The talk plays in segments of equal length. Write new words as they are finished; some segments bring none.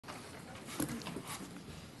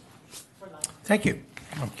Thank you.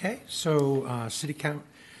 Okay, so City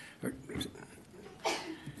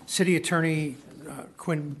Attorney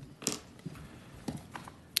Quinn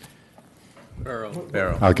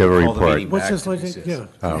Barrow. I'll give a report. What's his latest? Yeah.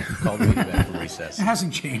 Call the meeting back from recess. It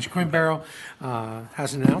hasn't changed. Quinn Barrow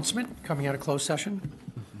has an announcement coming out of closed session.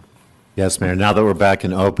 Yes, Mayor. Now that we're back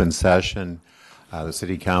in open session, the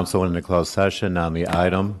City Council went into closed session on the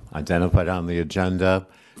item identified on the agenda,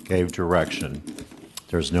 gave direction.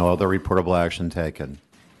 There's no other reportable action taken.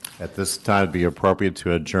 At this time, it'd be appropriate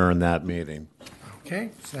to adjourn that meeting. Okay,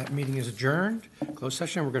 so that meeting is adjourned. Closed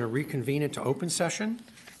session. We're going to reconvene into open session.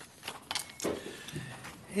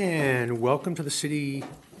 And welcome to the City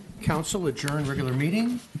Council adjourned regular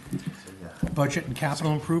meeting. Budget and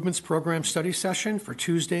Capital Improvements Program Study Session for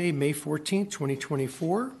Tuesday, May 14th,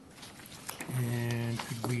 2024. And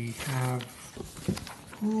could we have,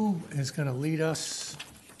 who is going to lead us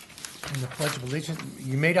in the Pledge of Allegiance?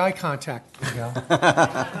 You made eye contact, Miguel.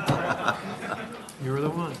 You were the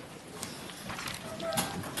one.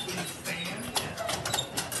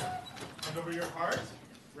 Hand over your heart.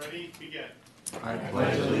 Ready, begin. I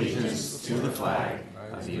pledge allegiance to the flag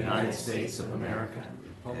of the United States of America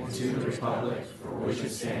and to the republic for which it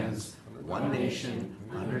stands, one nation,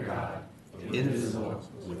 under God, indivisible,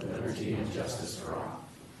 with liberty and justice for all.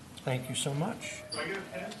 Thank you so much. Do I get a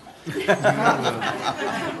pen?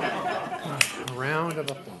 A round of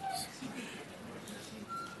applause.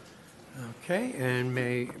 Okay, and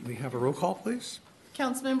may we have a roll call, please?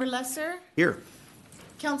 Councilmember Lesser? Here.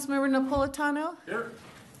 Councilmember Napolitano? Here.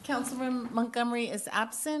 Councilmember Montgomery is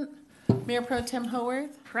absent. Mayor Pro Tem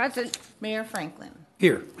Haworth? Present. Mayor Franklin?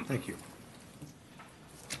 Here, thank you.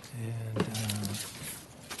 And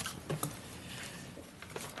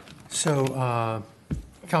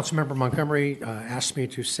Councilmember Montgomery asked me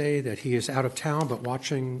to say that he is out of town but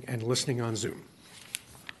watching and listening on Zoom.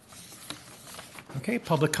 Okay,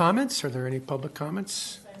 public comments. Are there any public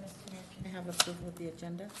comments? Sorry, Mr. Mayor, can I have approval of the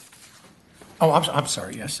agenda? Oh, I'm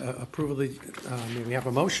sorry, yes. Approval, may we have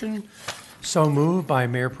a motion? So moved by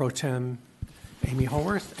Mayor Pro Tem Amy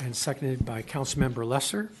Haworth and seconded by Councilmember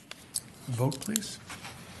Lesser. Vote, please.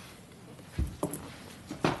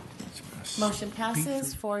 Motion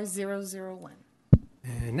passes 4001.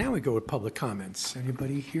 And now we go with public comments.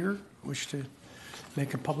 Anybody here wish to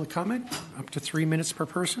make a public comment? Up to 3 minutes per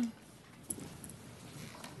person.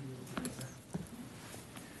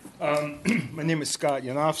 My name is Scott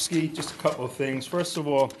Yanofsky. Just a couple of things. First of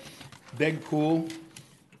all, Beg Pool.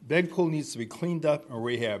 Beg Pool needs to be cleaned up and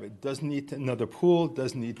rehab. It doesn't need another pool. It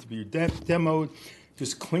doesn't need to be demoed.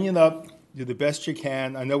 Just clean it up. Do the best you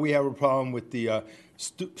can. I know we have a problem with the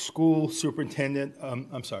school superintendent.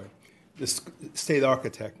 The state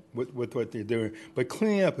architect with what they're doing. But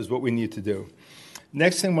cleaning up is what we need to do.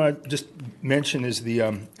 Next thing I want to just mention is the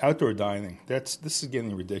outdoor dining. This is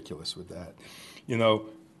getting ridiculous with that. You know,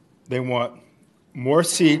 they want more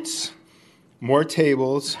seats, more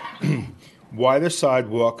tables, wider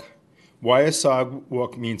sidewalk. Wider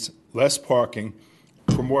sidewalk means less parking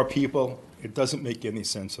for more people. It doesn't make any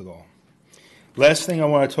sense at all. Last thing I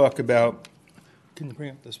want to talk about, can you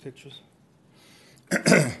bring up those pictures?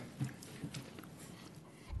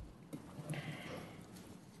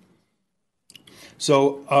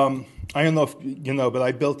 So I don't know if you know, but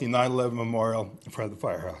I built the 9/11 memorial in front of the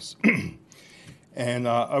firehouse. And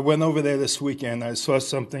I went over there this weekend. I saw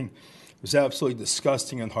something that was absolutely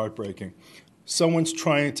disgusting and heartbreaking. Someone's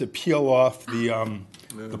trying to peel off the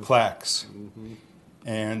plaques. Mm-hmm.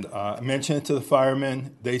 And I mentioned it to the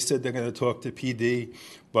firemen. They said they're going to talk to PD.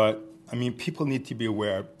 But, I mean, people need to be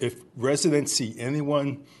aware. If residents see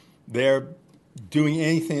anyone there doing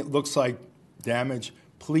anything that looks like damage,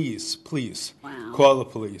 please call the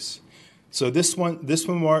police. So this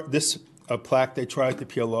plaque they tried to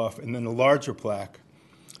peel off, and then the larger plaque,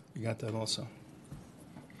 you got that also?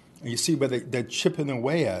 And you see where they're chipping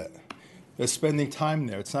away at it. They're spending time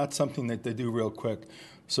there. It's not something that they do real quick.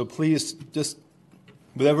 So please, just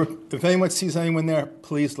whatever, if anyone sees anyone there,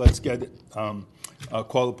 please let's get it.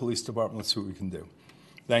 Call the police department. Let's see what we can do.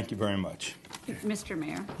 Thank you very much. Mr.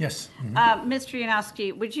 Mayor. Yes. Mr.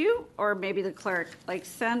 Yanowski, would you, or maybe the clerk,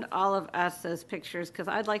 send all of us those pictures? Because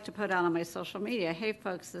I'd like to put out on my social media, hey,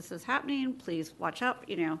 folks, this is happening. Please watch out,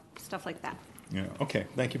 stuff like that. Yeah, okay.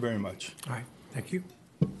 Thank you very much. All right, thank you.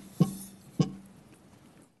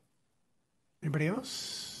 Anybody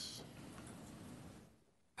else?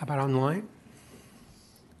 How about online?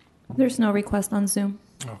 There's no request on Zoom.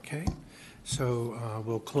 Okay, so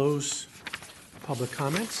we'll close public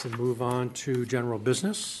comments and move on to general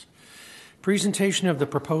business. Presentation of the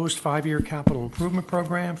proposed 5-year capital improvement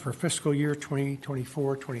program for fiscal year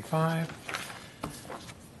 2024-25.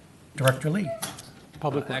 Director Lee.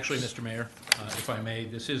 Actually, Mr. Mayor, if I may,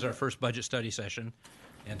 this is our first budget study session,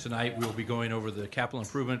 and tonight we will be going over the capital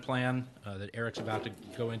improvement plan that Eric's about to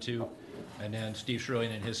go into, and then Steve Shirley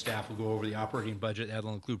and his staff will go over the operating budget.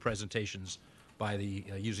 That'll include presentations by the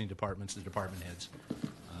using departments, the department heads.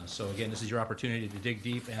 So again, this is your opportunity to dig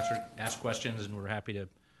deep, ask questions, and we're happy to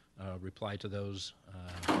reply to those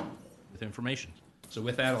with information. So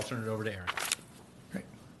with that, I'll turn it over to Eric. Great.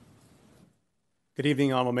 Good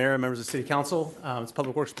evening, Honorable Mayor, members of the City Council. It's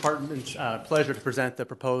Public Works Department's pleasure to present the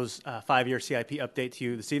proposed five-year CIP update to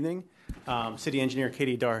you this evening. City Engineer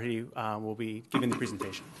Katie Doherty will be giving the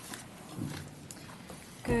presentation.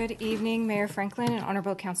 Good evening, Mayor Franklin and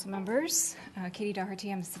honorable council members. Katie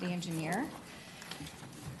Doherty, I'm the City Engineer.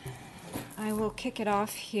 I will kick it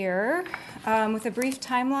off here with a brief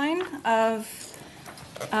timeline of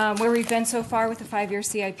where we've been so far with the five-year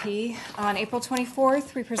CIP. On April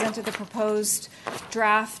 24th, we presented the proposed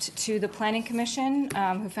draft to the Planning Commission,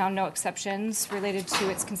 who found no exceptions related to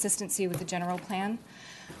its consistency with the general plan.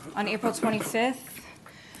 On April 25th,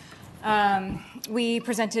 we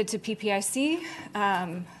presented to PPIC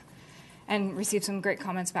and received some great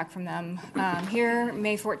comments back from them. Here,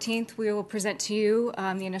 May 14th, we will present to you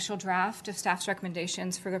the initial draft of staff's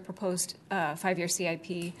recommendations for the proposed five-year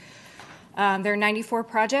CIP. There are 94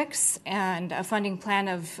 projects and a funding plan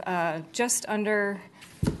of just under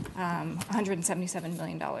 $177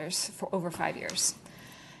 million for over 5 years.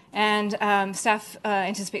 And staff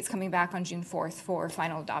anticipates coming back on June 4th for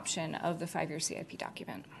final adoption of the five-year CIP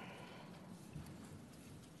document.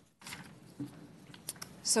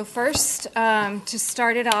 So first, to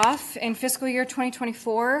start it off, in fiscal year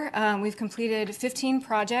 2024, we've completed 15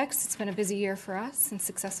 projects. It's been a busy year for us and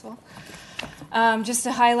successful. Just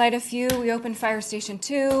to highlight a few, we opened Fire Station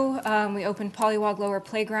 2, we opened Pollywog Lower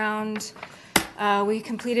Playground, we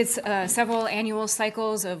completed several annual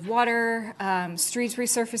cycles of water, streets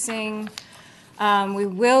resurfacing. We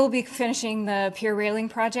will be finishing the pier railing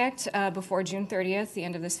project before June 30th, the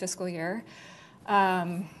end of this fiscal year.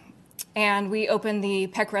 And we opened the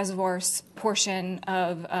Peck Reservoir portion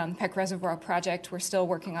of Peck Reservoir project. We're still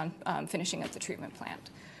working on finishing up the treatment plant.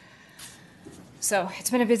 So it's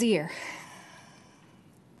been a busy year.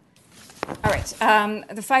 All right,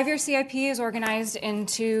 the five-year CIP is organized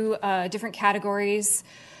into different categories.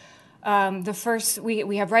 The first,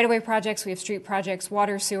 we have right-of-way projects, we have street projects,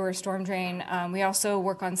 water, sewer, storm drain. We also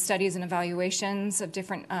work on studies and evaluations of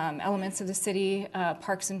different elements of the city,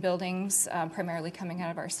 parks and buildings, primarily coming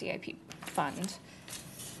out of our CIP fund.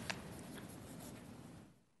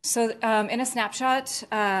 So in a snapshot,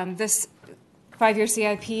 this five-year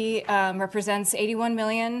CIP represents $81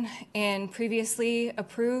 million in previously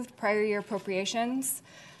approved prior year appropriations.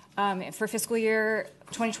 For fiscal year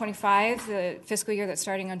 2025, the fiscal year that's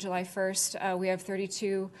starting on July 1st, we have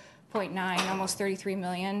 32.9, almost 33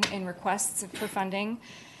 million in requests for funding,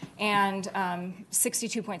 and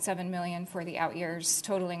 62.7 million for the out years,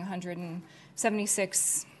 totaling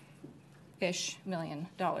 176-ish million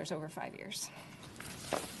dollars over 5 years.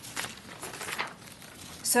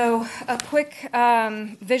 So a quick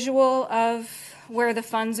visual of where the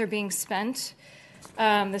funds are being spent.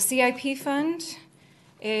 The CIP fund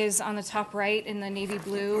is on the top right in the navy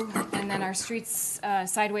blue, and then our streets,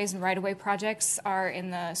 sideways, and right-of-way projects are in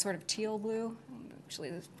the sort of teal blue.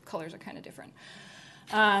 Actually, the colors are kind of different.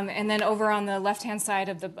 And then over on the left-hand side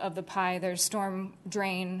of the pie, there's storm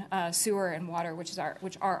drain, sewer, and water, which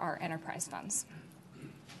are our enterprise funds.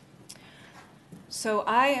 So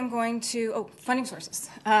I am going to, funding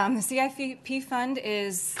sources. The CIP fund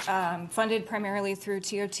is funded primarily through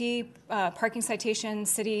TOT, parking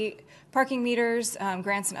citations, city parking meters,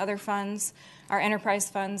 grants and other funds. Our enterprise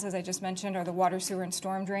funds, as I just mentioned, are the water, sewer, and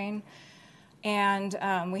storm drain. And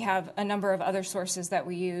we have a number of other sources that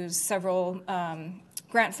we use, several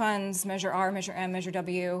grant funds, Measure R, Measure M, Measure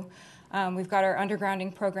W. We've got our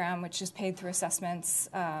undergrounding program, which is paid through assessments.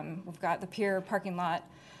 We've got the pier parking lot,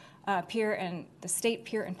 the state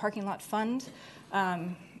pier and parking lot fund,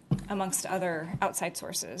 amongst other outside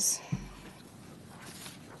sources.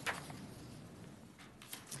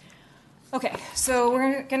 Okay, so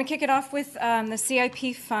we're going to kick it off with the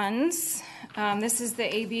CIP funds. This is the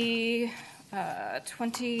AB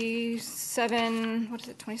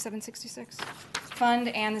 2766 fund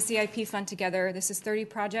and the CIP fund together. This is 30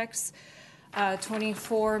 projects,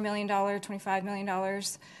 $24 million, $25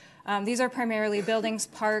 million. These are primarily buildings,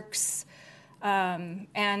 parks,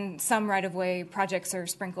 and some right-of-way projects are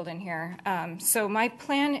sprinkled in here. So my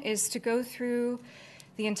plan is to go through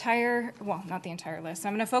the entire, well, not the entire list.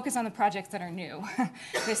 I'm going to focus on the projects that are new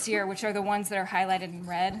this year, which are the ones that are highlighted in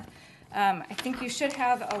red. I think you should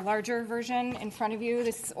have a larger version in front of you.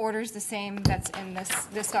 This order's the same that's in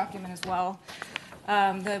this document as well.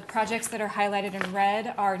 The projects that are highlighted in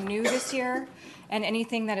red are new this year, and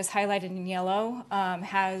anything that is highlighted in yellow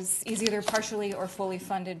is either partially or fully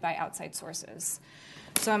funded by outside sources.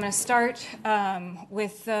 So I'm going to start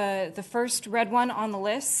with the first red one on the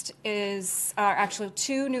list are actually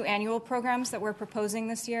 2 new annual programs that we're proposing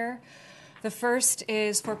this year. The first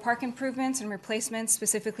is for park improvements and replacements,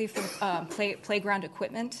 specifically for playground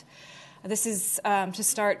equipment. This is to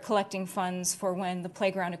start collecting funds for when the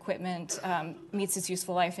playground equipment meets its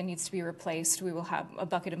useful life and needs to be replaced. We will have a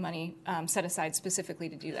bucket of money set aside specifically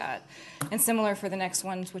to do that. And similar for the next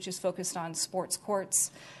one, which is focused on sports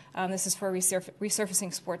courts. This is for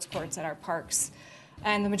resurfacing sports courts at our parks.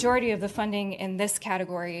 And the majority of the funding in this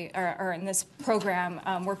category, or in this program,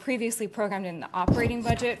 were previously programmed in the operating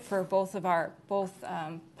budget for both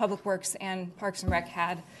Public Works and Parks and Rec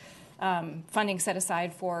had funding set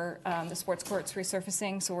aside for the sports courts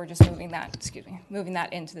resurfacing. So we're just moving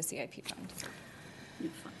that into the CIP fund.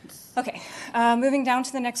 Okay, moving down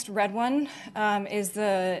to the next red one is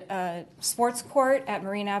the sports court at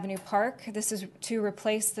Marine Avenue Park. This is to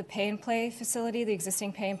replace the pay and play facility, the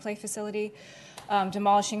existing pay and play facility.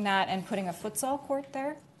 Demolishing that and putting a futsal court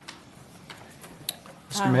there.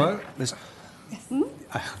 Mr. Mayor?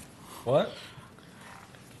 What?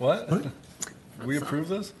 What? We approve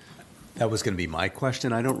this? That was going to be my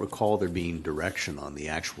question. I don't recall there being direction on the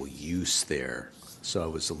actual use there, so I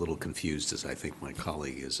was a little confused, as I think my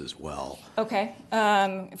colleague is as well. Okay.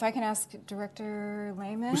 If I can ask Director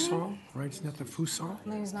Lehman. Futsal, right? Isn't that the futsal?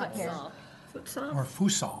 No, he's not here. Futsal? Or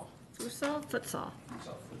fusal? Futsal.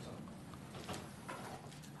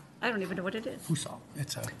 I don't even know what it is. Futsal.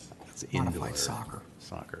 It's a indoor modified soccer.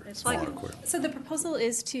 It's like, So the proposal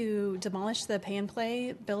is to demolish the pay and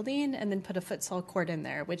play building and then put a futsal court in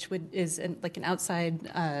there, which is like an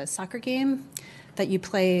outside soccer game that you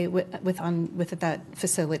play with at that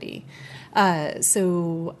facility.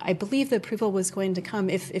 So I believe the approval was going to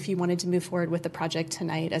come if you wanted to move forward with the project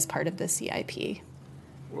tonight as part of the CIP.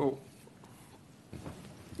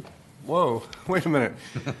 Whoa, wait a minute.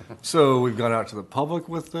 So we've gone out to the public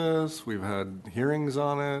with this, we've had hearings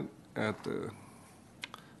on it the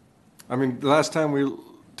last time we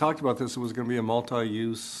talked about this, it was going to be a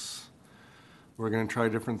multi-use. We're going to try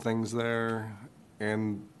different things there.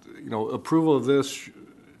 And, approval of this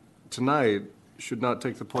tonight should not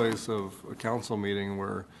take the place of a council meeting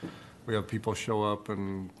where we have people show up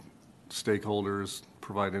and stakeholders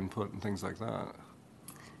provide input and things like that.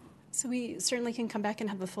 So we certainly can come back and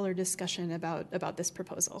have a fuller discussion about this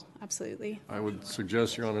proposal. Absolutely. I would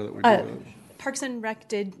suggest, Your Honor, that we do that. Parks and Rec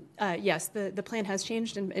did, yes, the plan has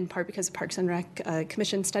changed in part because the Parks and Rec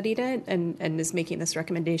Commission studied it and is making this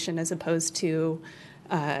recommendation as opposed to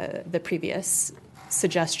the previous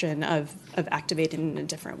suggestion of activating in a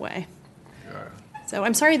different way. Yeah. So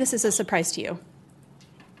I'm sorry this is a surprise to you.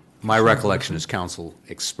 My recollection is council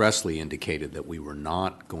expressly indicated that we were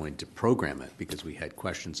not going to program it because we had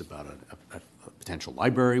questions about a potential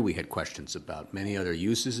library, we had questions about many other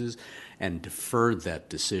uses, and deferred that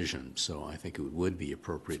decision. So I think it would be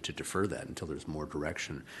appropriate to defer that until there's more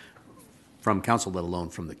direction from council, let alone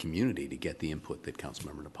from the community, to get the input that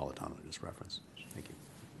Councilmember Napolitano just referenced. Thank you.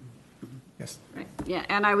 Yes. right. Yeah,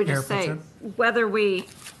 and I would just Mayor say, Pro whether we,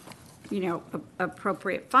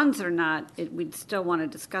 appropriate funds or not, we'd still want to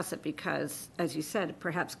discuss it because, as you said,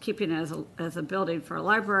 perhaps keeping it as a building for a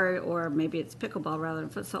library, or maybe it's pickleball rather than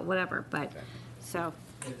futsal, whatever. But so.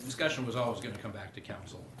 The discussion was always going to come back to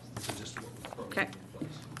council. So just Okay.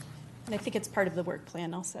 And I think it's part of the work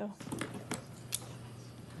plan also.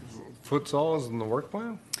 Futsal is in the work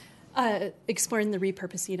plan? Exploring the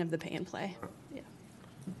repurposing of the pay and play. Yeah.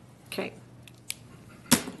 Okay.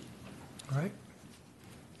 All right.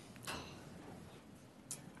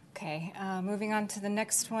 Okay, moving on to the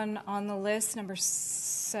next one on the list, number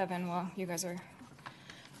 7. Well, you guys are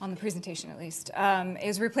on the presentation at least,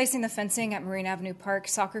 is replacing the fencing at Marine Avenue Park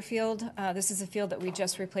soccer field. This is a field that we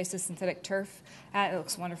just replaced the synthetic turf at. It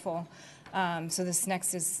looks wonderful. So this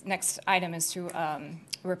next item is to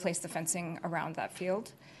replace the fencing around that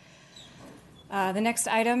field. The next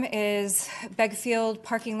item is Begfield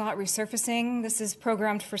parking lot resurfacing. This is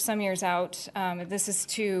programmed for some years out. This is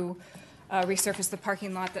to resurface the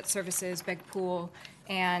parking lot that services Beg Pool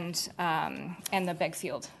and the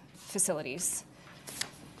Begfield facilities.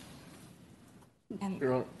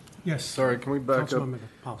 And Yes. Sorry, can we back up? Councilmember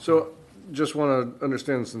Napolitano. So, just want to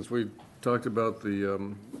understand, since we talked about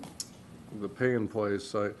the pay and play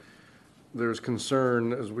site, there's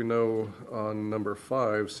concern, as we know, on number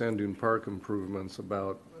 5, Sand Dune Park improvements,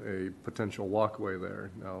 about a potential walkway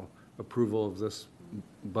there. Now, approval of this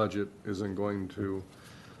budget isn't going to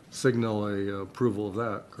signal a approval of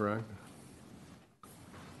that, correct?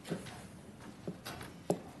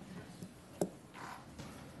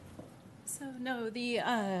 So no,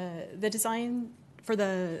 the design for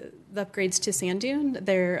the upgrades to Sand Dune,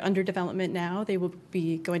 they're under development now. They will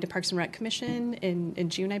be going to Parks and Rec Commission in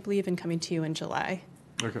June, I believe, and coming to you in July.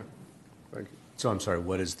 Okay, thank you. So I'm sorry,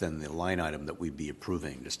 what is then the line item that we'd be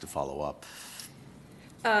approving, just to follow up?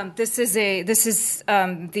 This is the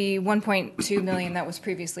 1.2 million that was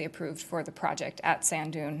previously approved for the project at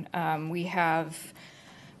Sand Dune. We have,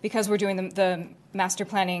 because we're doing the master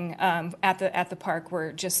planning at the park,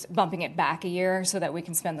 we're just bumping it back a year so that we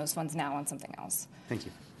can spend those funds now on something else. Thank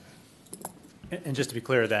you. And just to be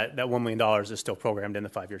clear, that $1 million is still programmed in the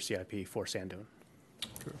 5-year CIP for Sand Dune.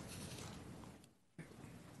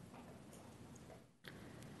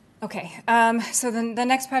 Okay, so the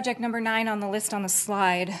next project, number 9 on the list on the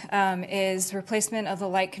slide, is replacement of the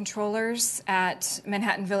light controllers at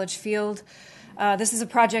Manhattan Village Field. This is a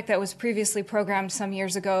project that was previously programmed some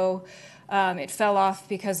years ago. It fell off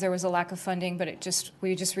because there was a lack of funding, but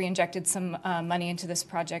we just re-injected some money into this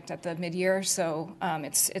project at the mid-year, so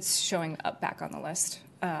it's showing up back on the list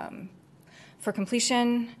for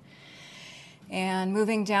completion. And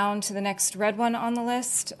moving down to the next red one on the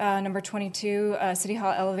list, number 22, City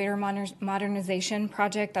Hall elevator modernization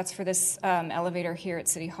project. That's for this elevator here at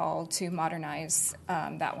City Hall to modernize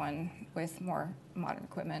that one with more modern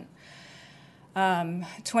equipment.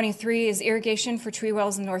 23 is irrigation for tree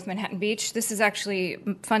wells in North Manhattan Beach. This is actually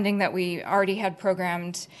funding that we already had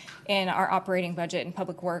programmed in our operating budget in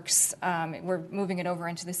Public Works. We're moving it over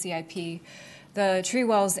into the CIP. The tree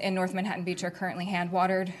wells in North Manhattan Beach are currently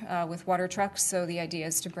hand-watered with water trucks, so the idea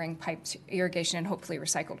is to bring piped irrigation and hopefully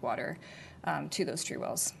recycled water to those tree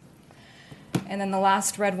wells. And then the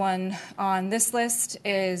last red one on this list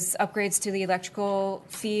is upgrades to the electrical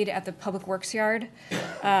feed at the Public Works yard.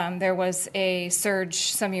 There was a surge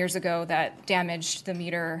some years ago that damaged the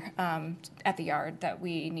meter at the yard that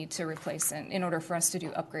we need to replace in order for us to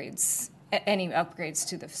do upgrades, any upgrades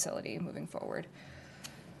to the facility moving forward.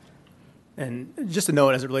 And just a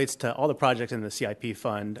note, as it relates to all the projects in the CIP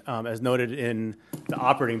fund, as noted in the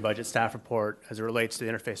operating budget staff report, as it relates to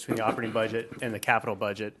the interface between the operating budget and the capital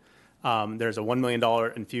budget, there's a $1 million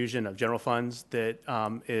infusion of general funds that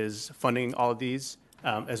is funding all of these.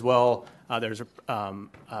 As well, there's an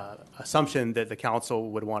assumption that the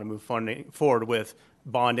council would want to move funding forward with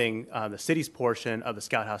bonding the city's portion of the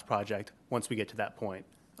Scout House project once we get to that point.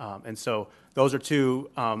 And so those are two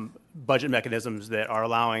budget mechanisms that are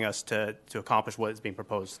allowing us to accomplish what is being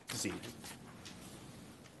proposed this evening.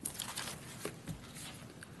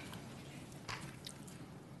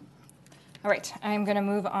 All right, I'm going to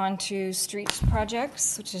move on to street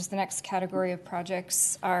projects, which is the next category of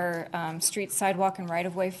projects. Our street, sidewalk, and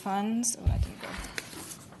right-of-way funds. Oh, that didn't go.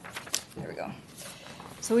 There we go.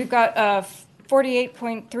 So we've got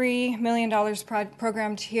 $48.3 million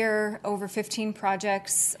programmed here over 15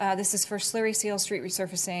 projects. This is for slurry seal, street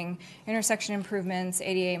resurfacing, intersection improvements,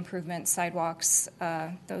 ADA improvements, sidewalks,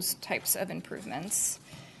 those types of improvements.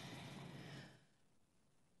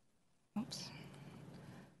 Oops.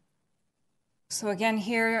 So again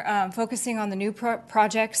here, focusing on the new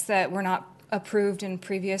projects that were not approved in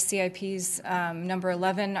previous CIPs. Number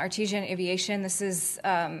 11, Artesian Aviation. This is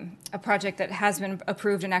a project that has been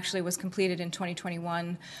approved and actually was completed in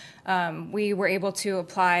 2021. We were able to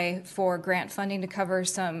apply for grant funding to cover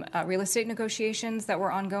some real estate negotiations that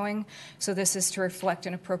were ongoing. So this is to reflect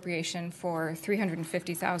an appropriation for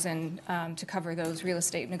 $350,000 to cover those real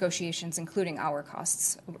estate negotiations, including our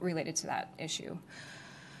costs related to that issue.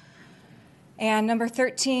 And number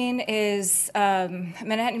 13 is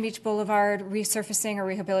Manhattan Beach Boulevard resurfacing or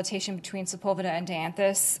rehabilitation between Sepulveda and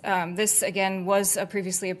Dianthus. This, again, was a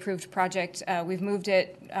previously approved project. We've moved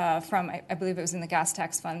it from, I believe it was in the gas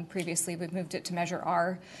tax fund previously. We've moved it to Measure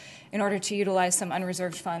R in order to utilize some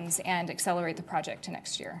unreserved funds and accelerate the project to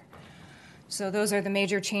next year. So those are the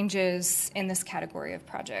major changes in this category of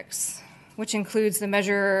projects, which includes the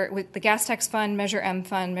Measure, with the gas tax fund, Measure M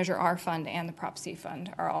fund, Measure R fund, and the Prop C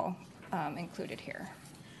fund are all included here.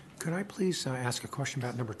 Could I please ask a question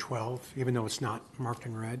about number 12, even though it's not marked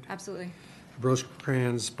in red? Absolutely.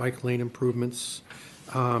 Rosecrans bike lane improvements.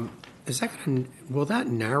 Is that will that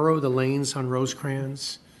narrow the lanes on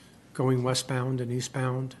Rosecrans going westbound and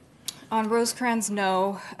eastbound? On Rosecrans,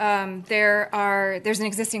 no. There's an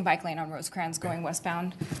existing bike lane on Rosecrans going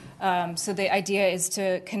westbound. So the idea is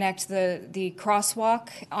to connect the crosswalk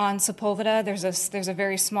on Sepulveda. There's a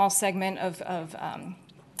very small segment of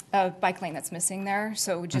a bike lane that's missing there,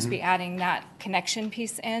 so it would just be adding that connection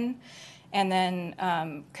piece in, and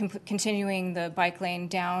then continuing the bike lane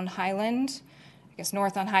down Highland, I guess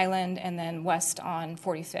north on Highland, and then west on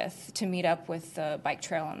 45th to meet up with the bike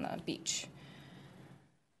trail on the beach.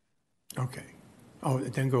 Okay. Oh,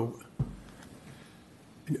 then go,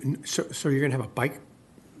 so you're going to have a bike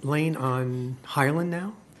lane on Highland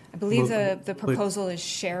now? I believe the proposal is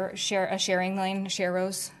a sharing lane, share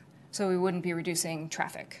rows, so we wouldn't be reducing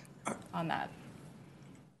traffic on that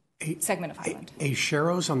segment of Highland. A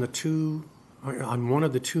Sharrows on one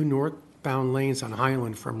of the two northbound lanes on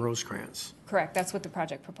Highland from Rosecrans. Correct, that's what the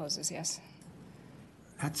project proposes, yes.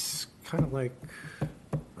 That's kind of like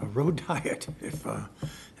a road diet. If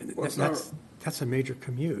that's a major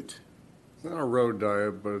commute. It's not a road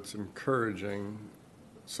diet, but it's encouraging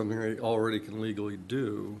something they already can legally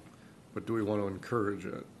do, but do we want to encourage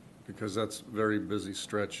it? Because that's a very busy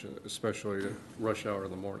stretch, especially at rush hour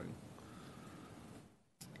in the morning.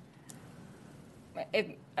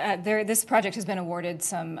 This project has been awarded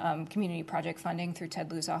some community project funding through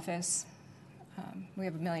Ted Lieu's office. We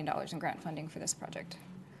have $1 million in grant funding for this project.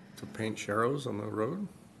 To paint sharrows on the road?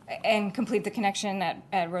 And complete the connection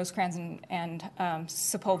at Rosecrans and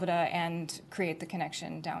Sepulveda and create the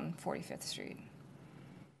connection down 45th Street.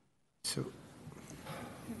 So,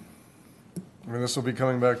 I mean, this will be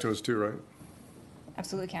coming back to us too, right?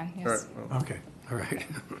 Absolutely can, yes. All right, well. okay, all right.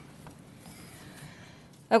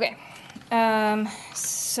 Okay,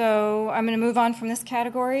 so I'm going to move on from this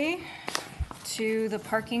category to the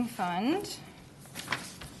parking fund.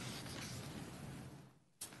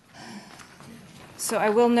 So I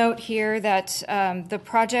will note here that the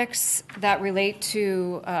projects that relate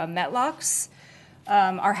to Metlocks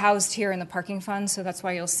are housed here in the parking fund, so that's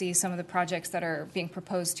why you'll see some of the projects that are being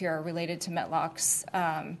proposed here are related to Metlocks.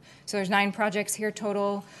 So there's 9 projects here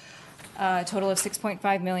total, total of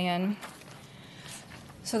 $6.5 million.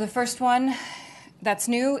 So the first one that's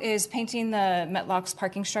new is painting the Metlocks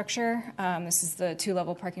parking structure. This is the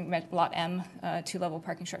 2-level parking, Lot M, 2-level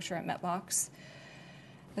parking structure at Metlocks.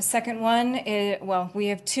 The second one is, well, we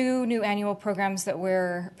have 2 new annual programs that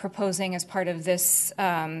we're proposing as part of this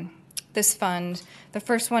this fund. The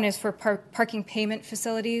first one is for parking payment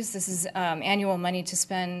facilities. This is annual money to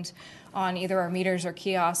spend on either our meters or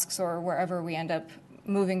kiosks or wherever we end up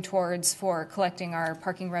moving towards for collecting our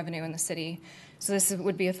parking revenue in the city. So this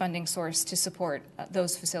would be a funding source to support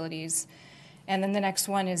those facilities. And then the next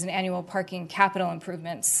one is an annual parking capital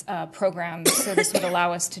improvements program. So this would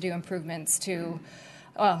allow us to do improvements to,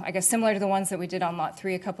 well, I guess similar to the ones that we did on Lot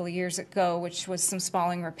 3 a couple of years ago, which was some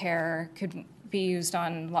spalling repair, could be used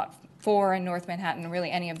on Lot 4 in North Manhattan, really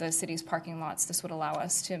any of the city's parking lots. This would allow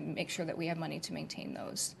us to make sure that we have money to maintain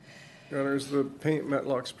those. Your Honor, the paint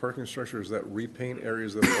Metlocks parking structure, is that repaint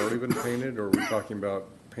areas that have already been painted, or are we talking about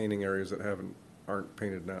painting areas that aren't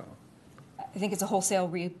painted now? I think it's a wholesale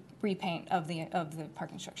repaint of the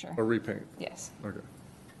parking structure. A repaint? Yes. Okay.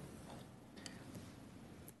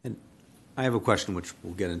 And I have a question which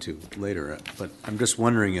we'll get into later, but I'm just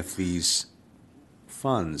wondering if these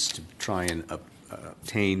funds to try and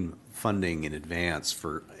obtain funding in advance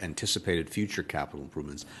for anticipated future capital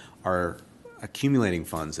improvements are accumulating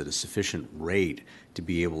funds at a sufficient rate to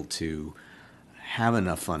be able to have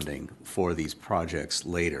enough funding for these projects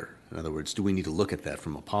later. In other words, do we need to look at that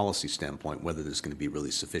from a policy standpoint, whether there's going to be really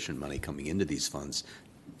sufficient money coming into these funds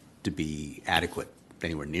to be adequate,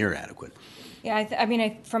 anywhere near adequate? Yeah, I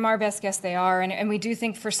mean, from our best guess, they are. And we do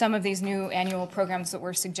think for some of these new annual programs that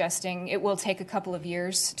we're suggesting, it will take a couple of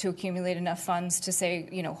years to accumulate enough funds to, say,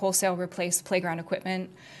 wholesale replace playground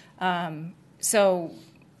equipment. So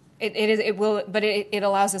it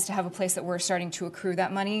allows us to have a place that we're starting to accrue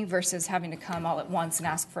that money versus having to come all at once and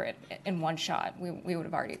ask for it in one shot. We would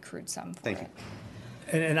have already accrued some for it.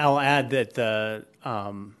 And I'll add that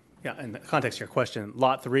in the context of your question,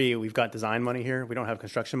 Lot 3, we've got design money here. We don't have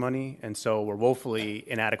construction money, and so we're woefully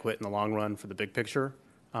inadequate in the long run for the big picture.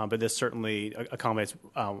 But this certainly accommodates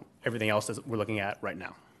everything else that we're looking at right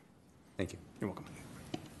now. Thank you. You're welcome.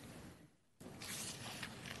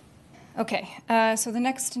 Okay, so the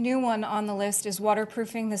next new one on the list is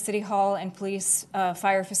waterproofing the City Hall and police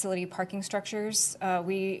fire facility parking structures.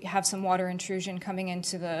 We have some water intrusion coming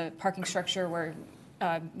into the parking structure where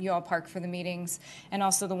you all park for the meetings, and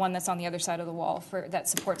also the one that's on the other side of the wall that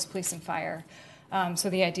supports police and fire. So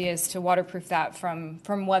the idea is to waterproof that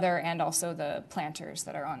from weather and also the planters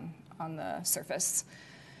that are on the surface.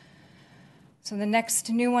 So the next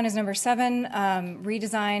new one is number 7,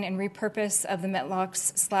 redesign and repurpose of the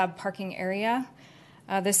Metlocks slab parking area.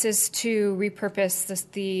 This is to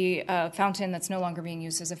repurpose the fountain that's no longer being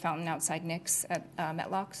used as a fountain outside Nick's at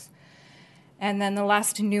Metlocks. And then the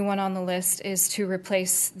last new one on the list is to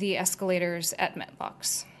replace the escalators at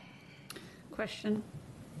Metlocks. question.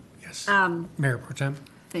 Yes. Mayor Pro Tem?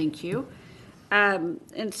 Thank you. And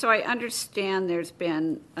so I understand there's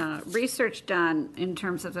been research done in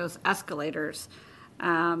terms of those escalators,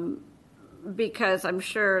 because I'm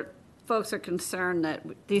sure folks are concerned that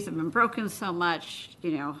these have been broken so much,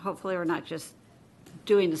 hopefully we're not just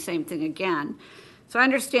doing the same thing again. So I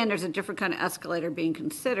understand there's a different kind of escalator being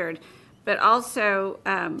considered, but also,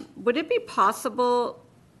 would it be possible,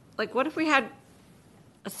 like what if we had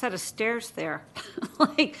a set of stairs there?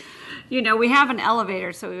 We have an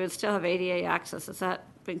elevator, so we would still have ADA access. Has that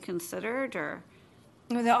been considered, or?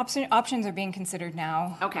 No, the options are being considered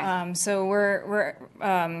now. Okay. So we're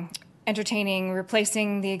entertaining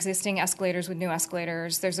replacing the existing escalators with new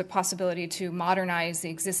escalators. There's a possibility to modernize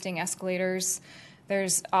the existing escalators.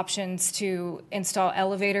 There's options to install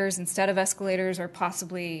elevators instead of escalators, or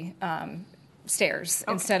possibly stairs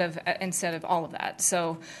instead of all of that.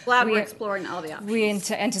 So glad we're exploring all the options. We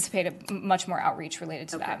anticipate much more outreach related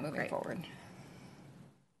to that moving forward.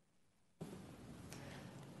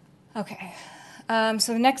 Okay.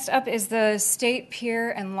 So the next up is the State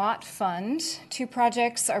Pier and Lot Fund. 2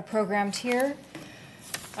 projects are programmed here.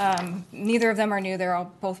 Neither of them are new. They're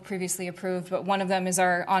all both previously approved, but one of them is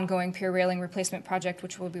our ongoing pier railing replacement project,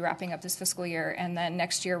 which we'll be wrapping up this fiscal year. And then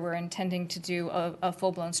next year, we're intending to do a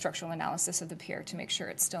full-blown structural analysis of the pier to make sure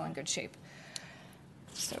it's still in good shape.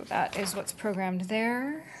 So that is what's programmed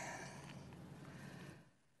there.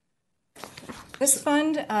 This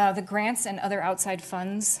fund, the Grants and Other Outside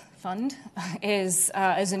Funds Fund, is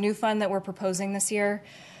a new fund that we're proposing this year.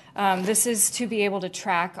 This is to be able to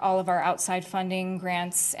track all of our outside funding,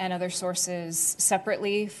 grants, and other sources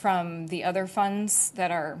separately from the other funds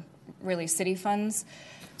that are really city funds.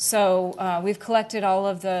 So we've collected all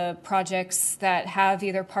of the projects that have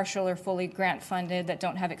either partial or fully grant funded that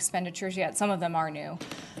don't have expenditures yet. Some of them are new,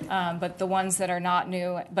 but the ones that are not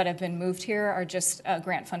new but have been moved here are just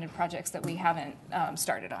grant funded projects that we haven't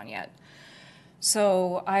started on yet.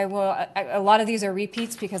 So a lot of these are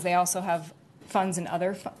repeats because they also have funds and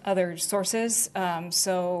other sources.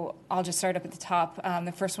 So I'll just start up at the top.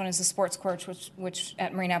 The first one is the sports court, which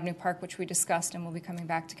at Marine Avenue Park, which we discussed and will be coming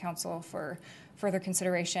back to council for further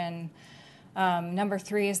consideration. Number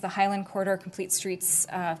 3 is the Highland Corridor Complete Streets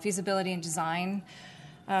feasibility and design.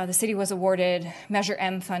 The city was awarded Measure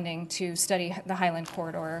M funding to study the Highland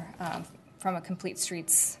Corridor from a complete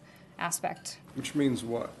streets aspect. Which means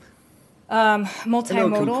what? Multimodal. I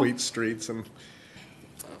know complete streets, and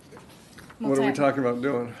what are we talking about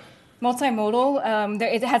doing?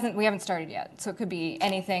 Multimodal. We haven't started yet, so it could be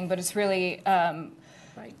anything, but it's really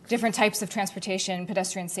different types of transportation,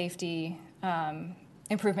 pedestrian safety,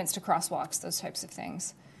 improvements to crosswalks, those types of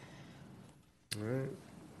things. All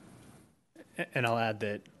right. And I'll add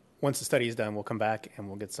that once the study is done, we'll come back and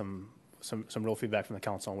we'll get some real feedback from the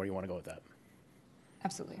council on where you want to go with that.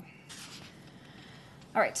 Absolutely.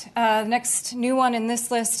 All right. The next new one in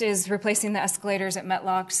this list is replacing the escalators at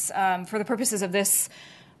Metlocks. For the purposes of this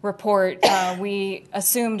report, we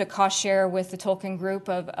assumed a cost share with the Tolkien Group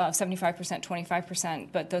of 75%, 25%,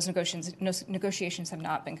 but those negotiations have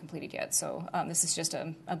not been completed yet. So this is just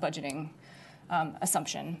a budgeting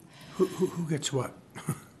assumption. Who gets what?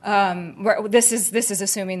 This is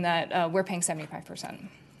assuming that we're paying 75%.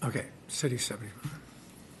 Okay, city 75%.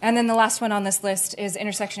 And then the last one on this list is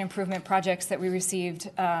intersection improvement projects that we received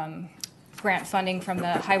grant funding from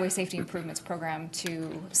the Highway Safety Improvements Program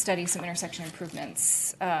to study some intersection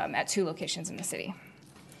improvements at 2 locations in the city.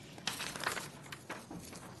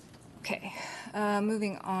 Okay,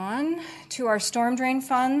 moving on to our storm drain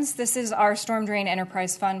funds. This is our storm drain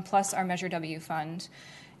enterprise fund plus our Measure W fund.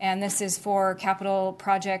 And this is for capital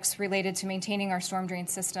projects related to maintaining our storm drain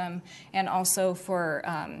system and also for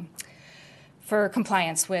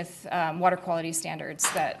compliance with water quality standards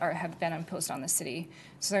that have been imposed on the city.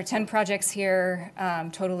 So there are 10 projects here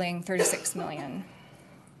totaling $36 million.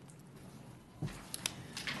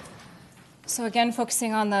 So again,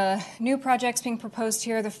 focusing on the new projects being proposed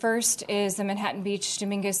here, the first is the Manhattan Beach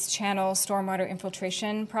Dominguez Channel Stormwater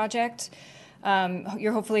Infiltration Project.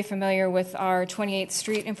 You're hopefully familiar with our 28th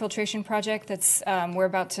Street infiltration project that's we're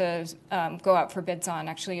about to go out for bids on.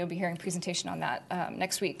 Actually, you'll be hearing a presentation on that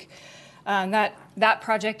next week. That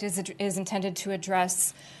project is intended to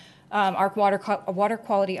address our water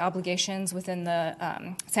quality obligations within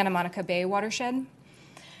the Santa Monica Bay watershed.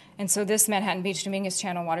 And so this Manhattan Beach Dominguez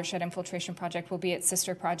Channel watershed infiltration project will be its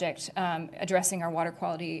sister project addressing our water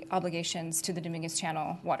quality obligations to the Dominguez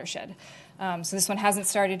Channel watershed. So this one hasn't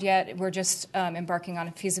started yet. We're just embarking on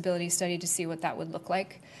a feasibility study to see what that would look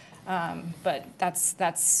like. But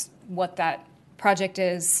that's what that project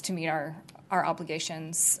is to meet our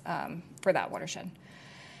obligations for that watershed.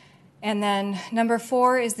 And then number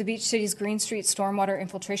 4 is the Beach Cities Green Street Stormwater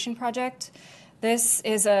Infiltration Project. This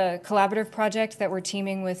is a collaborative project that we're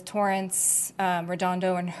teaming with Torrance,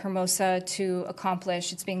 Redondo, and Hermosa to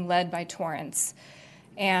accomplish. It's being led by Torrance.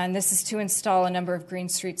 And this is to install a number of green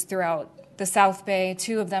streets throughout the South Bay.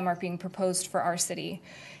 2 of them are being proposed for our city.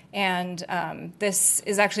 And this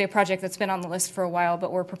is actually a project that's been on the list for a while,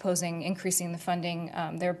 but we're proposing increasing the funding.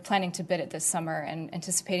 They're planning to bid it this summer and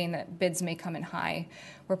anticipating that bids may come in high.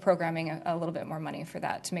 We're programming a little bit more money for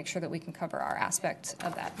that to make sure that we can cover our aspect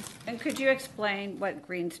of that. And could you explain what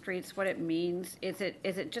green streets, what it means? Is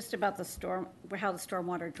it just about how the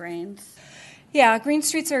stormwater drains? Yeah, green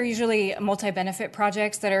streets are usually multi-benefit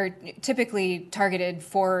projects that are typically targeted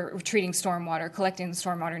for treating stormwater, collecting the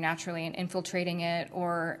stormwater naturally and infiltrating it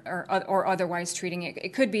or otherwise treating it.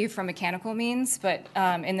 It could be from mechanical means, but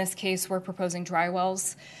in this case, we're proposing dry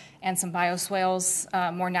wells and some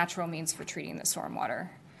bioswales, more natural means for treating the stormwater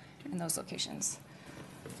in those locations.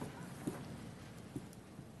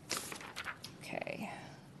 Okay.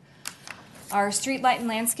 Our Street Light and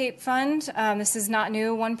Landscape Fund, this is not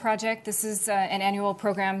new, one project. This is an annual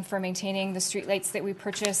program for maintaining the streetlights that we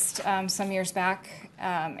purchased some years back,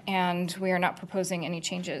 and we are not proposing any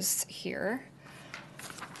changes here.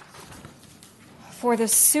 For the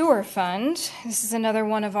Sewer Fund, this is another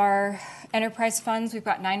one of our enterprise funds. We've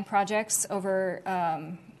got 9 projects over,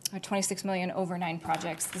 $26 million over 9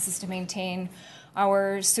 projects. This is to maintain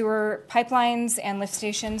our sewer pipelines and lift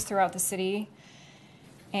stations throughout the city.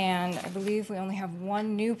 And I believe we only have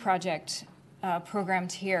one new project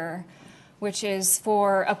programmed here, which is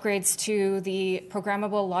for upgrades to the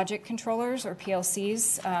programmable logic controllers, or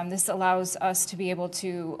PLCs. This allows us to be able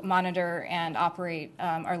to monitor and operate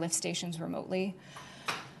our lift stations remotely.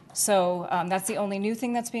 So that's the only new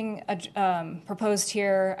thing that's being proposed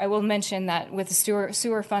here. I will mention that with the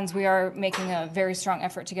sewer funds, we are making a very strong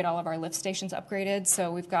effort to get all of our lift stations upgraded. So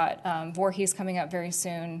we've got Voorhees coming up very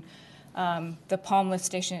soon. The Palm lift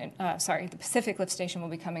station, the Pacific lift station will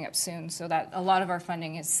be coming up soon, so that a lot of our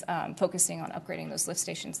funding is focusing on upgrading those lift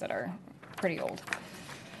stations that are pretty old.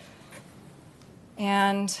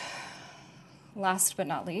 And last but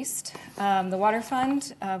not least, the Water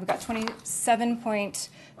Fund. We've got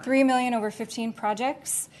 $27.3 million over 15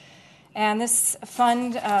 projects. And this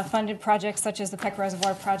fund funded projects such as the Peck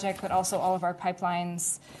Reservoir project, but also all of our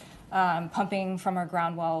pipelines, pumping from our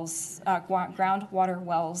groundwater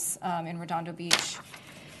wells in Redondo Beach.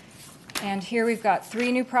 And here we've got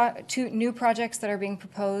 2 new projects that are being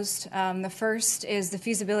proposed. The first is the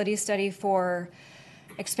feasibility study for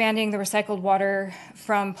expanding the recycled water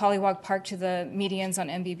from Pollywog Park to the medians on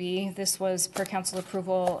MBB. This was per council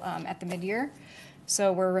approval at the mid-year,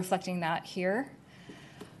 so we're reflecting that here.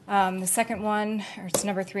 The second one, or it's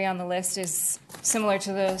number 3 on the list, is similar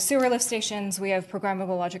to the sewer lift stations. We have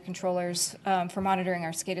programmable logic controllers for monitoring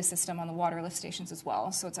our SCADA system on the water lift stations as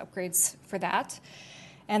well, so it's upgrades for that.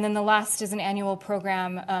 And then the last is an annual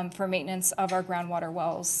program for maintenance of our groundwater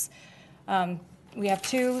wells. We have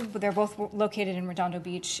 2, but they're both located in Redondo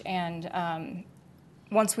Beach, and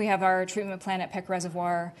once we have our treatment plant at Peck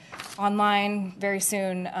Reservoir online very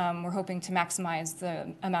soon, we're hoping to maximize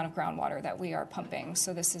the amount of groundwater that we are pumping.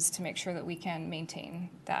 So this is to make sure that we can maintain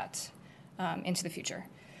that into the future.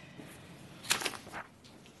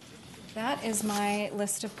 That is my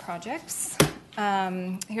list of projects.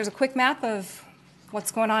 Here's a quick map of what's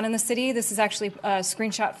going on in the city. This is actually a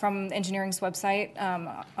screenshot from engineering's website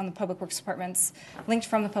on the Public Works Department's, linked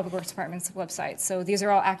from the Public Works Department's website. So these are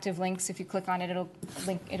all active links. If you click on it, it'll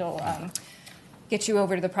get you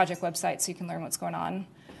over to the project website so you can learn what's going on.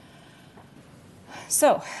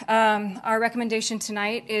 So our recommendation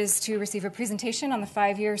tonight is to receive a presentation on the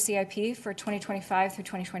 5-year CIP for 2025 through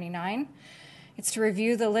 2029. It's to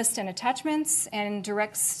review the list and attachments and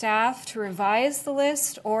direct staff to revise the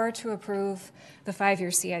list or to approve the 5-year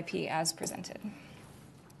CIP as presented.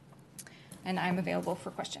 And I'm available for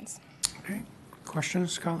questions. Okay.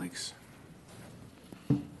 Questions, colleagues?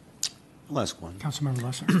 I'll ask one. Councilmember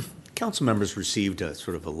Lesser. Council members received a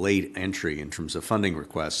sort of a late entry in terms of funding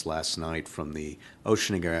requests last night from the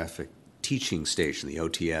Oceanographic Teaching Station, the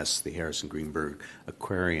OTS, the Harrison Greenberg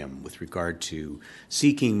Aquarium, with regard to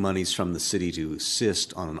seeking monies from the city to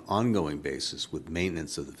assist on an ongoing basis with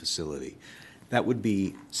maintenance of the facility. That would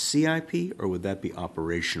be CIP, or would that be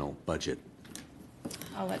operational budget?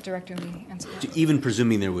 I'll let Director Lee answer that. Even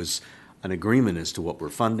presuming there was an agreement as to what we're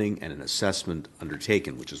funding and an assessment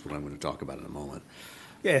undertaken, which is what I'm going to talk about in a moment.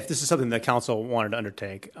 Yeah, if this is something that council wanted to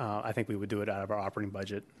undertake, I think we would do it out of our operating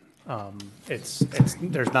budget.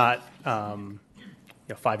 There's not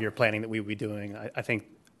 5-year planning that we would be doing. I think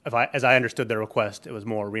as I understood their request, it was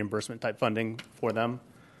more reimbursement type funding for them.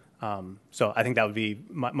 So I think that would be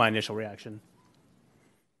my initial reaction.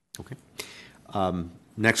 Okay.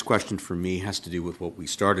 Next question for me has to do with what we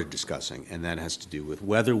started discussing, and that has to do with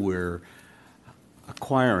whether we're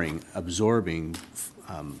acquiring, absorbing,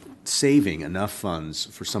 saving enough funds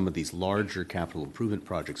for some of these larger capital improvement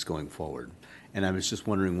projects going forward. And I was just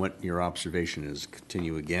wondering what your observation is.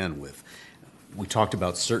 Continue again with, we talked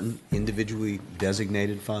about certain individually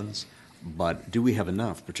designated funds, but do we have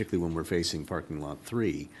enough, particularly when we're facing parking lot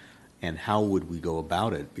 3? And how would we go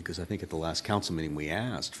about it? Because I think at the last council meeting, we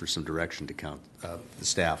asked for some direction to the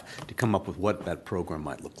staff to come up with what that program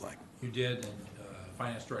might look like. You did, and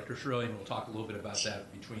Finance Director Shirley will talk a little bit about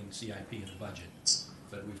that between CIP and the budget.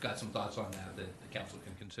 But we've got some thoughts on that the council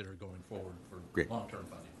can consider going forward for long-term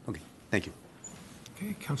funding. Okay, thank you.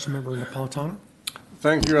 Okay, Councilmember Napolitano.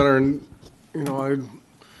 Thank you, Your Honor. And, I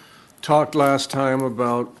talked last time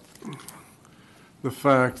about the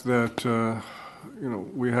fact that,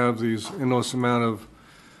 we have these endless amount of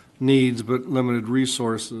needs but limited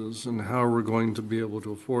resources, and how we're going to be able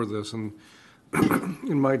to afford this. And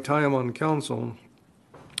in my time on council,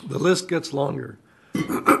 the list gets longer.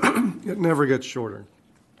 It never gets shorter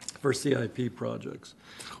for CIP projects.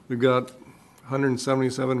 We've got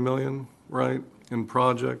 177 million, right, in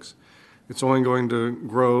projects. It's only going to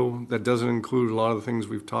grow. That doesn't include a lot of the things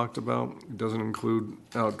we've talked about. It doesn't include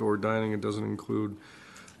outdoor dining. It doesn't include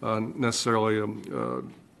necessarily a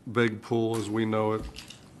big pool as we know it,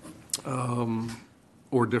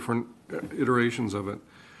 or different iterations of it.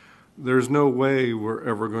 There's no way we're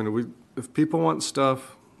ever going to, if people want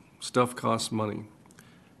stuff costs money.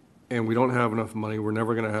 And we don't have enough money. We're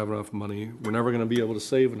never going to have enough money. We're never going to be able to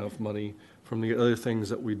save enough money from the other things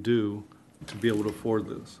that we do to be able to afford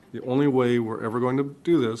this. The only way we're ever going to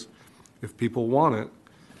do this, if people want it,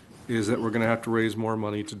 is that we're going to have to raise more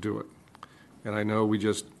money to do it. And I know we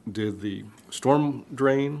just did the storm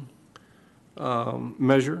drain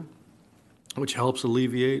measure, which helps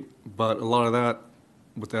alleviate, but a lot of that,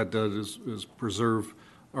 what that does is preserve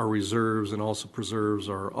our reserves and also preserves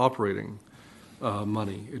our operating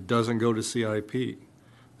money. It doesn't go to CIP.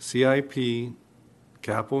 CIP,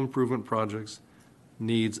 capital improvement projects,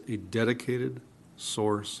 needs a dedicated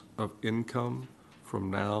source of income from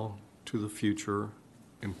now to the future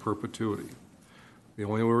in perpetuity. The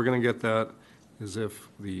only way we're going to get that is if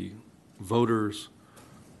the voters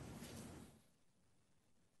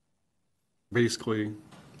basically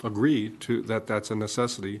agree to that that's a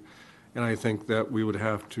necessity, and I think that we would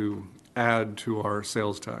have to add to our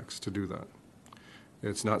sales tax to do that.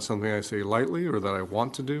 It's not something I say lightly or that I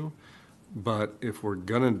want to do, but if we're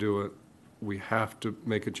going to do it, we have to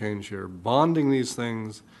make a change here. Bonding these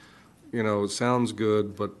things, it sounds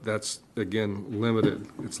good, but that's, again, limited.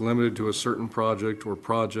 It's limited to a certain project or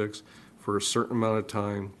projects for a certain amount of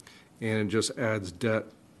time, and it just adds debt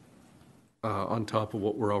on top of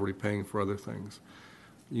what we're already paying for other things.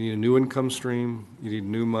 You need a new income stream. You need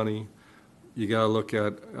new money. You got to look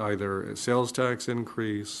at either a sales tax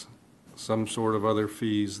increase, some sort of other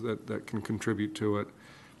fees that can contribute to it.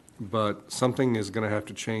 But something is going to have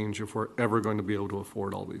to change if we're ever going to be able to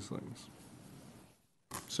afford all these things.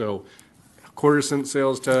 So, quarter-cent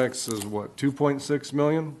sales tax is what, 2.6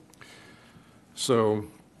 million? So,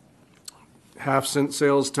 half-cent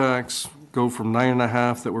sales tax, go from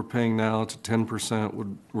 9.5 that we're paying now to 10%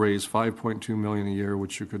 would raise 5.2 million a year,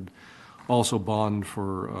 which you could also bond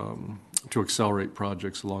for to accelerate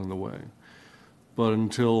projects along the way. But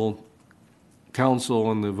until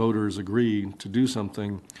council and the voters agree to do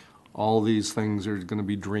something, all these things are going to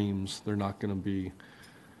be dreams. They're not going to be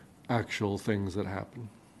actual things that happen.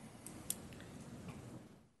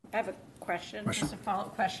 I have a question, just a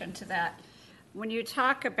follow-up question to that. When you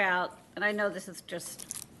talk about, and I know this is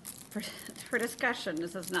just for discussion,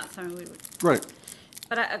 this is not something we would... Right.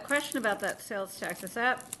 But a question about that sales tax,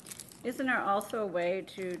 isn't there also a way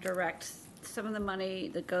to direct some of the money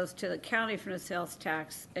that goes to the county from the sales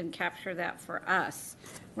tax and capture that for us,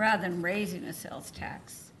 rather than raising a sales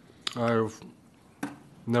tax? I've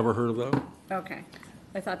never heard of that. Okay.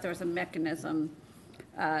 I thought there was a mechanism,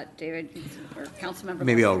 David, or Councilmember.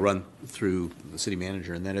 Maybe I'll run through the city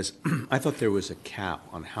manager, and that is, I thought there was a cap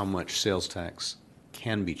on how much sales tax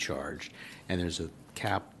can be charged, and there's a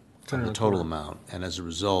cap on the total amount. And as a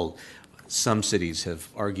result, some cities have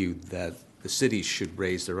argued that the cities should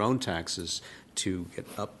raise their own taxes to get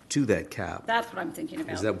up to that cap. That's what I'm thinking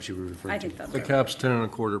about. Is that what you were referring to? I think that's the right. cap's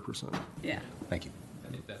 10.25%. Yeah. Thank you.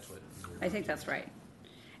 I think that's right.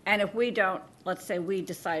 And if we don't, let's say we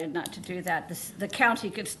decided not to do that, the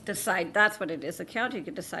county could decide, that's what it is, the county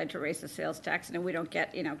could decide to raise the sales tax, and if we don't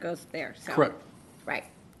get, goes there. So, Correct. Right,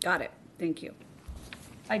 got it, thank you.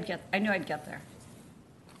 I knew I'd get there.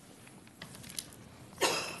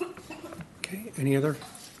 Okay, any other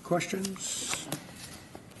questions?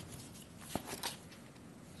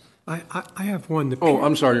 I have one. Oh,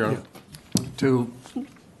 I'm sorry, Your Honor. To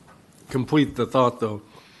complete the thought, though,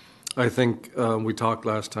 I think we talked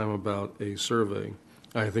last time about a survey.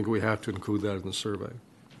 I think we have to include that in the survey.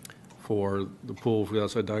 For the pool, for the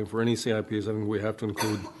outside dining, for any CIPs, I think we have to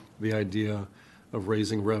include the idea of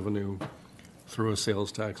raising revenue through a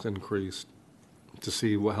sales tax increase to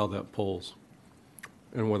see how that polls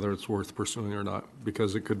and whether it's worth pursuing or not,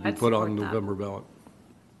 because it could be I'd put on support that. November ballot.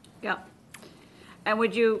 Yep.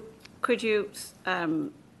 And could you,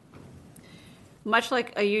 much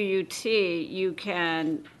like a UUT, you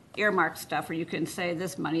can earmark stuff, or you can say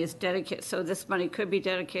this money is dedicated, so this money could be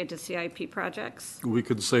dedicated to CIP projects? We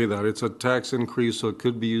could say that. It's a tax increase, so it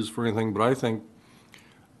could be used for anything, but I think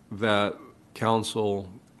that council,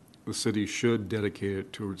 the city, should dedicate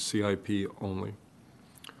it to CIP only.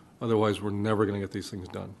 Otherwise, we're never going to get these things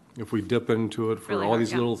done. If we dip into it for Really all hard,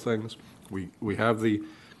 these yeah. little things, we have the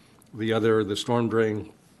storm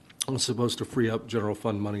drain was supposed to free up general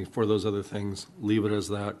fund money for those other things. Leave it as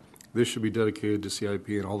that. This should be dedicated to CIP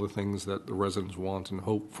and all the things that the residents want and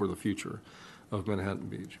hope for the future of Manhattan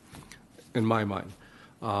Beach, in my mind.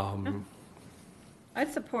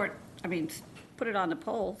 I'd support, put it on the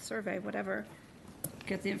poll, survey, whatever,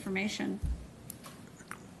 get the information.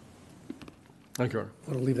 Thank you, Your Honor.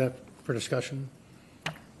 Want to leave that for discussion?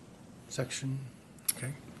 Section,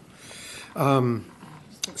 okay.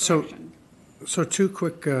 So two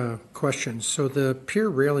quick questions. So the pier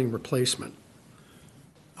railing replacement,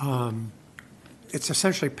 it's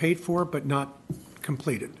essentially paid for but not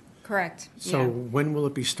completed. Correct. So yeah. when will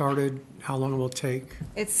it be started? How long will it take?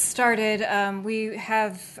 It's started. We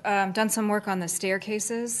have done some work on the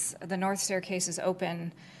staircases. The north staircase is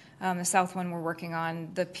open. The south one we're working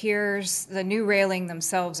on. The piers, the new railing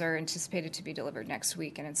themselves are anticipated to be delivered next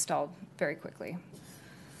week and installed very quickly.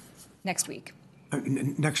 Next week.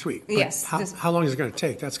 Next week? But Yes. How long is it going to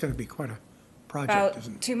take? That's going to be quite a project, About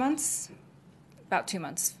isn't it? 2 months. About 2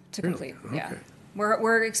 months to Really? complete. Yeah. Okay.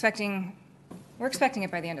 We're expecting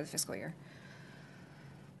it by the end of the fiscal year.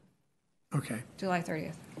 Okay. June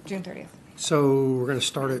 30th. So we're going to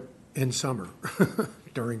start it in summer,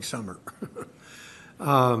 during summer.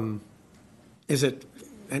 Is it,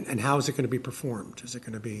 and how is it going to be performed? Is it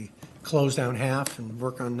going to be close down half and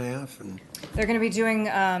work on half? And They're going to be doing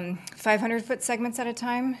 500-foot segments at a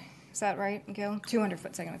time. Is that right, Gil?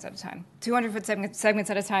 200-foot segments at a time. 200-foot segments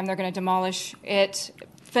at a time. They're going to demolish it,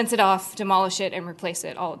 fence it off, demolish it, and replace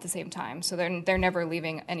it all at the same time. So they're never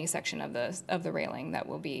leaving any section of the railing that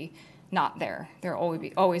will be not there. There'll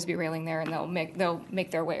always be railing there, and they'll make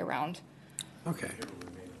their way around. okay.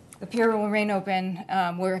 The pier will remain open.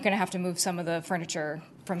 We're going to have to move some of the furniture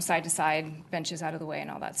from side to side, benches out of the way,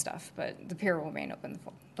 and all that stuff. But the pier will remain open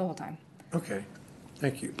the whole time. Okay.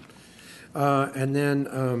 Thank you. And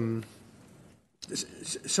then,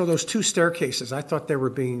 so those two staircases, I thought they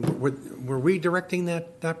were were we directing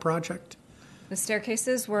that project? The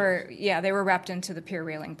staircases they were wrapped into the pier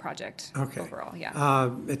railing project Okay. overall,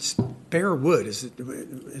 yeah. It's bare wood. Is it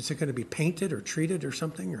going to be painted or treated or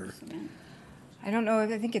something, or? I don't know.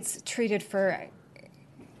 I think it's treated for.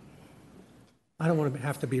 I don't want to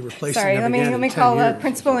have to be replacing Sorry, them let again me in 10 call years.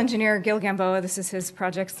 Principal Engineer Gil Gamboa. This is his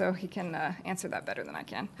project, so he can answer that better than I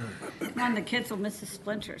can. Come on, the kids will miss the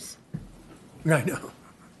splinters. I know.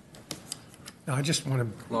 No, I just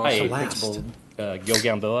want to Hi, last. Principal Gil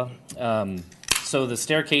Gamboa. So the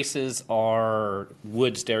staircases are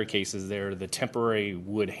wood staircases. They're the temporary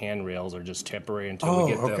wood handrails are just temporary until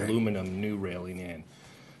we get the aluminum new railing in.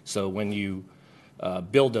 So when you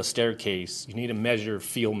build a staircase, you need to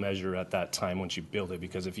field measure at that time once you build it,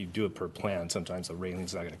 because if you do it per plan, sometimes the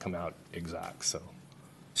railing's not going to come out exact.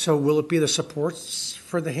 So will it be the supports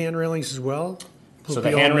for the hand railings as well? Will So it the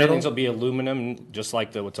be all hand metal? railings will be aluminum, just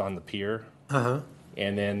like what's on the pier. Uh-huh.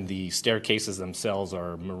 And then the staircases themselves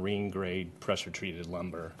are marine-grade, pressure-treated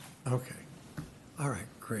lumber. Okay. All right,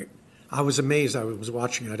 great. I was amazed. I was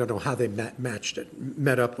watching it. I don't know how they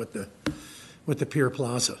met up with the Pier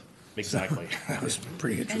Plaza. Exactly. That was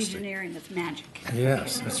pretty interesting. Engineering is magic.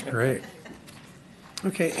 Yes, that's great.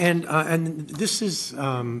 Okay, and this is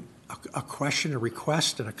a question, a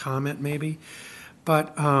request, and a comment maybe,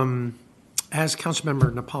 but as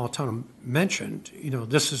Councilmember Napolitano mentioned,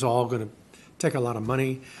 this is all going to take a lot of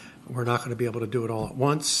money. We're not going to be able to do it all at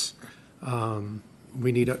once.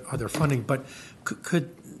 We need other funding, but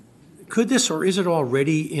could this, or is it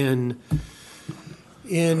already in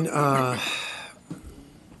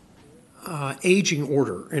aging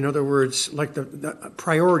order? In other words, like the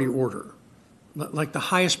priority order, like the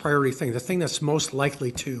highest priority thing, the thing that's most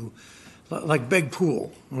likely to like big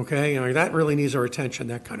pool, okay? That really needs our attention,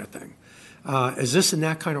 that kind of thing. Is this in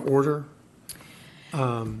that kind of order?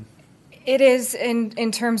 It is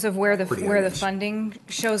in terms of where the funding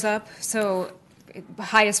shows up. So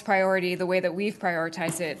highest priority, the way that we've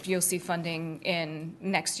prioritized it, you'll see funding in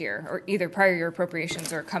next year, or either prior year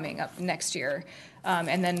appropriations or coming up next year.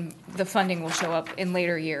 And then the funding will show up in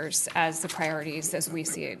later years as the priorities as we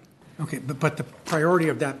see it. Okay, but the priority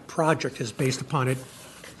of that project is based upon it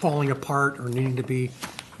falling apart or needing to be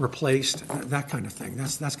replaced, that kind of thing.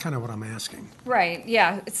 That's kind of what I'm asking. Right,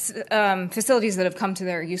 yeah. It's facilities that have come to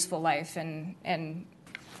their useful life and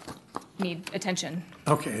need attention.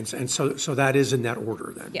 Okay, and so that is in that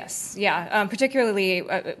order then? Yes, yeah. Particularly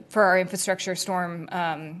for our infrastructure,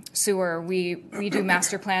 storm, sewer, we do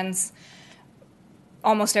master plans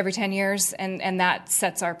almost every 10 years, and that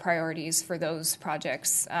sets our priorities for those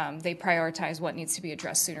projects. They prioritize what needs to be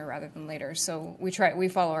addressed sooner rather than later. So we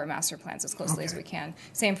follow our master plans as closely as we can.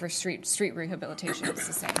 Same for street rehabilitation, it's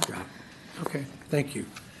the same. Got it. Okay, thank you.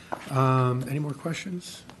 Any more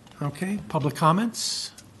questions? Okay, public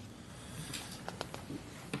comments?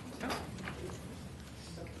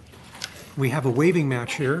 We have a waving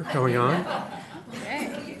match here going on.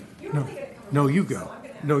 No, you go.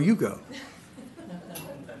 No, you go.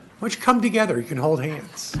 Why don't you come together? You can hold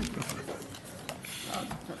hands.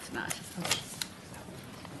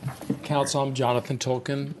 Council, I'm Jonathan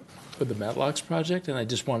Tolkien with the Metlocks Project, and I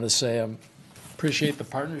just wanted to say I appreciate the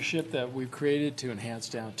partnership that we've created to enhance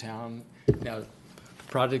downtown. Now, the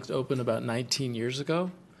project opened about 19 years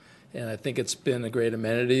ago, and I think it's been a great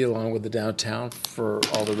amenity along with the downtown for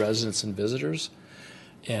all the residents and visitors.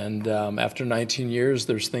 And after 19 years,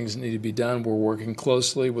 there's things that need to be done. We're working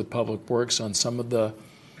closely with Public Works on some of the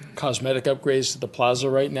cosmetic upgrades to the plaza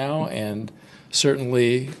right now, and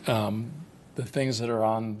certainly the things that are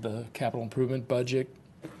on the capital improvement budget,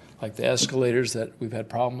 like the escalators that we've had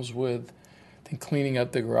problems with. I think cleaning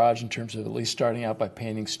up the garage in terms of at least starting out by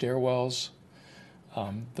painting stairwells.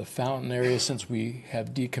 The fountain area, since we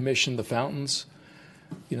have decommissioned the fountains,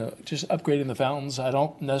 just upgrading the fountains. I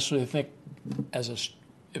don't necessarily think if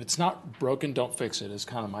it's not broken, don't fix it is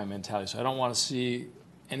kind of my mentality. So I don't want to see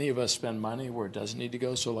any of us spend money where it doesn't need to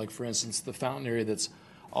go. So like, for instance, the fountain area that's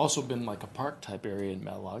also been like a park type area in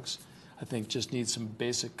Metlocks, I think just needs some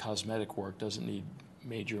basic cosmetic work, doesn't need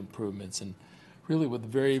major improvements. And really with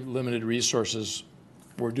very limited resources,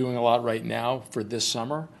 we're doing a lot right now for this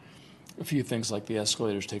summer. A few things like the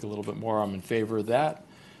escalators take a little bit more. I'm in favor of that.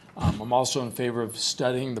 I'm also in favor of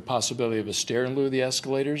studying the possibility of a stair in lieu of the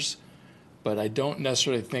escalators, but I don't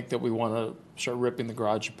necessarily think that we want to start ripping the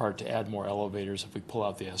garage apart to add more elevators if we pull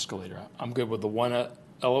out the escalator. I'm good with the one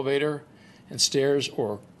elevator and stairs,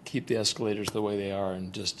 or keep the escalators the way they are,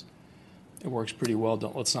 and just, it works pretty well.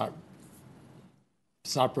 It's not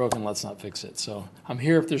broken, let's not fix it. So I'm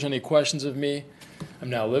here if there's any questions of me. I'm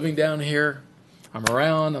now living down here. I'm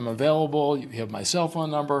around, I'm available. You have my cell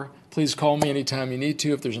phone number. Please call me anytime you need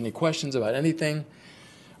to if there's any questions about anything.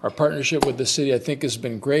 Our partnership with the city, I think, has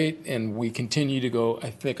been great, and we continue to go, I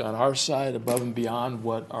think, on our side above and beyond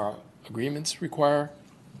what our agreements require.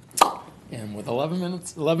 And with 11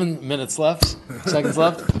 minutes left, seconds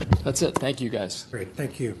left, that's it. Thank you, guys. Great,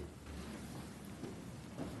 thank you.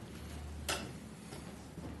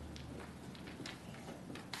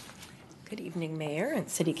 Good evening, Mayor and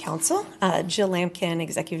City Council. Jill Lampkin,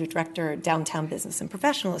 Executive Director, Downtown Business and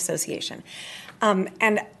Professional Association.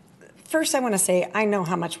 And first, I want to say I know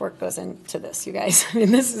how much work goes into this, you guys. I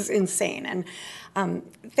mean, this is insane. And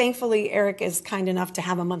thankfully, Eric is kind enough to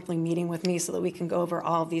have a monthly meeting with me so that we can go over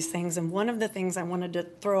all of these things. And one of the things I wanted to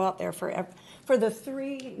throw out there for the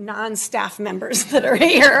 3 non-staff members that are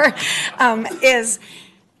here is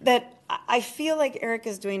that I feel like Eric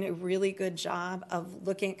is doing a really good job of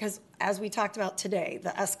looking, because as we talked about today,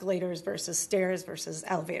 the escalators versus stairs versus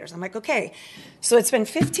elevators. I'm like, okay, so it's been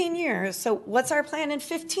 15 years. So what's our plan in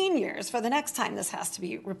 15 years for the next time this has to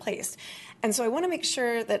be replaced? And so I want to make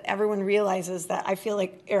sure that everyone realizes that I feel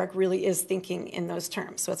like Eric really is thinking in those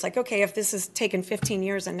terms. So it's like, okay, if this has taken 15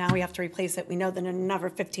 years and now we have to replace it, we know that in another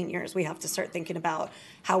 15 years we have to start thinking about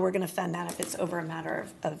how we're going to fund that if it's over a matter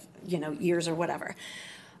of years or whatever.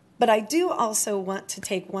 But I do also want to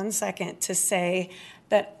take 1 second to say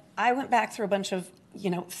that I went back through a bunch of,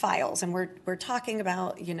 files, and we're talking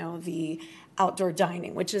about, the outdoor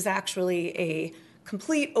dining, which is actually a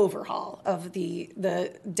complete overhaul of the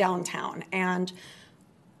downtown. And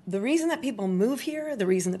the reason that people move here, the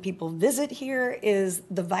reason that people visit here is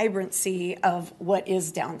the vibrancy of what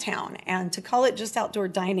is downtown. And to call it just outdoor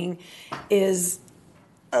dining is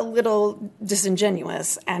a little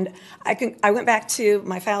disingenuous. And I went back to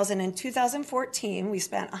my files, and in 2014, we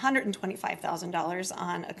spent $125,000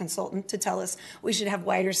 on a consultant to tell us we should have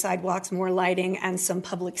wider sidewalks, more lighting, and some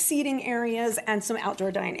public seating areas, and some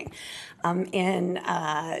outdoor dining. In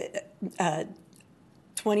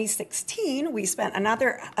 2016, we spent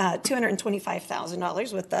another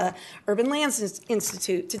 $225,000 with the Urban Lands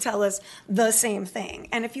Institute to tell us the same thing.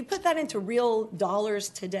 And if you put that into real dollars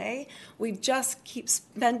today, we just keep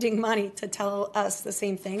spending money to tell us the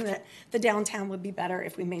same thing, that the downtown would be better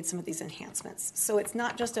if we made some of these enhancements. So it's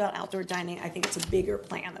not just about outdoor dining. I think it's a bigger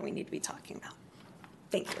plan that we need to be talking about.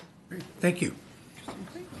 Thank you. Thank you.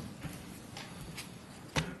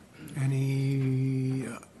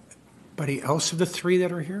 Anybody else of the three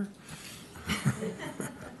that are here?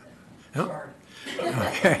 No?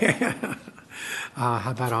 Okay.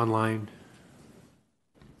 How about online?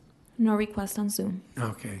 No request on Zoom.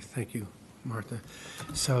 Okay, thank you, Martha.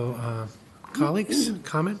 So, colleagues,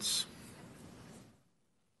 comments?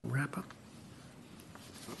 Wrap up?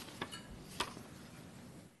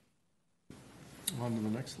 On to the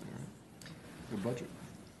next thing, right? The budget.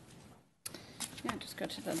 Yeah, just go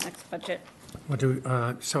to the next budget. What do,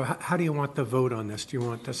 so how do you want the vote on this? Do you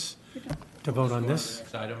want us to vote on this?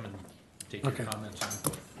 Next item and take your comments and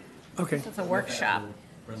input. Okay. It's a workshop.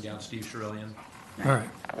 Bring down Steve Sherillian. All right.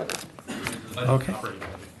 Okay.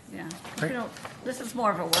 Yeah. Great. This is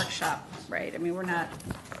more of a workshop, right? I mean, we're not.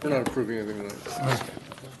 We're not approving anything tonight.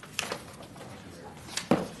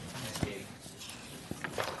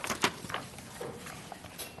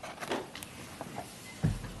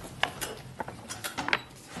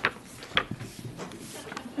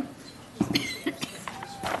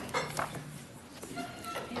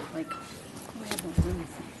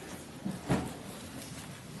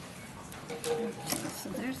 So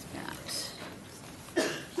there's that.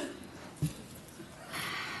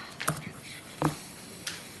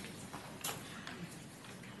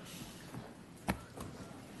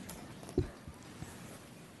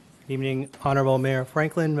 Good evening, Honorable Mayor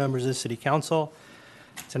Franklin, members of the City Council.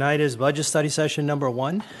 Tonight is budget study session number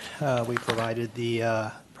 1. We provided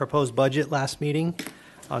the proposed budget last meeting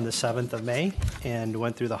on the 7th of May and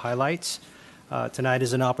went through the highlights. Tonight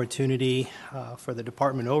is an opportunity for the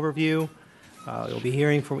department overview. You'll be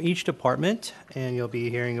hearing from each department, and you'll be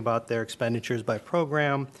hearing about their expenditures by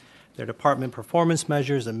program, their department performance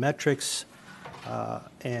measures and metrics,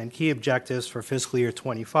 and key objectives for fiscal year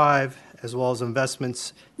 25, as well as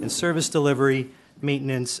investments in service delivery,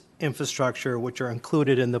 maintenance, infrastructure, which are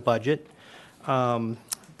included in the budget.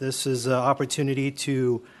 This is an opportunity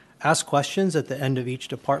to ask questions at the end of each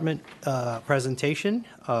department presentation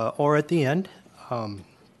or at the end.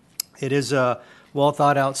 It is a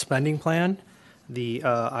well-thought-out spending plan. The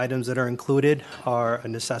items that are included are a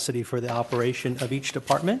necessity for the operation of each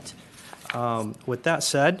department. With that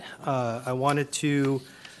said, I wanted to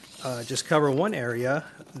just cover one area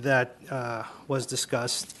that was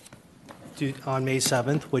discussed on May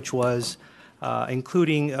 7th, which was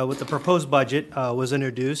including with the proposed budget was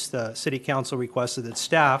introduced. The City Council requested that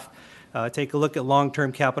staff take a look at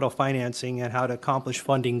long-term capital financing and how to accomplish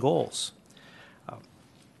funding goals,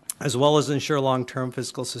 as well as ensure long-term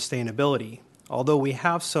fiscal sustainability. Although we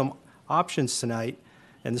have some options tonight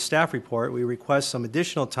in the staff report, we request some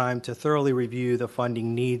additional time to thoroughly review the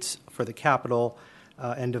funding needs for the capital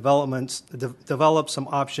and develop some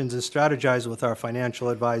options and strategize with our financial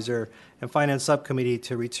advisor and finance subcommittee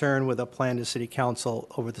to return with a plan to City Council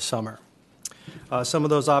over the summer. Some of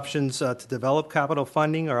those options to develop capital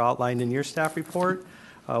funding are outlined in your staff report.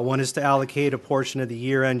 One is to allocate a portion of the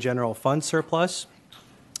year-end general fund surplus.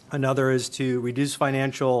 Another is to reduce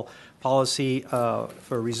financial policy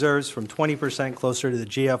for reserves from 20% closer to the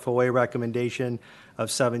GFOA recommendation of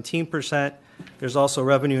 17%. There's also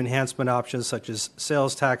revenue enhancement options such as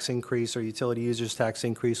sales tax increase or utility users tax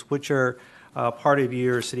increase, which are part of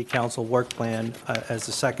your City Council work plan as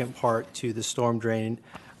the second part to the storm drain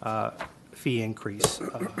fee increase.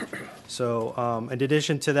 In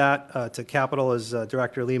addition to that, to capital, as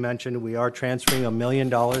Director Lee mentioned, we are transferring $1 million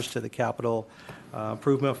to the capital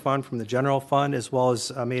improvement fund from the general fund, as well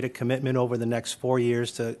as made a commitment over the next 4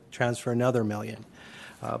 years to transfer another $1 million.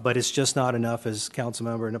 But it's just not enough, as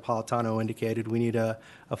Councilmember Napolitano indicated. We need a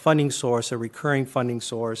funding source, a recurring funding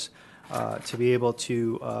source, to be able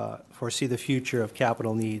to foresee the future of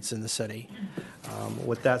capital needs in the city.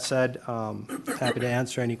 With that said, happy to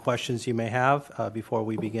answer any questions you may have before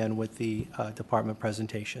we begin with the department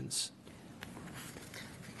presentations.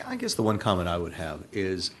 I guess the one comment I would have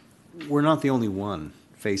is we're not the only one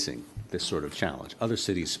facing this sort of challenge. Other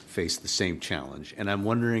cities face the same challenge, and I'm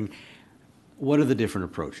wondering, what are the different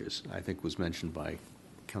approaches? I think was mentioned by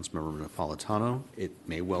Councilmember Napolitano. It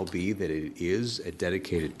may well be that it is a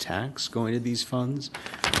dedicated tax going to these funds,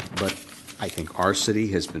 but I think our city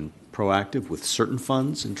has been proactive with certain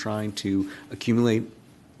funds in trying to accumulate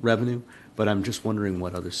revenue, but I'm just wondering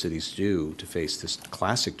what other cities do to face this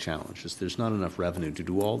classic challenge, is there's not enough revenue to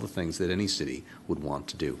do all the things that any city would want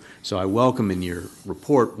to do. So I welcome in your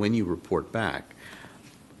report, when you report back,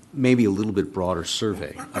 maybe a little bit broader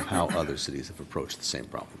survey of how other cities have approached the same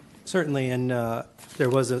problem. Certainly, and there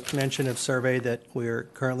was a mention of survey that we're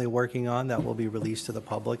currently working on that will be released to the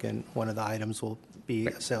public, and one of the items will be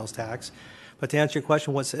a sales tax. But to answer your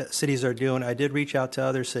question, what cities are doing, I did reach out to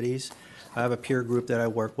other cities. I have a peer group that I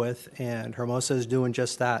work with, and Hermosa is doing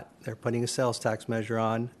just that. They're putting a sales tax measure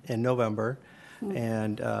on in November,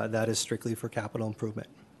 and that is strictly for capital improvement.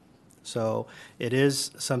 So it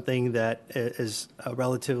is something that is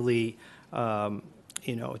relatively,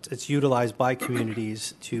 it's utilized by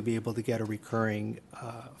communities to be able to get a recurring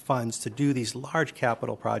funds to do these large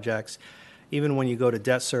capital projects. Even when you go to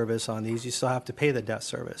debt service on these, you still have to pay the debt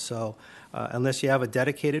service. So unless you have a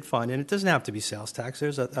dedicated fund, and it doesn't have to be sales tax,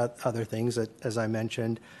 there's other things that, as I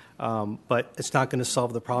mentioned, but it's not going to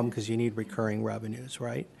solve the problem because you need recurring revenues,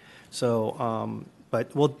 right? So,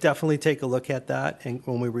 but we'll definitely take a look at that and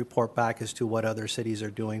when we report back as to what other cities are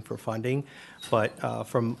doing for funding. But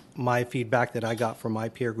from my feedback that I got from my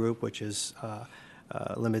peer group, which is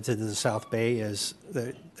limited to the South Bay, is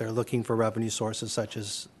that they're looking for revenue sources such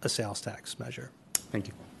as a sales tax measure. Thank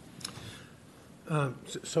you.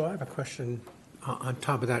 So I have a question on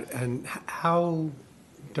top of that. And how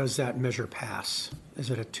does that measure pass? Is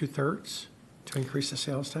it a 2/3 to increase the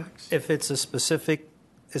sales tax? If it's a specific,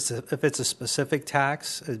 if it's a specific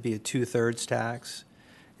tax, it'd be a 2/3 tax.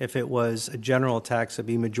 If it was a general tax, it'd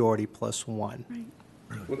be majority plus one.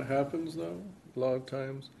 Right. What happens though, a lot of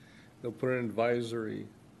times, they'll put an advisory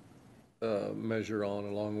measure on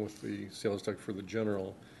along with the sales tax for the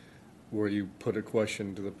general, where you put a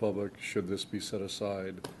question to the public, should this be set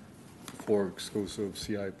aside for exclusive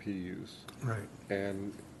CIP use? Right.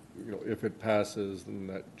 And, if it passes, then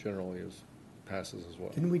that generally passes as well.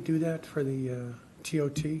 Didn't we do that for the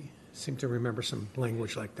TOT? Seem to remember some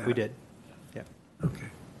language like that. We did, yeah. Okay,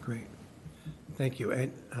 great. Thank you.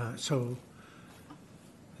 And so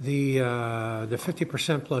the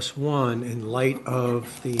 50% plus one, in light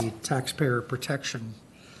of the taxpayer protection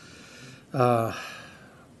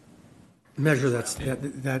measure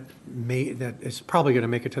that is probably going to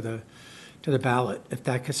make it to the ballot. If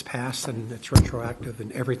that gets passed, then it's retroactive,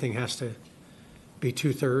 and everything has to be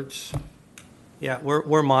 2/3. Yeah,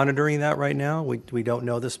 we're monitoring that right now. We don't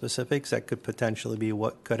know the specifics. That could potentially be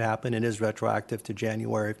what could happen. It is retroactive to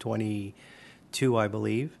January of 22, I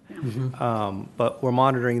believe. Yeah. But we're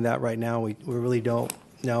monitoring that right now. We really don't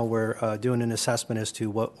know. We're doing an assessment as to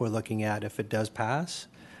what we're looking at if it does pass,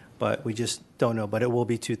 but we just don't know. But it will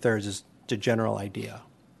be 2/3 is the general idea.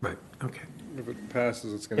 Right, okay. If it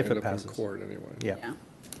passes, it's going to end up in court anyway. Yeah. Yeah,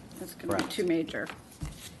 that's going to be too major.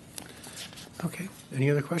 Okay, any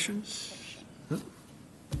other questions? No?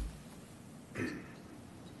 There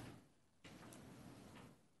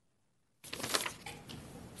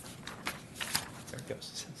it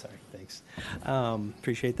goes. Sorry, thanks.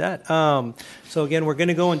 Appreciate that. So again, we're going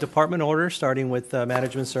to go in department order, starting with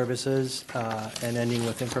management services and ending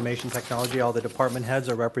with information technology. All the department heads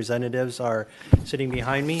or representatives are sitting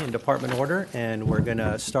behind me in department order, and we're going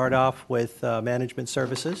to start off with management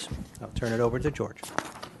services. I'll turn it over to George.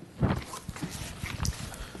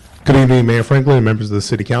 Good evening, Mayor Franklin and members of the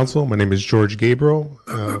City Council. My name is George Gabriel,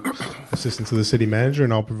 Assistant to the City Manager,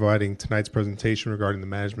 and I'll be providing tonight's presentation regarding the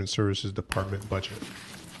Management Services Department budget.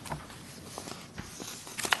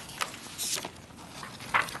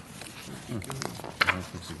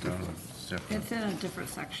 It's in a different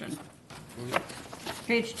section.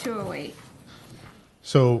 Page 208.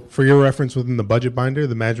 So for your reference within the budget binder,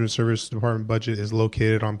 the Management Services Department budget is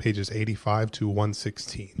located on pages 85 to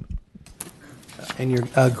 116. And your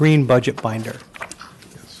green budget binder.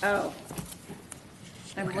 Oh.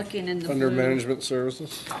 I'm looking in the blue. Under management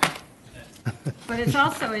services? But it's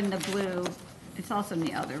also in the blue. It's also in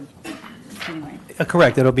the other. Anyway.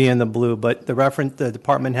 Correct, it'll be in the blue, but the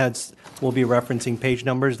department heads will be referencing page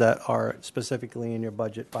numbers that are specifically in your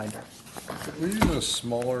budget binder. We're using a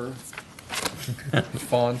smaller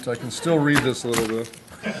font. I can still read this a little bit.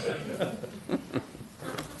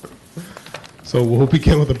 So we'll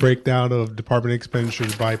begin with a breakdown of department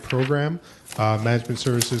expenditures by program. Management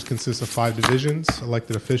services consists of 5 divisions: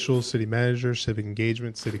 elected officials, city manager, civic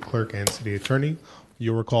engagement, city clerk, and city attorney.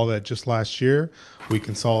 You'll recall that just last year, we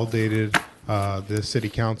consolidated the city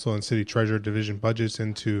council and city treasurer division budgets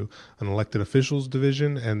into an elected officials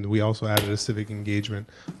division, and we also added a civic engagement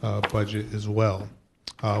budget as well.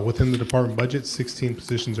 Within the department budget, 16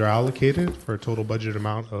 positions are allocated for a total budget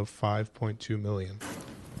amount of $5.2 million.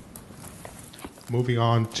 Moving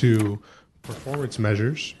on to performance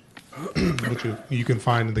measures, which you can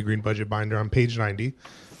find in the green budget binder on page 90.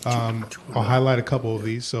 I'll highlight a couple of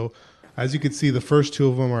these. So as you can see, the first 2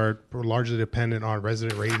 of them are largely dependent on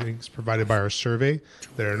resident ratings provided by our survey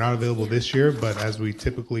that are not available this year, but as we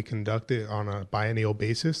typically conduct it on a biennial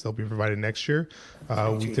basis, they'll be provided next year.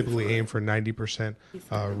 We typically aim for 90%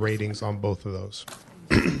 ratings on both of those.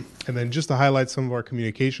 And then just to highlight some of our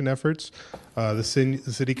communication efforts, the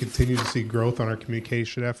city continues to see growth on our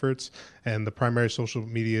communication efforts, and the primary social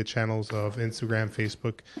media channels of Instagram,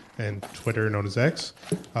 Facebook, and Twitter, known as X.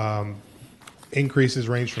 Increases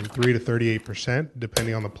range from 3 to 38%,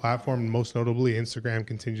 depending on the platform. Most notably, Instagram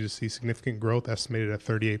continues to see significant growth, estimated at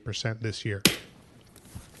 38% this year.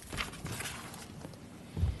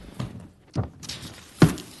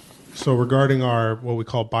 So regarding our, what we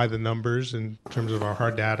call by the numbers in terms of our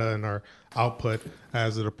hard data and our output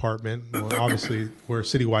as a department, well, obviously we're a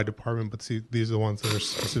citywide department, but see, these are the ones that are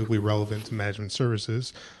specifically relevant to management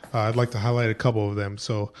services. I'd like to highlight a couple of them.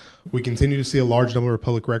 So we continue to see a large number of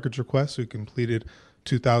public records requests. We completed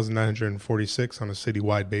 2,946 on a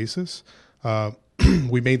citywide basis.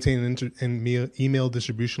 We maintain an email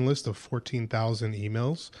distribution list of 14,000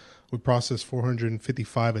 emails. We processed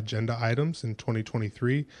 455 agenda items in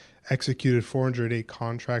 2023, executed 408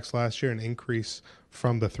 contracts last year, an increase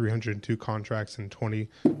from the 302 contracts in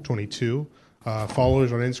 2022.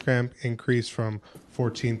 Followers on Instagram increased from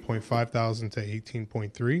 14.5 thousand to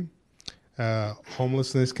 18.3.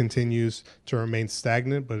 Homelessness continues to remain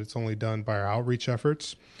stagnant, but it's only done by our outreach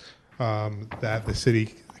efforts that the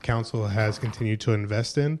city council has continued to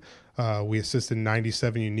invest in. We assisted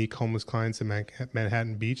 97 unique homeless clients in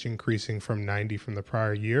Manhattan Beach, increasing from 90 from the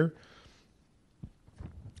prior year.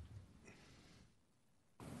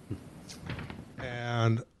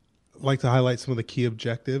 And I'd like to highlight some of the key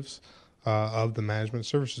objectives of the Management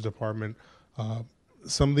Services Department.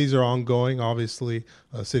 Some of these are ongoing. Obviously,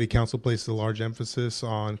 City Council places a large emphasis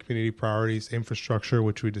on community priorities, infrastructure,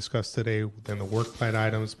 which we discussed today, then the work plan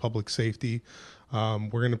items, public safety. We're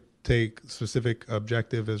going to take specific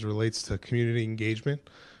objective as relates to community engagement,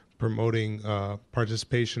 promoting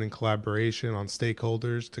participation and collaboration on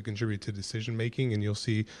stakeholders to contribute to decision making, and you'll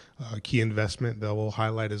see key investment that we'll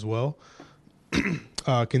highlight as well.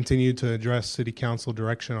 Continue to address City Council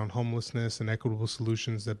direction on homelessness and equitable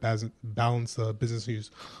solutions that balance the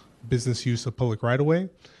business use of public right-of-way,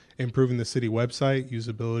 improving the city website,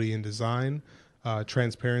 usability and design,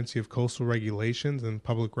 transparency of coastal regulations and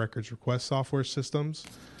public records request software systems,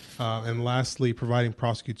 and lastly, providing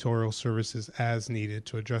prosecutorial services as needed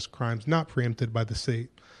to address crimes not preempted by the state,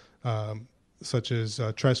 such as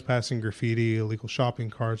trespassing, graffiti, illegal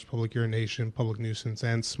shopping carts, public urination, public nuisance,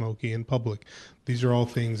 and smoking in public. These are all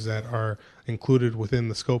things that are included within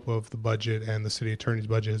the scope of the budget, and the city attorney's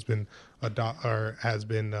budget has been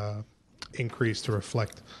increased to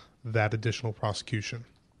reflect that additional prosecution.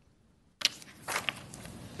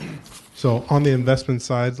 So on the investment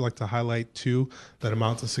side, I'd like to highlight 2 that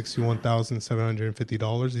amount to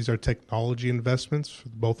 $61,750. These are technology investments for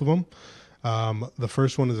both of them. The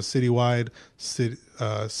first one is a citywide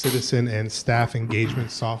citizen and staff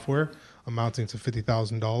engagement software amounting to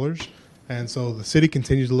 $50,000. And so the city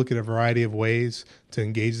continues to look at a variety of ways to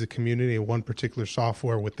engage the community. And one particular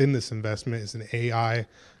software within this investment is an AI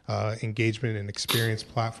engagement and experience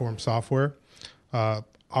platform software.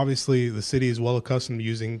 Obviously, the city is well accustomed to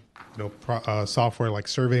using software like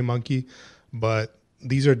SurveyMonkey, but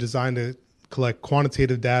these are designed to collect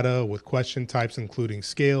quantitative data with question types including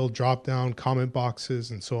scale, drop-down, comment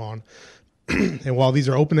boxes, and so on. And while these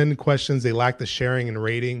are open-ended questions, they lack the sharing and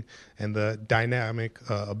rating and the dynamic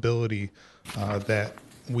ability that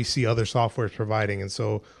we see other softwares providing. And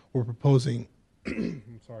so we're proposing,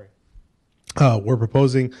 we're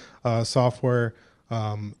proposing software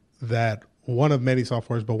that one of many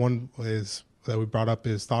softwares, but one is that we brought up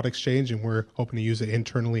is Thought Exchange, and we're hoping to use it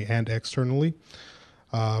internally and externally.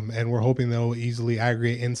 And we're hoping that will easily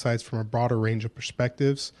aggregate insights from a broader range of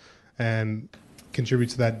perspectives and contribute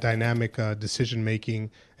to that dynamic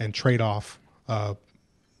decision-making and trade-off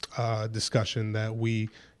discussion that we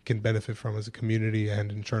can benefit from as a community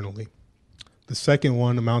and internally. The second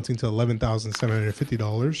one, amounting to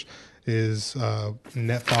 $11,750, is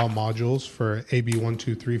net file modules for AB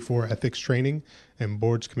 1234 ethics training and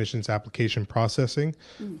boards commissions application processing.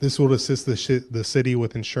 This will assist the city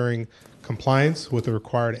with ensuring compliance with the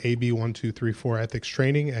required AB 1234 ethics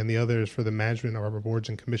training, and the other is for the management of our boards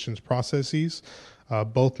and commissions processes.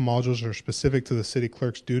 Both modules are specific to the city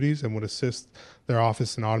clerk's duties and would assist their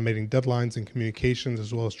office in automating deadlines and communications,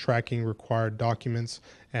 as well as tracking required documents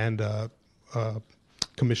and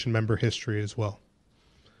commission member history as well.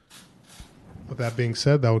 With that being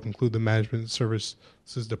said, that would conclude the Management Services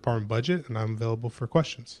Department budget, and I'm available for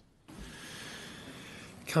questions.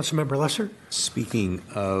 Councilmember Lesser? Speaking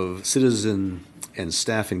of citizen and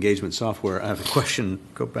staff engagement software, I have a question.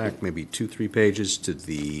 Go back maybe 2-3 pages to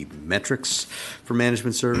the metrics for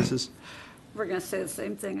management services. We're going to say the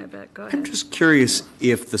same thing, I bet. Go ahead. I'm just curious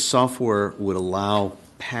if the software would allow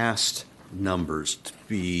past numbers to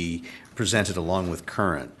be presented along with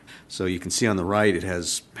current. So you can see on the right it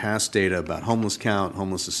has past data about homeless count,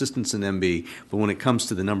 homeless assistance in MB, but when it comes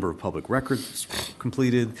to the number of public records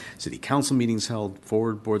completed, city council meetings held,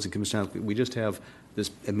 forward boards and commissions, we just have this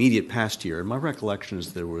immediate past year. And my recollection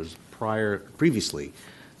is there was previously,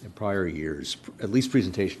 in prior years, at least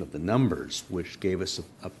presentation of the numbers, which gave us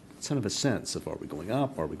a kind of a sense of, are we going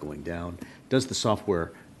up, are we going down? Does the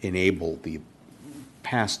software enable the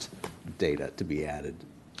past data to be added?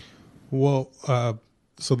 Well,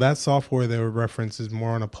 so that software they would reference is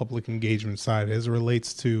more on a public engagement side as it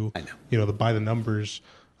relates to, the by the numbers.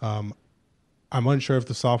 I'm unsure if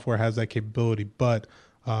the software has that capability, but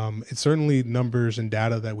it's certainly numbers and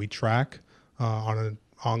data that we track on an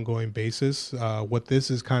ongoing basis. What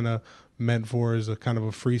this is kind of meant for is a kind of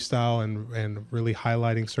a freestyle and really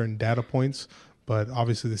highlighting certain data points. But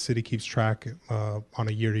obviously the city keeps track on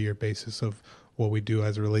a year-to-year basis of what we do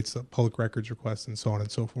as it relates to public records requests and so on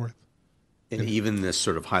and so forth. And even this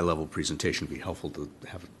sort of high-level presentation would be helpful to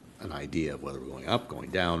have an idea of whether we're going up, going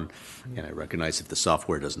down. And I recognize if the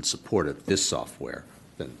software doesn't support it, this software,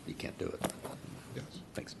 then you can't do it. Yes.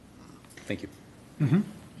 Thanks. Thank you. Mm-hmm.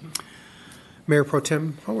 Mayor Pro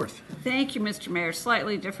Tem Haworth. Thank you, Mr. Mayor.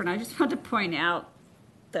 Slightly different. I just wanted to point out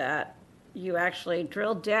that you actually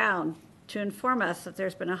drilled down to inform us that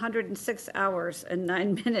there's been 106 hours and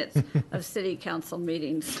 9 minutes of city council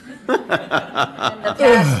meetings in the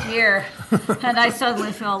past year. And I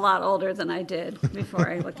suddenly feel a lot older than I did before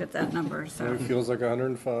I looked at that number. So It feels like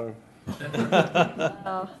 105.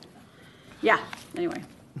 Yeah, anyway.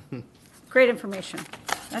 Great information.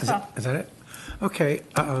 That's all. Is that it? Okay.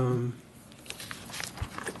 I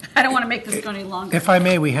don't want to make this go any longer. If I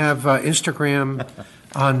may, we have Instagram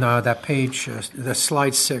on that page, the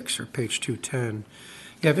slide 6 or page 210.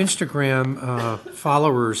 You have Instagram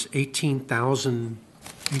followers,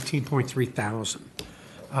 18.3 thousand.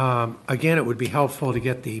 Again, it would be helpful to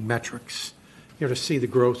get the metrics, to see the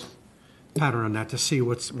growth pattern on that, to see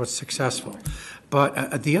what's successful.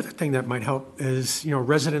 But the other thing that might help is,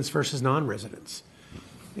 residents versus non-residents.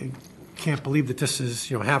 You can't believe that this is,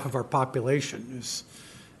 half of our population is.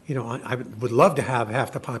 I would love to have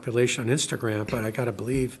half the population on Instagram, but I got to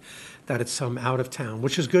believe that it's some out of town,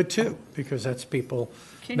 which is good too, because that's people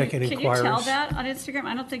making inquiries. Can you tell that on Instagram?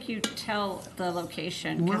 I don't think you tell the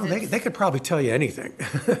location. Well, they could probably tell you anything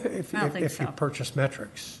if so. you purchase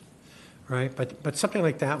metrics, right? But something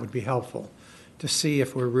like that would be helpful to see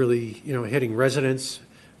if we're really, hitting residents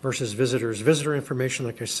versus visitors. Visitor information,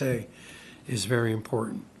 like I say, is very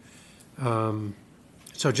important. So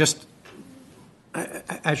just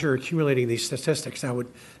as you're accumulating these statistics, that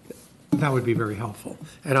would be very helpful.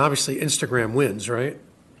 And obviously, Instagram wins, right,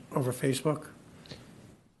 over Facebook.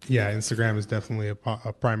 Yeah, Instagram is definitely a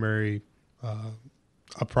primary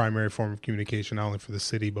form of communication, not only for the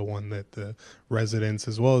city, but one that the residents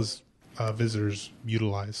as well as visitors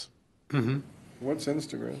utilize. Mm-hmm. What's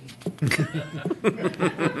Instagram?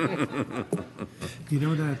 You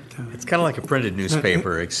know that it's kind of like a printed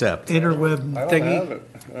newspaper, except interweb I don't thingy. have it.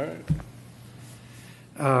 All right.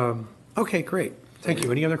 Okay, great. Thank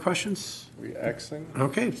you. Any other questions? We Xing?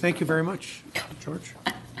 Okay, thank you very much, George.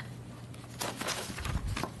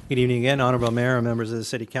 Good evening again, Honorable Mayor and members of the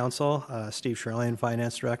City Council. Steve Shirley,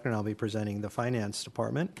 Finance Director, and I'll be presenting the Finance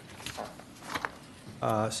Department.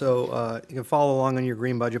 So you can follow along on your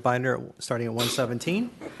green budget binder starting at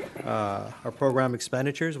 117. Our program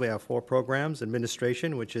expenditures, we have 4 programs.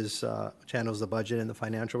 Administration, which handles the budget and the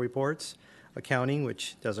financial reports. Accounting,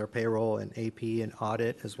 which does our payroll and AP and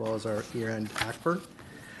audit, as well as our year-end ACPR.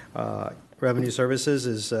 Revenue services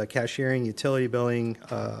is cashiering, utility billing,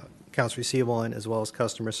 accounts receivable, and as well as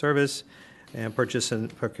customer service. And purchase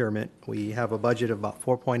and procurement, we have a budget of about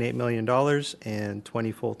 $4.8 million and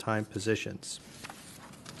 20 full-time positions.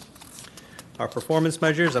 Our performance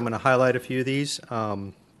measures, I'm going to highlight a few of these,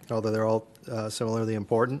 although they're all similarly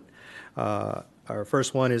important. Our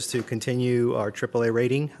first one is to continue our AAA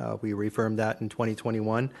rating. We reaffirmed that in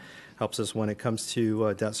 2021. Helps us when it comes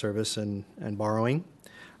to debt service and borrowing.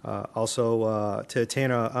 Also, to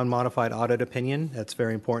attain an unmodified audit opinion. That's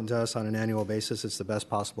very important to us on an annual basis. It's the best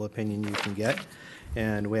possible opinion you can get.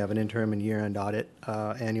 And we have an interim and year-end audit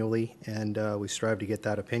annually, and we strive to get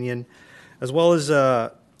that opinion, as well as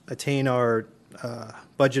attain our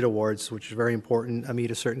budget awards, which is very important, meet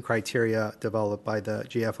a certain criteria developed by the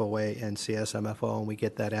GFOA and CSMFO, and we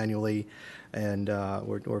get that annually, and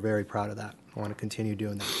we're very proud of that. I want to continue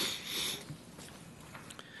doing that.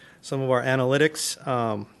 Some of our analytics,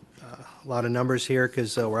 a lot of numbers here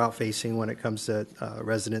because we're out-facing when it comes to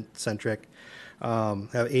resident-centric.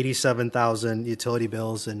 Have 87,000 utility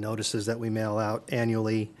bills and notices that we mail out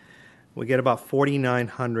annually. We get about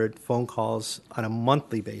 4,900 phone calls on a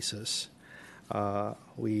monthly basis. Our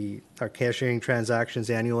cashiering transactions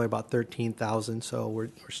annually about 13,000, so we're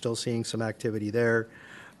still seeing some activity there.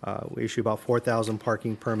 We issue about 4,000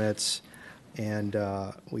 parking permits, and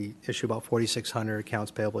we issue about 4,600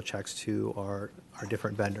 accounts payable checks to our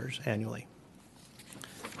different vendors annually.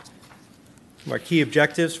 Our key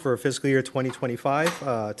objectives for fiscal year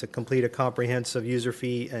 2025, to complete a comprehensive user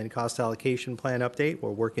fee and cost allocation plan update.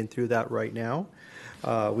 We're working through that right now.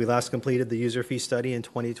 We last completed the user fee study in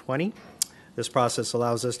 2020. This process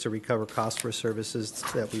allows us to recover costs for services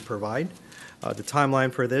that we provide. The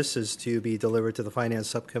timeline for this is to be delivered to the Finance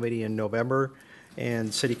Subcommittee in November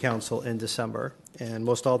and City Council in December. And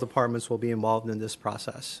most all departments will be involved in this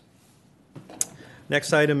process.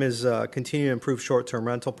 Next item is continue to improve short-term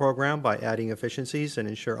rental program by adding efficiencies and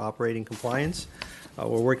ensure operating compliance.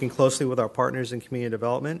 We're working closely with our partners in community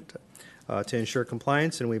development to ensure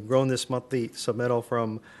compliance, and we've grown this monthly submittal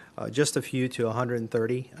from just a few to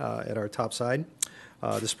 130 at our top side.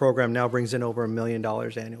 This program now brings in over $1 million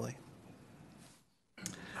annually.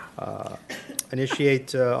 Initiate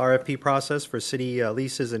RFP process for city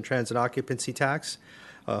leases and transit occupancy tax,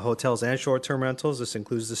 hotels and short-term rentals. This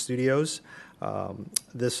includes the studios.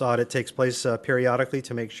 This audit takes place periodically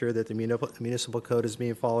to make sure that the municipal code is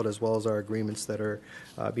being followed, as well as our agreements that are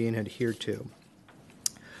being adhered to.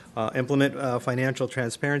 Implement financial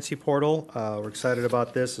transparency portal. We're excited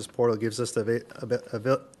about this. This portal gives us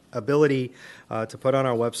the ability to put on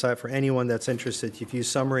our website for anyone that's interested to view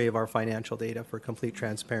summary of our financial data for complete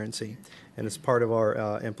transparency, and it's part of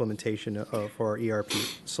our implementation for our ERP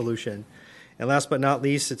solution. And last but not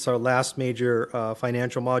least, it's our last major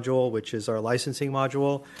financial module, which is our licensing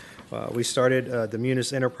module. We started the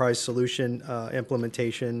Munis Enterprise Solution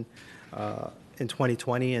implementation in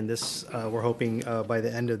 2020, and this we're hoping by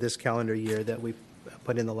the end of this calendar year that we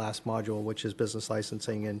put in the last module, which is business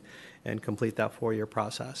licensing, and complete that 4-year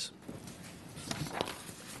process.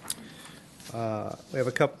 We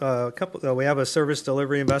have we have a service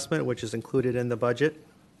delivery investment, which is included in the budget.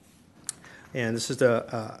 And this is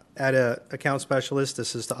to add an account specialist.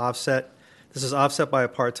 This is offset by a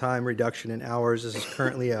part-time reduction in hours. This is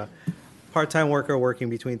currently a part-time worker working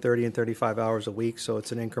between 30 and 35 hours a week, so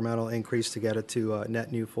it's an incremental increase to get it to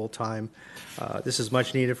net new full-time. This is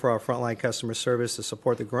much needed for our frontline customer service to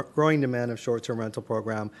support the growing demand of short-term rental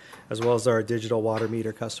program, as well as our digital water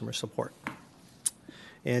meter customer support.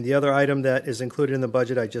 And the other item that is included in the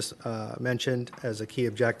budget I just mentioned as a key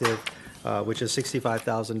objective, which is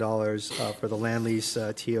 $65,000 for the land lease,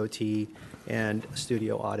 TOT, and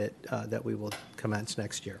studio audit that we will commence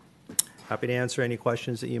next year. Happy to answer any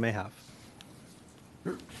questions that you may have.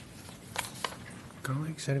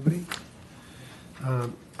 Colleagues, anybody?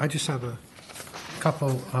 I just have a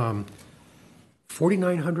couple,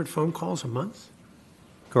 4,900 phone calls a month?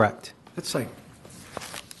 Correct. That's like,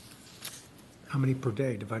 how many per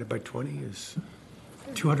day? Divided by 20 is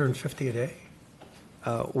 250 a day?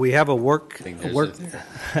 We have we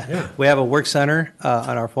have a work center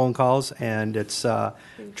on our phone calls, and it's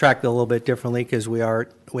tracked a little bit differently because we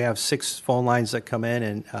have 6 phone lines that come in,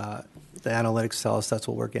 and the analytics tell us that's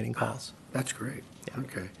what we're getting calls. That's great. Yeah.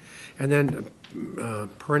 Okay. And then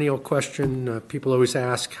perennial question people always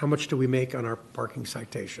ask, how much do we make on our parking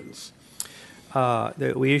citations?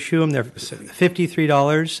 We issue them, they're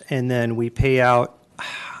 $53, and then we pay out,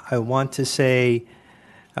 I want to say,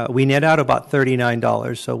 we net out about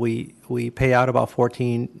 $39, so we pay out about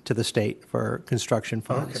 $14 to the state for construction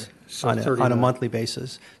funds. Okay. So on a monthly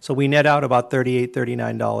basis. So we net out about $38,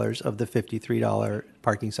 $39 of the $53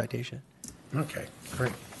 parking citation. Okay,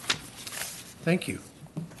 great. Thank you.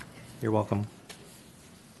 You're welcome.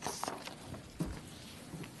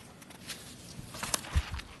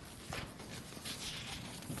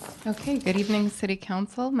 Okay, good evening, City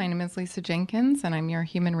Council. My name is Lisa Jenkins, and I'm your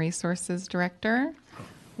Human Resources Director.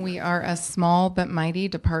 We are a small but mighty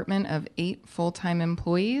department of 8 full-time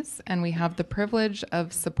employees, and we have the privilege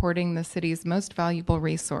of supporting the city's most valuable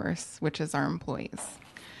resource, which is our employees.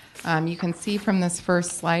 You can see from this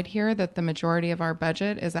first slide here that the majority of our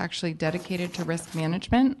budget is actually dedicated to risk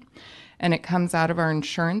management, and it comes out of our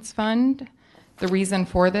insurance fund. The reason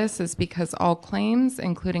for this is because all claims,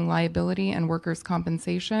 including liability and workers'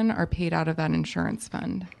 compensation, are paid out of that insurance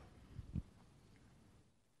fund.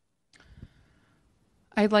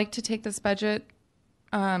 I'd like to take this budget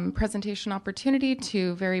presentation opportunity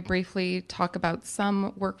to very briefly talk about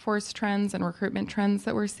some workforce trends and recruitment trends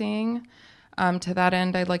that we're seeing. To that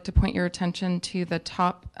end, I'd like to point your attention to the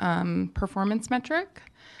top performance metric.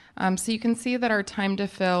 So you can see that our time to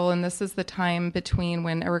fill, and this is the time between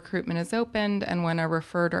when a recruitment is opened and when a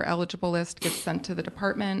referred or eligible list gets sent to the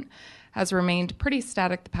department, has remained pretty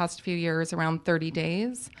static the past few years, around 30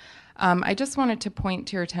 days. I just wanted to point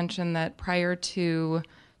to your attention that prior to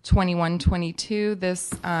 21-22,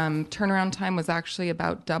 this turnaround time was actually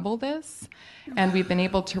about double this, and we've been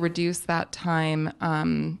able to reduce that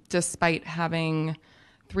time despite having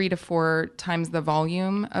 3 to 4 times the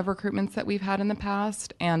volume of recruitments that we've had in the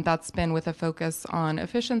past, and that's been with a focus on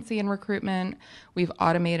efficiency in recruitment. We've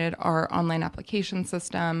automated our online application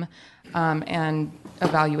system and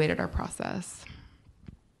evaluated our process.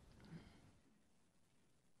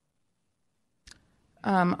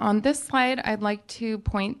 On this slide, I'd like to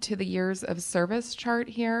point to the years of service chart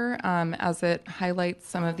here as it highlights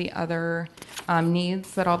some of the other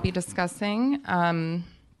needs that I'll be discussing.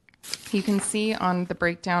 You can see on the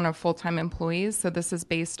breakdown of full-time employees, so this is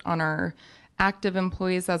based on our active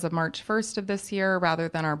employees as of March 1st of this year rather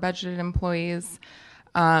than our budgeted employees.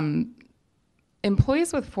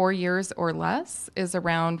 Employees with 4 years or less is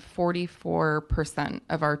around 44%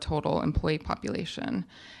 of our total employee population.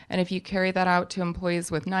 And if you carry that out to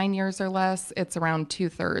employees with 9 years or less, it's around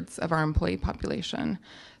 2/3 of our employee population.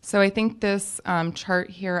 So I think this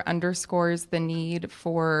chart here underscores the need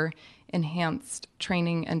for enhanced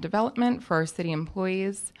training and development for our city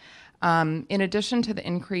employees. In addition to the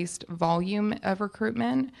increased volume of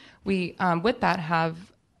recruitment, we, with that,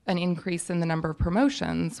 have an increase in the number of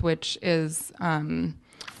promotions, which is an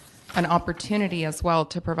opportunity as well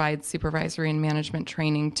to provide supervisory and management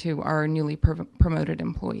training to our newly promoted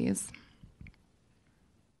employees.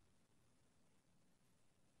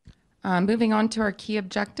 Moving on to our key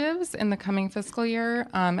objectives in the coming fiscal year.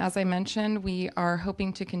 As I mentioned, we are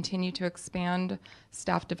hoping to continue to expand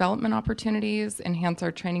staff development opportunities, enhance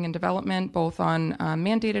our training and development, both on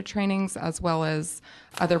mandated trainings as well as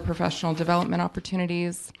other professional development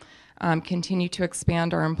opportunities, continue to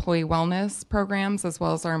expand our employee wellness programs as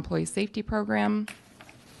well as our employee safety program.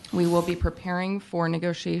 We will be preparing for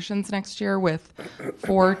negotiations next year with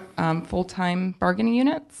 4 full-time bargaining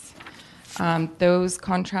units. Those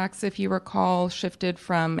contracts, if you recall, shifted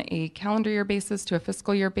from a calendar year basis to a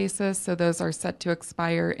fiscal year basis, so those are set to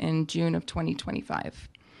expire in June of 2025.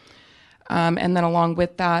 And then along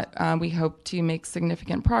with that, we hope to make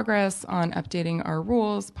significant progress on updating our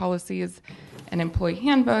rules, policies, and employee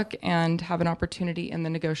handbook, and have an opportunity in the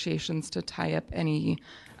negotiations to tie up any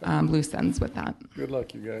loose ends with that. Good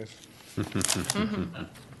luck, you guys.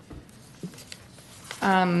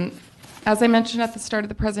 As I mentioned at the start of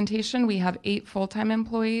the presentation, we have 8 full-time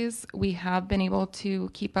employees. We have been able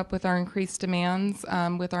to keep up with our increased demands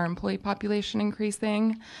with our employee population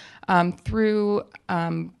increasing through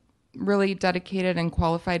really dedicated and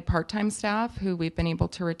qualified part-time staff who we've been able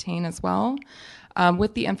to retain as well.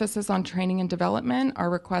 With the emphasis on training and development, our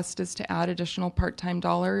request is to add additional part-time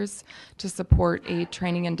dollars to support a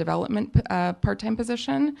training and development part-time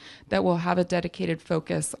position that will have a dedicated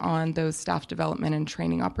focus on those staff development and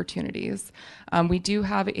training opportunities. We do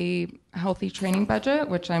have a healthy training budget,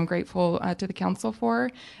 which I'm grateful to the council for,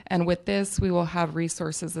 and with this, we will have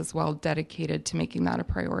resources as well dedicated to making that a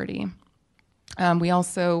priority. We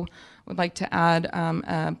also would like to add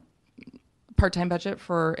a part-time budget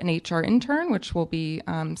for an HR intern, which will be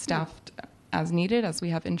staffed as needed as we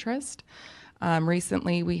have interest.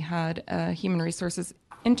 Recently, we had a human resources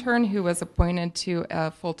intern who was appointed to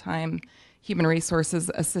a full-time human resources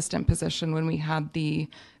assistant position when we had the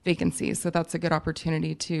vacancies. So that's a good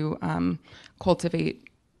opportunity to cultivate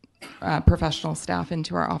professional staff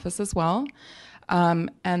into our office as well. And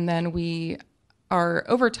then we are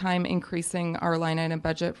over time increasing our line item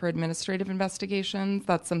budget for administrative investigations.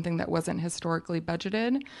 That's something that wasn't historically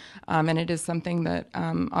budgeted, and it is something that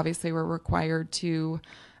obviously we're required to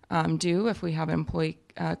do if we have employee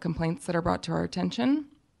complaints that are brought to our attention.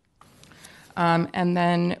 And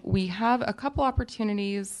then we have a couple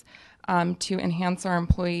opportunities to enhance our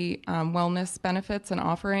employee wellness benefits and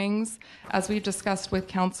offerings. As we've discussed with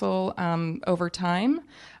council over time,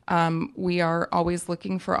 we are always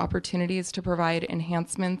looking for opportunities to provide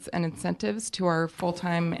enhancements and incentives to our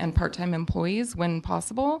full-time and part-time employees when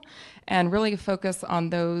possible, and really focus on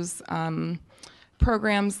those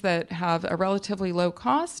programs that have a relatively low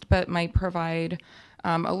cost but might provide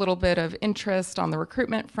a little bit of interest on the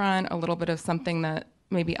recruitment front, a little bit of something that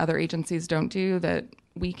maybe other agencies don't do that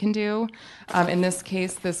we can do. In this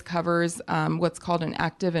case, this covers what's called an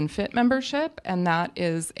active and fit membership, and that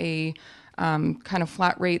is a kind of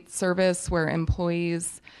flat rate service where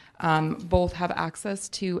employees both have access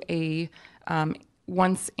to a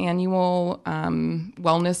once annual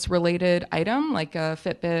wellness related item like a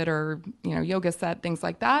Fitbit or yoga set, things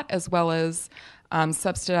like that, as well as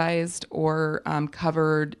subsidized or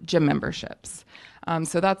covered gym memberships.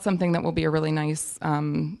 So that's something that will be a really nice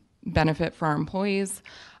benefit for our employees.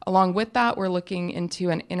 Along with that, we're looking into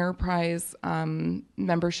an enterprise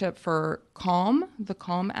membership for Calm, the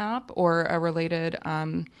Calm app, or a related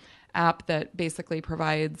app that basically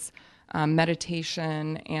provides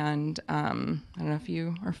meditation and I don't know if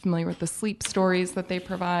you are familiar with the sleep stories that they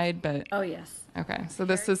provide, but oh yes. Okay, so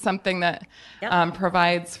this is something that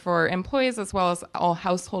provides for employees as well as all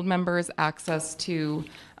household members access to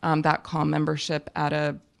that Calm membership at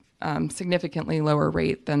a significantly lower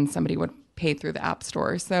rate than somebody would pay through the App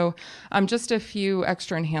Store. So just a few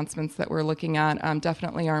extra enhancements that we're looking at.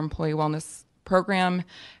 Definitely our employee wellness program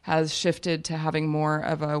has shifted to having more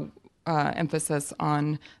of a emphasis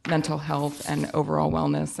on mental health and overall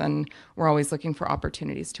wellness, and we're always looking for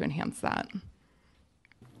opportunities to enhance that.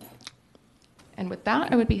 And with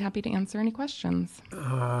that, I would be happy to answer any questions.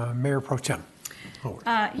 Mayor Pro Tem.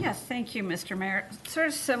 Yes, thank you, Mr. Mayor. Sort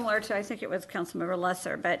of similar to, I think it was Councilmember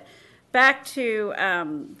Lesser, but back to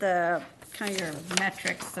the kind of your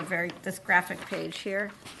metrics, this graphic page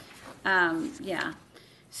here.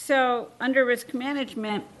 So under risk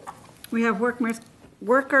management, we have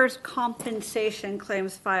workers' compensation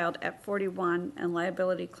claims filed at 41 and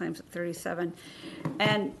liability claims at 37.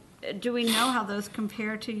 And do we know how those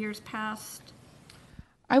compare to years past?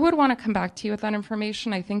 I would want to come back to you with that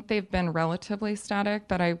information. I think they've been relatively static,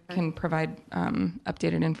 but I can provide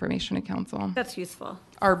updated information to council. That's useful.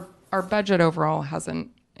 Our budget overall hasn't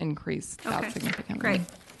increased that significantly. Great.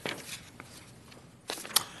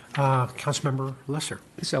 Councilmember Lesser.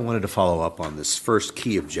 I wanted to follow up on this first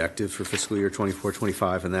key objective for fiscal year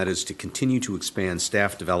 24-25, and that is to continue to expand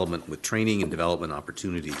staff development with training and development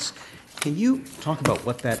opportunities. Can you talk about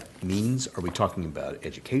what that means? Are we talking about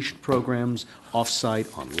education programs,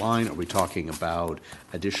 off-site, online? Are we talking about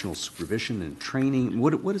additional supervision and training?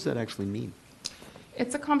 What does that actually mean?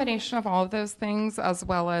 It's a combination of all of those things, as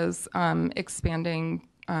well as expanding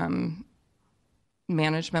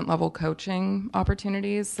management level coaching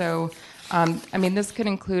opportunities. So, this could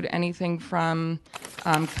include anything from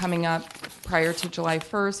coming up prior to July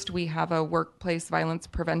 1st, we have a workplace violence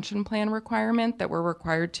prevention plan requirement that we're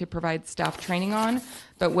required to provide staff training on.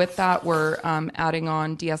 But with that, we're adding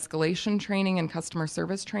on de-escalation training and customer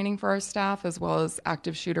service training for our staff, as well as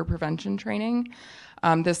active shooter prevention training.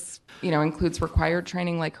 This, includes required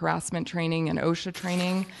training like harassment training and OSHA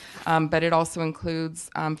training, but it also includes,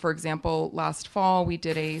 for example, last fall we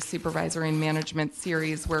did a supervisory and management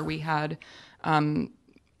series where we had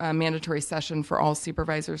a mandatory session for all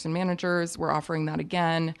supervisors and managers. We're offering that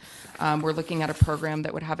again. We're looking at a program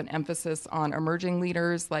that would have an emphasis on emerging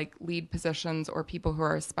leaders, like lead positions or people who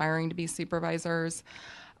are aspiring to be supervisors.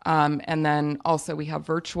 And then also we have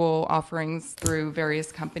virtual offerings through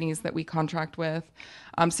various companies that we contract with.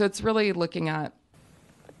 So it's really looking at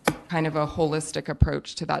kind of a holistic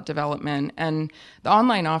approach to that development. And the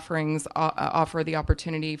online offerings offer the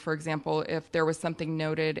opportunity, for example, if there was something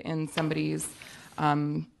noted in somebody's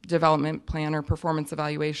development plan or performance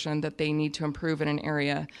evaluation that they need to improve in an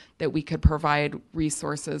area, that we could provide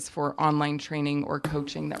resources for online training or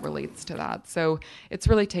coaching that relates to that. So it's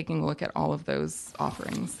really taking a look at all of those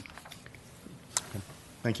offerings. Okay.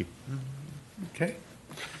 Thank you. Okay.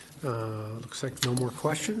 Looks like no more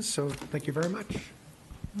questions, so thank you very much.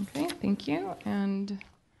 Okay, thank you. And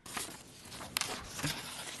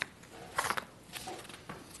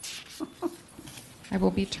I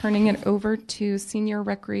will be turning it over to Senior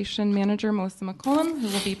Recreation Manager Melissa McCollum, who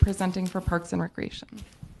will be presenting for Parks and Recreation.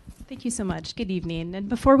 Thank you so much. Good evening. And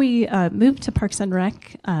before we move to Parks and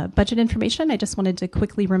Rec budget information, I just wanted to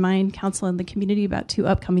quickly remind council and the community about 2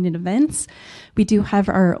 upcoming events. We do have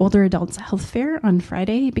our Older Adults Health Fair on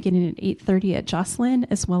Friday, beginning at 8:30 at Jocelyn,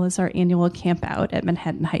 as well as our annual camp out at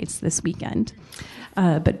Manhattan Heights this weekend.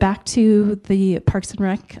 But back to the Parks and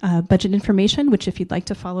Rec budget information, which if you'd like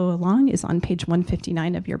to follow along is on page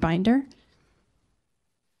 159 of your binder.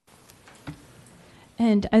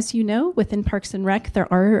 And as you know, within Parks and Rec,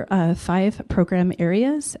 there are 5 program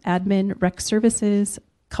areas: admin, rec services,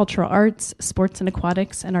 cultural arts, sports and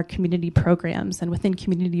aquatics, and our community programs. And within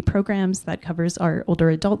community programs, that covers our older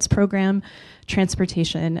adults program,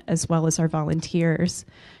 transportation, as well as our volunteers.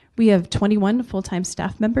 We have 21 full-time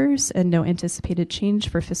staff members and no anticipated change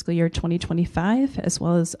for fiscal year 2025, as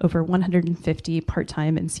well as over 150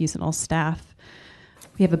 part-time and seasonal staff.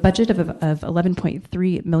 We have a budget of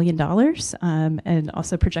 $11.3 million and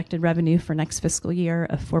also projected revenue for next fiscal year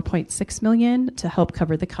of $4.6 million to help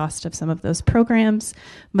cover the cost of some of those programs.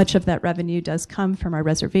 Much of that revenue does come from our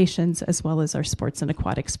reservations as well as our sports and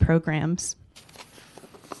aquatics programs.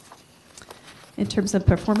 In terms of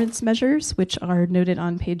performance measures, which are noted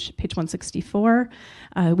on page 164,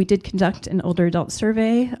 we did conduct an older adult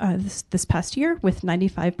survey this past year with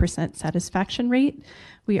 95% satisfaction rate.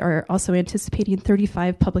 We are also anticipating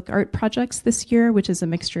 35 public art projects this year, which is a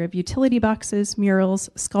mixture of utility boxes, murals,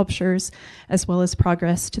 sculptures, as well as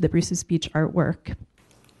progress to the Bruce's Beach artwork.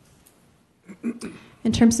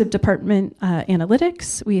 In terms of department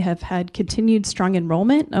analytics, we have had continued strong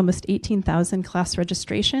enrollment, almost 18,000 class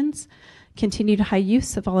registrations, continued high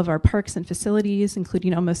use of all of our parks and facilities,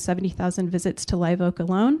 including almost 70,000 visits to Live Oak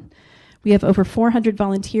alone. We have over 400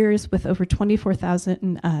 volunteers with over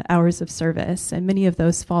 24,000 hours of service, and many of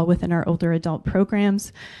those fall within our older adult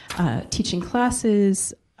programs, teaching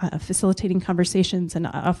classes, facilitating conversations, and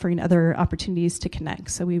offering other opportunities to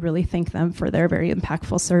connect. So we really thank them for their very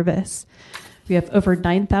impactful service. We have over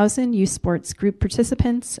 9,000 youth sports group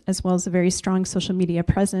participants, as well as a very strong social media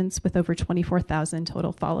presence with over 24,000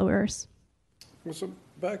 total followers. So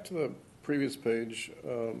back to the previous page,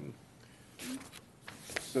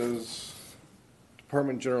 says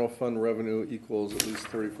Department General Fund revenue equals at least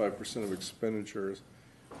 35% of expenditures.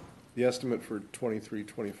 The estimate for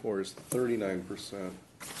 23-24 is 39%,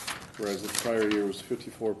 whereas the prior year was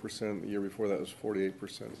 54%, the year before that was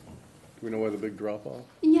 48%. Do we know why the big drop off?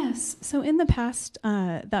 Yes. So in the past,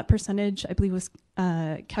 that percentage, I believe, was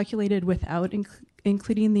calculated without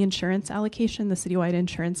including the insurance allocation, the citywide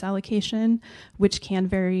insurance allocation, which can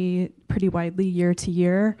vary pretty widely year to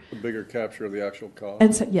year. The bigger capture of the actual cost?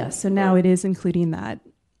 And so, yes, so now it is including that.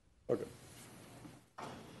 Okay.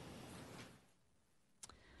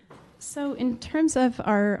 So in terms of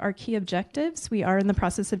our key objectives, we are in the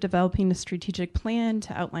process of developing a strategic plan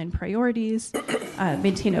to outline priorities,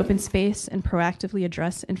 maintain open space, and proactively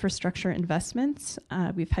address infrastructure investments.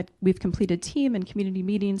 We've completed team and community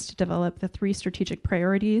meetings to develop the 3 strategic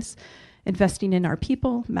priorities: investing in our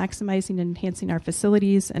people, maximizing and enhancing our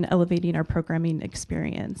facilities, and elevating our programming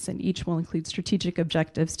experience. And each will include strategic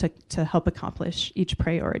objectives to help accomplish each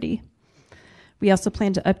priority. We also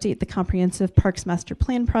plan to update the comprehensive Parks Master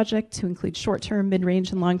Plan project to include short-term,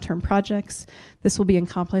 mid-range, and long-term projects. This will be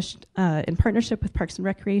accomplished in partnership with Parks and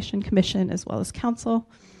Recreation Commission as well as Council.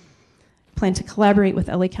 Plan to collaborate with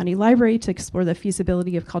LA County Library to explore the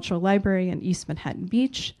feasibility of cultural library in East Manhattan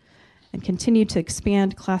Beach, and continue to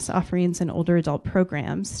expand class offerings in older adult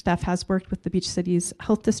programs. Staff has worked with the Beach Cities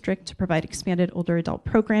Health District to provide expanded older adult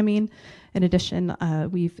programming. In addition,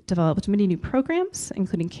 we've developed many new programs,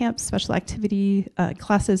 including camps, special activity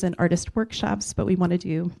classes, and artist workshops, but we want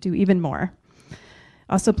to do even more.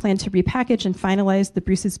 Also plan to repackage and finalize the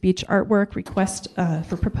Bruce's Beach artwork request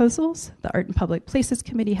for proposals. The Art and Public Places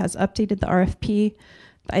Committee has updated the RFP.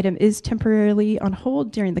 The item is temporarily on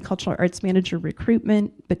hold during the Cultural Arts Manager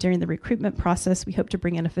recruitment, but during the recruitment process, we hope to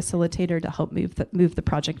bring in a facilitator to help move the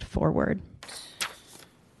project forward.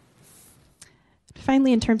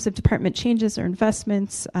 Finally, in terms of department changes or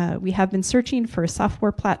investments, we have been searching for a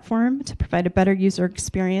software platform to provide a better user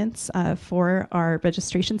experience for our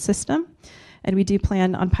registration system, and we do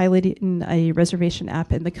plan on piloting a reservation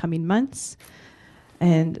app in the coming months.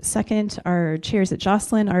 And second, our chairs at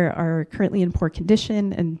Jocelyn are currently in poor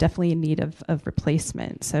condition and definitely in need of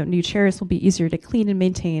replacement. So new chairs will be easier to clean and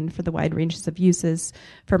maintain for the wide ranges of uses,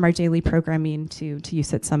 from our daily programming to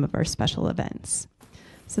use at some of our special events.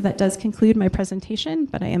 So that does conclude my presentation,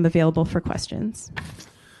 but I am available for questions.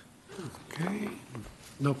 Okay.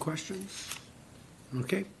 No questions?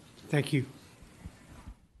 Okay. Thank you.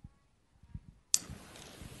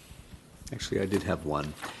 Actually, I did have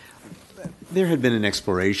one. There had been an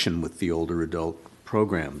exploration with the older adult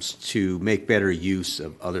programs to make better use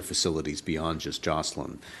of other facilities beyond just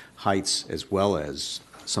Jocelyn Heights, as well as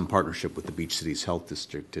some partnership with the Beach Cities Health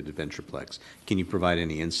District at Adventureplex. Can you provide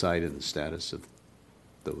any insight in the status of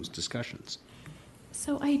those discussions?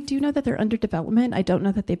 So I do know that they're under development. I don't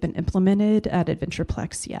know that they've been implemented at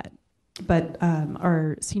Adventureplex yet. But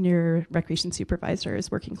our senior recreation supervisor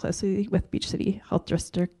is working closely with Beach City Health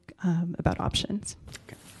District about options.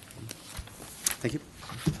 Okay. Thank you.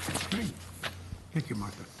 Thank you,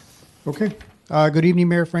 Martha. Okay. Good evening,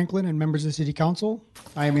 Mayor Franklin and members of the City Council.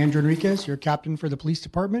 I am Andrew Enriquez, your captain for the Police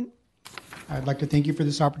Department. I'd like to thank you for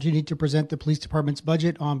this opportunity to present the Police Department's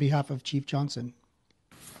budget on behalf of Chief Johnson.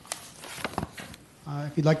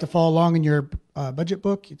 If you'd like to follow along in your budget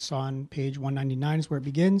book, it's on page 199 is where it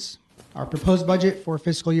begins. Our proposed budget for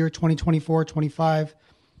fiscal year 2024-25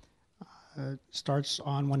 starts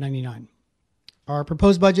on 199. Our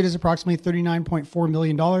proposed budget is approximately $39.4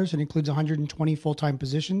 million and includes 120 full-time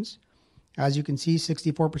positions. As you can see,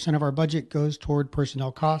 64% of our budget goes toward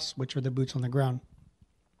personnel costs, which are the boots on the ground.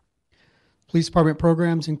 Police Department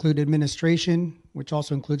programs include administration, which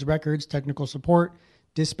also includes records, technical support,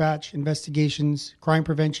 dispatch, investigations, crime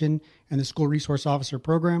prevention, and the School Resource Officer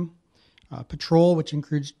program. Patrol, which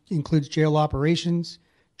includes jail operations,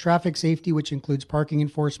 traffic safety, which includes parking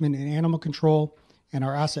enforcement and animal control, and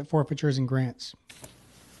our asset forfeitures and grants.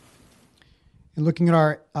 And looking at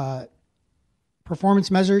our performance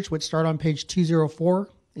measures, which start on page 204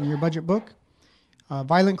 in your budget book,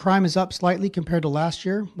 violent crime is up slightly compared to last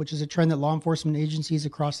year, which is a trend that law enforcement agencies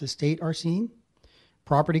across the state are seeing.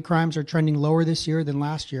 Property crimes are trending lower this year than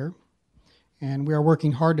last year, and we are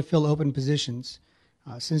working hard to fill open positions.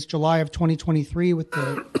 Since July of 2023, with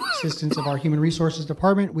the assistance of our Human Resources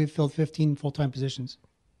Department, we've filled 15 full-time positions.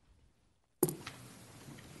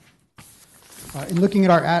 In looking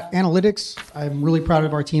at our analytics, I'm really proud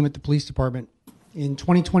of our team at the Police Department. In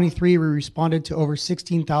 2023, we responded to over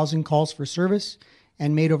 16,000 calls for service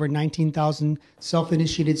and made over 19,000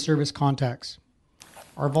 self-initiated service contacts.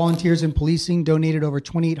 Our volunteers in policing donated over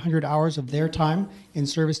 2,800 hours of their time in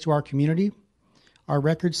service to our community. Our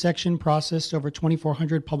records section processed over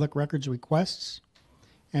 2,400 public records requests,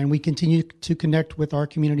 and we continue to connect with our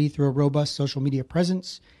community through a robust social media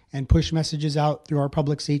presence and push messages out through our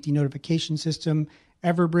public safety notification system,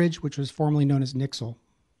 Everbridge, which was formerly known as Nixle.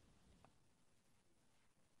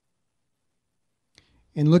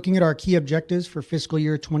 In looking at our key objectives for fiscal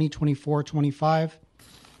year 2024-25,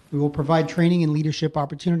 we will provide training and leadership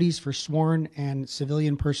opportunities for sworn and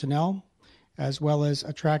civilian personnel, as well as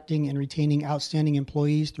attracting and retaining outstanding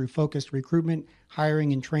employees through focused recruitment,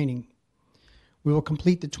 hiring, and training. We will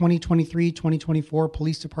complete the 2023-2024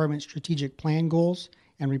 Police Department Strategic Plan goals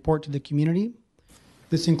and report to the community.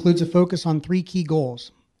 This includes a focus on 3 key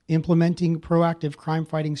goals: implementing proactive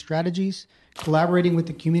crime-fighting strategies, collaborating with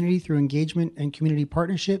the community through engagement and community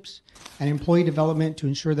partnerships, and employee development to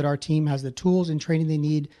ensure that our team has the tools and training they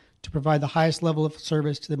need to provide the highest level of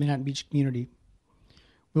service to the Manhattan Beach community.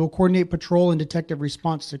 We will coordinate patrol and detective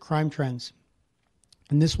response to crime trends,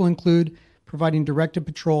 and this will include providing directed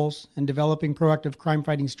patrols and developing proactive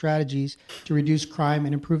crime-fighting strategies to reduce crime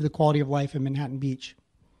and improve the quality of life in Manhattan Beach.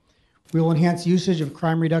 We will enhance usage of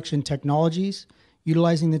crime reduction technologies,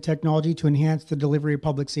 utilizing the technology to enhance the delivery of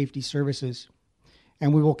public safety services.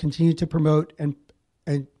 And we will continue to promote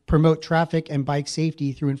traffic and bike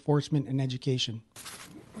safety through enforcement and education.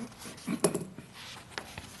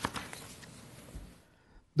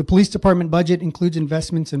 The Police Department budget includes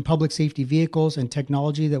investments in public safety vehicles and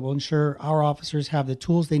technology that will ensure our officers have the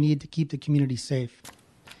tools they need to keep the community safe.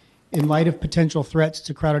 In light of potential threats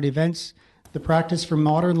to crowded events, the practice for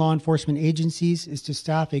modern law enforcement agencies is to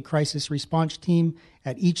staff a crisis response team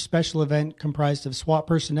at each special event comprised of SWAT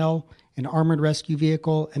personnel, an armored rescue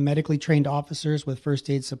vehicle, and medically trained officers with first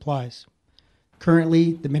aid supplies.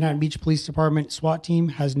 Currently, the Manhattan Beach Police Department SWAT team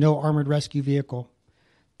has no armored rescue vehicle.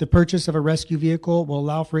 The purchase of a rescue vehicle will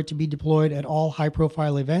allow for it to be deployed at all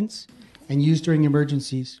high-profile events and used during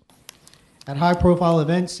emergencies. At high-profile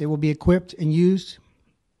events, it will be equipped and used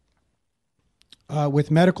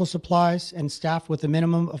with medical supplies and staffed with a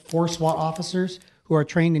minimum of 4 SWAT officers who are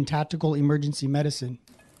trained in tactical emergency medicine.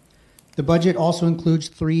 The budget also includes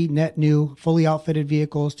 3 net new, fully outfitted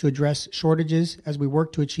vehicles to address shortages as we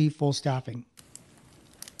work to achieve full staffing.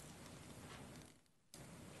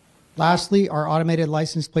 Lastly, our automated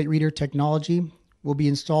license plate reader technology will be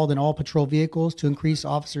installed in all patrol vehicles to increase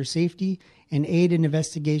officer safety and aid in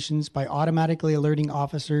investigations by automatically alerting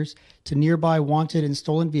officers to nearby wanted and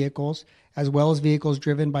stolen vehicles, as well as vehicles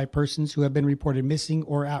driven by persons who have been reported missing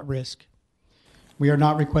or at risk. We are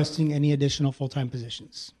not requesting any additional full-time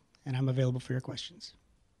positions, and I'm available for your questions.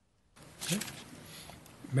 Okay.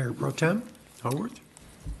 Mayor Pro Tem Haworth.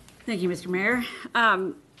 Thank you, Mr. Mayor.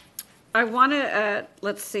 I want to,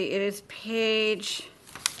 let's see, it is page,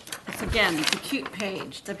 it's again, the cute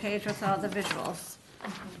page, the page with all the visuals.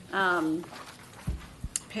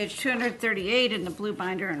 page 238 in the blue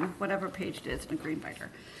binder and whatever page it is in the green binder.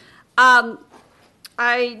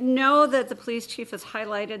 I know that the police chief has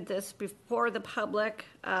highlighted this before the public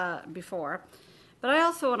before, but I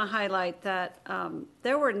also want to highlight that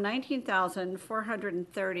there were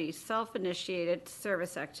 19,430 self-initiated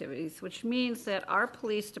service activities, which means that our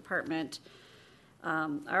police department,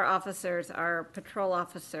 our officers, our patrol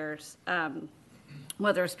officers,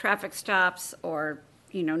 whether it's traffic stops or,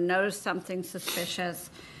 notice something suspicious,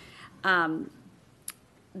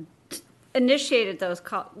 initiated those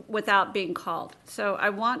without being called. So I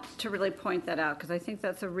want to really point that out because I think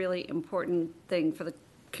that's a really important thing for the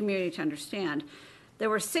community to understand. There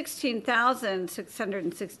were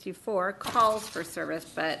 16,664 calls for service,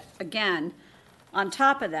 but again, on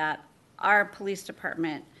top of that, our police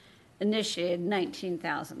department initiated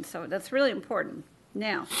 19,000. So that's really important.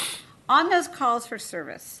 Now, on those calls for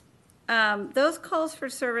service, are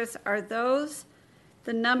those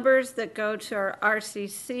the numbers that go to our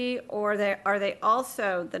RCC, or are they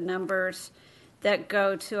also the numbers that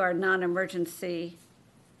go to our non-emergency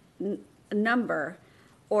number,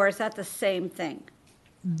 or is that the same thing?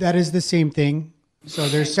 That is the same thing. So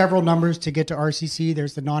there's several numbers to get to RCC.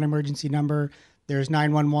 There's the non-emergency number, there's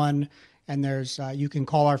 911, and there's you can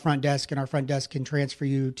call our front desk, and our front desk can transfer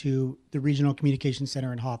you to the Regional Communications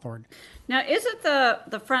Center in Hawthorne. Now, is it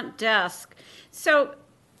the front desk? So,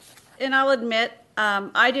 and I'll admit,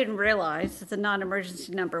 I didn't realize that the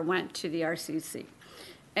non-emergency number went to the RCC.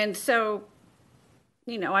 And so,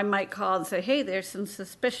 I might call and say, hey, there's some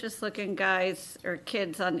suspicious looking guys or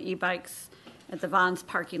kids on e-bikes at the Vaughn's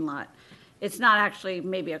parking lot. It's not actually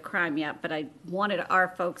maybe a crime yet, but I wanted our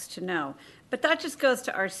folks to know. But that just goes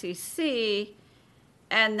to RCC,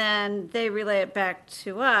 and then they relay it back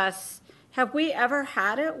to us. Have we ever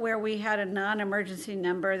had it where we had a non-emergency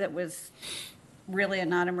number that was really a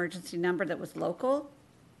non-emergency number that was local?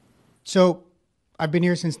 So I've been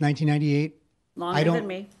here since 1998. Longer than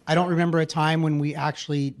me. I don't remember a time when we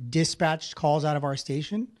actually dispatched calls out of our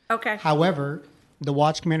station. Okay. However, the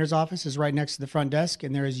watch commander's office is right next to the front desk,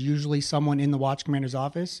 and there is usually someone in the watch commander's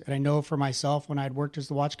office. And I know for myself, when I'd worked as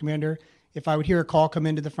the watch commander, if I would hear a call come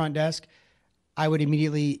into the front desk, I would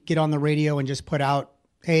immediately get on the radio and just put out,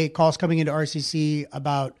 hey, calls coming into RCC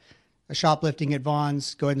about a shoplifting at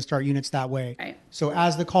Vaughn's, go ahead and start units that way. Right. So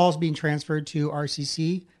as the call's being transferred to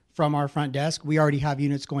RCC from our front desk, we already have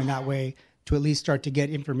units going that way to at least start to get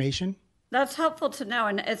information. That's helpful to know.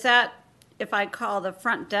 And is that if I call the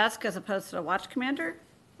front desk as opposed to the watch commander,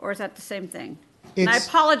 or is that the same thing? And I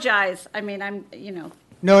apologize. I mean,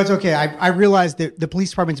 No, it's okay. I realize that the police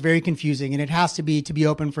department's very confusing, and it has to be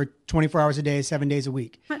open for 24 hours a day, 7 days a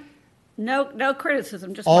week. No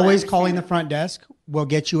criticism. Just Always calling the front desk will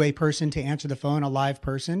get you a person to answer the phone, a live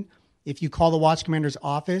person. If you call the watch commander's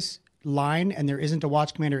office line and there isn't a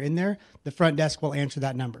watch commander in there, the front desk will answer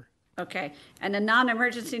that number. Okay. And the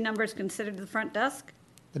non-emergency number is considered the front desk?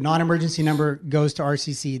 The non-emergency number goes to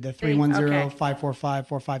RCC, the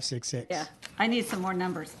 310-545-4566. Yeah. I need some more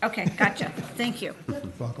numbers. Okay, gotcha. Thank you.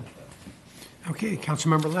 Welcome. Okay,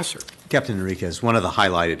 Councilmember Lesser. Captain Enriquez, one of the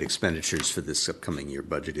highlighted expenditures for this upcoming year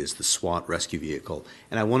budget is the SWAT rescue vehicle.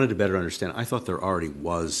 And I wanted to better understand, I thought there already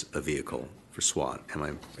was a vehicle for SWAT. Am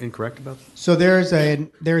I incorrect about that? So there's a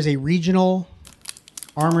regional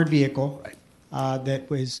armored vehicle that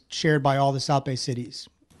was shared by all the South Bay cities.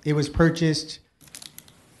 It was purchased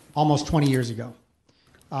almost 20 years ago.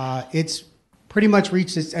 It's pretty much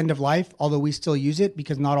reached its end of life, although we still use it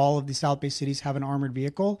because not all of the South Bay cities have an armored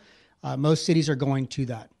vehicle. Most cities are going to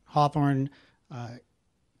that. Hawthorne,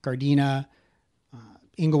 Gardena,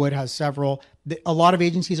 Inglewood has several. A lot of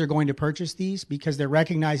agencies are going to purchase these because they're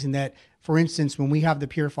recognizing that, for instance, when we have the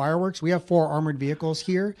Pier fireworks, we have 4 armored vehicles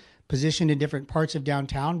here positioned in different parts of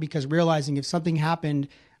downtown because realizing if something happened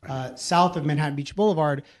south of Manhattan Beach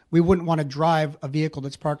Boulevard, we wouldn't want to drive a vehicle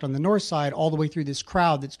that's parked on the north side all the way through this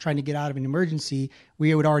crowd that's trying to get out of an emergency.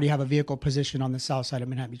 We would already have a vehicle positioned on the south side of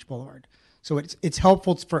Manhattan Beach Boulevard. So it's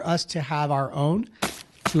helpful for us to have our own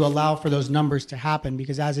to allow for those numbers to happen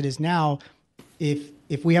because as it is now,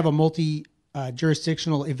 if we have a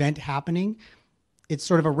multi-jurisdictional event happening, it's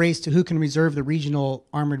sort of a race to who can reserve the regional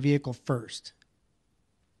armored vehicle first.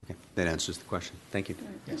 Okay, that answers the question. Thank you.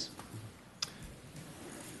 Yes.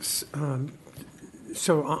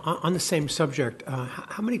 So on the same subject,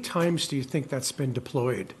 how many times do you think that's been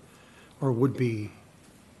deployed or would be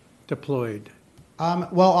deployed?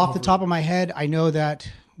 Well, off the top of my head, I know that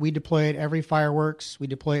we deploy it every fireworks. We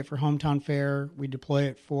deploy it for Hometown Fair. We deploy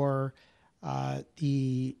it for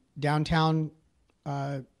the downtown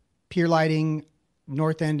pier lighting,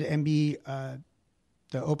 North End MB,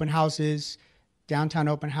 the open houses, downtown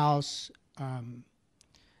open house.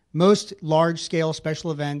 most large-scale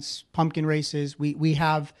special events, pumpkin races, we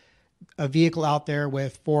have a vehicle out there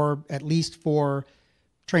with at least four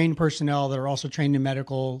trained personnel that are also trained in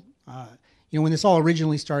medical. When this all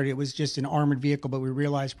originally started, it was just an armored vehicle, but we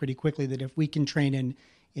realized pretty quickly that if we can train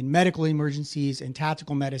in medical emergencies and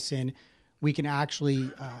tactical medicine, we can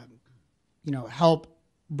actually, help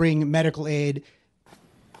bring medical aid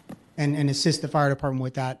and assist the fire department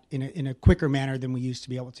with that in a quicker manner than we used to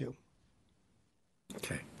be able to.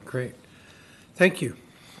 Okay, great. Thank you.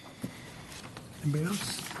 Anybody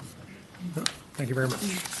else? No? Thank you very much.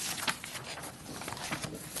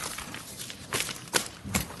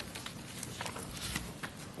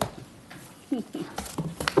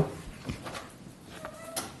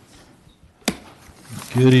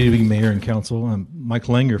 Good evening, Mayor and Council. I'm Mike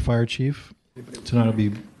Lang, your Fire Chief. Tonight I'll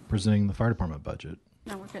be presenting the Fire Department budget.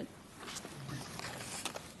 No, we're good.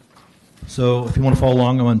 So if you want to follow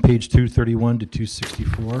along, I'm on page 231 to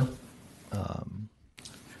 264.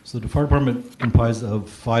 So the Fire Department comprises of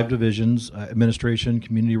 5 divisions: administration,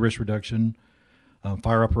 community risk reduction,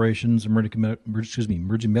 fire operations,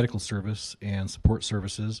 emergency medical service, and support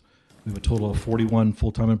services. We have a total of 41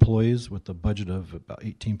 full-time employees with a budget of about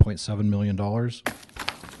 $18.7 million.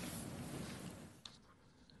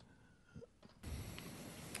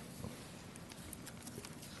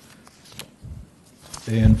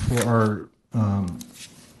 And for our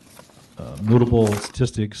notable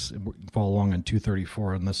statistics, we can follow along on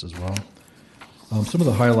 234 on this as well. Some of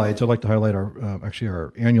the highlights, I'd like to highlight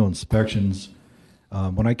our annual inspections.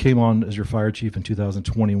 When I came on as your fire chief in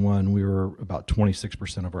 2021, we were about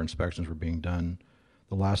 26% of our inspections were being done.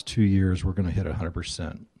 The last 2 years, we're going to hit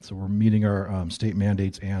 100%. So we're meeting our state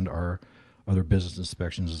mandates and our other business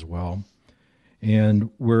inspections as well. And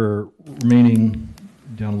we're remaining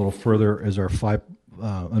down a little further as our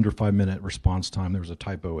under 5 minute response time. There was a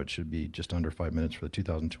typo. It should be just under 5 minutes for the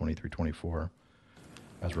 2023-24,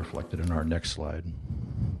 as reflected in our next slide.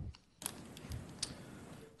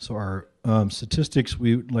 So our statistics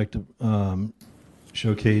we would like to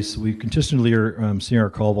showcase. We consistently are seeing our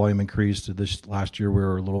call volume increase. To this last year, we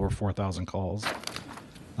were a little over 4,000 calls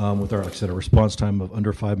with our, like I said, a response time of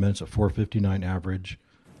under 5 minutes at 4:59 average.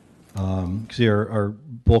 See, our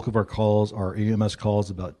bulk of our calls, our EMS calls,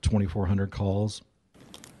 about 2,400 calls.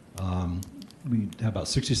 We have about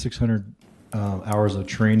 6,600 hours of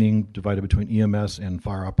training divided between EMS and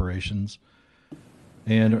fire operations.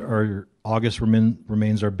 And our August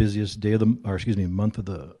remains our busiest day of the, month of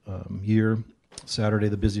the year. Saturday,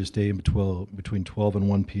 the busiest day between 12 and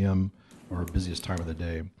 1 p.m., our busiest time of the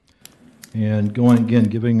day. And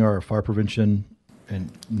giving our fire prevention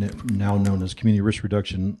and now known as community risk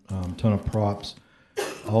reduction ton of props.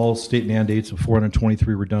 All state mandates of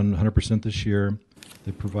 423 were done 100% this year.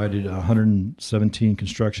 They provided 117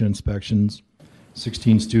 construction inspections,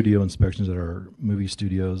 16 studio inspections at our movie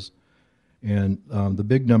studios. And the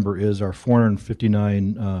big number is our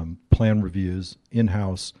 459 plan reviews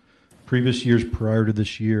in-house. Previous years prior to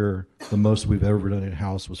this year, the most we've ever done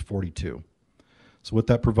in-house was 42. So what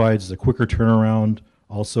that provides is a quicker turnaround.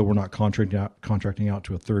 Also, we're not contracting out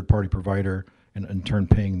to a third-party provider and in turn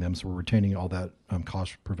paying them. So we're retaining all that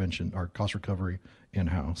cost prevention, or cost recovery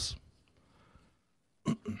in-house.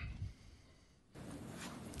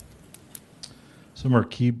 Some of our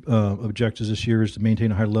key objectives this year is to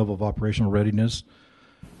maintain a high level of operational readiness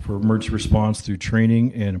for emergency response through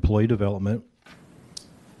training and employee development,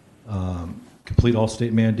 complete all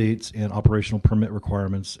state mandates and operational permit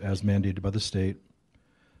requirements as mandated by the state.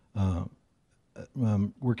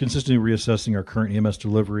 We're consistently reassessing our current EMS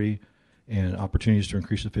delivery and opportunities to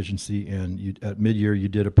increase efficiency. And at mid-year, you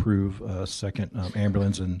did approve a second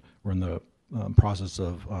ambulance, and we're in the process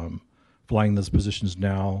of flying those positions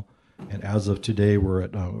now. And as of today, we're at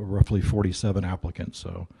roughly 47 applicants,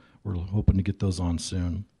 so we're hoping to get those on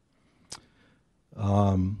soon.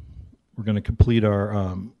 We're going to complete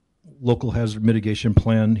our local hazard mitigation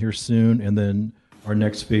plan here soon, and then our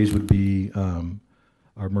next phase would be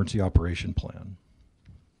our emergency operation plan.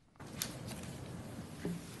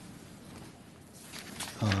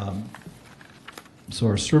 So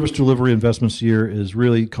our service delivery investments year is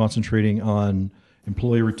really concentrating on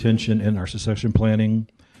employee retention and our succession planning.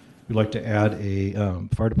 We'd like to add a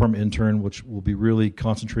fire department intern, which will be really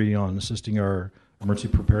concentrating on assisting our emergency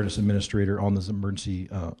preparedness administrator on this emergency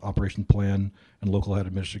operation plan and local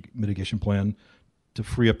hazard mitigation plan to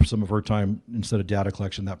free up some of her time. Instead of data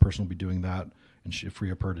collection, that person will be doing that, and should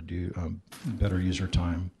free up her to do better use her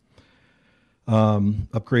time.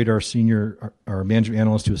 Upgrade our management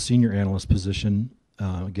analyst to a senior analyst position,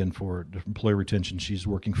 again, for employee retention. She's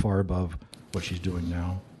working far above what she's doing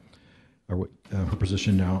now, or what her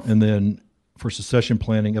position now. And then for succession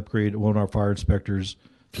planning, upgrade one of our fire inspectors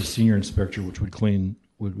to senior inspector, which would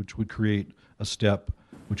create a step,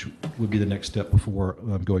 which would be the next step before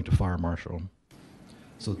going to fire marshal.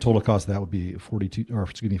 So the total cost of that would be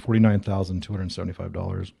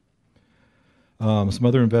 $49,275. Some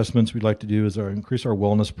other investments we'd like to do is increase our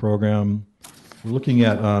wellness program. We're looking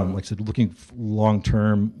at, like I said, looking long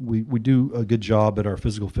term. We do a good job at our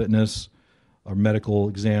physical fitness, our medical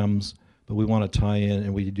exams, but we want to tie in,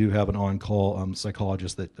 and we do have an on-call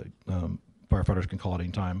psychologist that firefighters can call at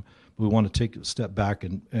any time. But we want to take a step back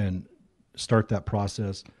and start that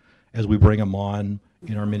process as we bring them on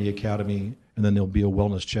in our mini academy, and then there'll be a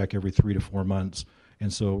wellness check every 3 to 4 months.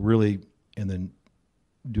 And so really, and then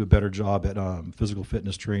do a better job at physical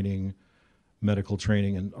fitness training, medical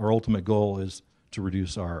training, and our ultimate goal is to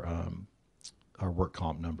reduce our work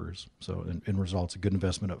comp numbers. So in results, a good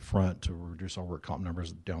investment up front to reduce our work comp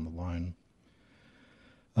numbers down the line.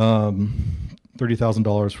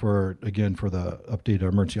 $30,000 for the updated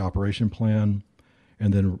emergency operation plan,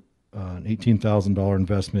 and then an $18,000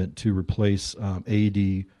 investment to replace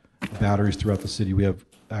AED batteries throughout the city. We have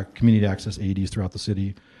community access AEDs throughout the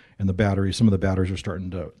city, and some of the batteries are starting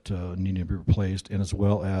to need to be replaced, and as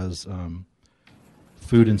well as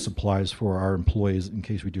food and supplies for our employees in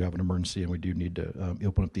case we do have an emergency and we do need to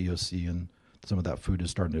open up the EOC and some of that food is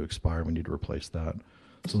starting to expire. We need to replace that.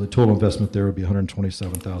 So the total investment there would be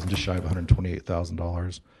 $127,000, just shy of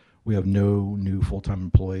 $128,000. We have no new full-time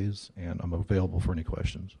employees, and I'm available for any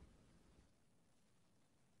questions.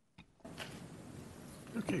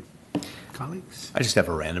 Okay, colleagues? I just have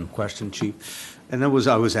a random question, Chief. And that was,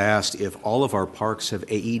 I was asked if all of our parks have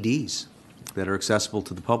AEDs that are accessible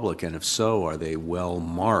to the public, and if so, are they well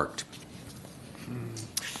marked?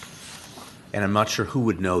 And I'm not sure who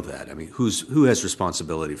would know that. I mean, who has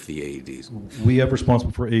responsibility for the AEDs? We have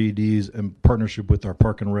responsible for AEDs in partnership with our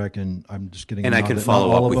Park and Rec, and I'm just getting. And I can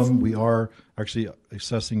follow up all with of them. We are actually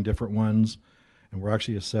assessing different ones, and we're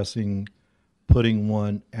actually assessing putting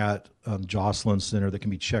one at Jocelyn Center that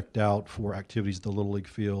can be checked out for activities at the Little League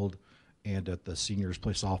field and at the seniors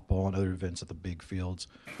play softball and other events at the big fields,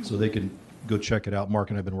 so they can go check it out. Mark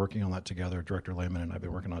and I have been working on that together. Director Lehman and I have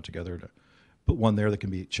been working on it together to put one there that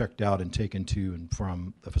can be checked out and taken to and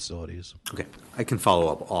from the facilities. Okay, I can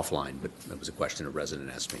follow up offline, but that was a question a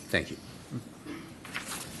resident asked me. Thank you.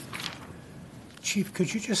 Chief,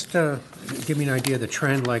 could you just give me an idea of the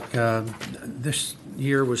trend? Like this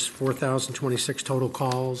year was 4,026 total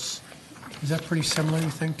calls. Is that pretty similar,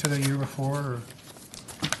 you think, to the year before? Or?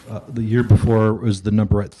 The year before was the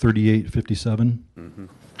number at 3,857. Mm-hmm.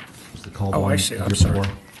 Was the call Oh, volume I see. the I'm year sorry.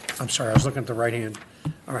 before. I'm sorry. I was looking at the right hand.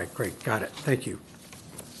 All right, great. Got it. Thank you.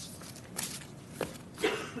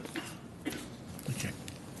 Okay.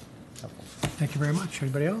 Thank you very much.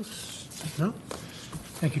 Anybody else? No?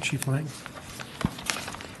 Thank you, Chief Lang.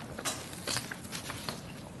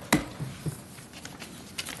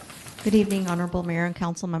 Good evening, Honorable Mayor and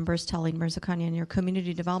Council members. Talene Mirzakhanian, your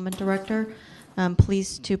Community Development Director. I'm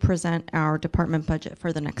pleased to present our department budget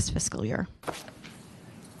for the next fiscal year.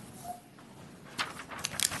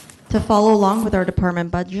 To follow along with our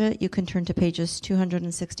department budget, you can turn to pages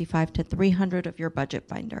 265 to 300 of your budget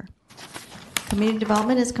binder. Community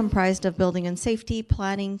development is comprised of building and safety,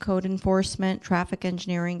 planning, code enforcement, traffic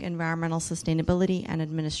engineering, environmental sustainability, and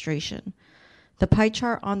administration. The pie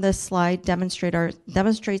chart on this slide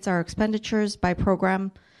demonstrates our expenditures by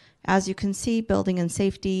program. As you can see, building and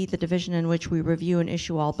safety, the division in which we review and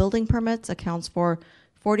issue all building permits, accounts for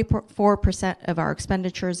 44% of our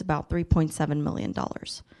expenditures, about $3.7 million.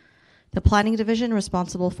 The planning division,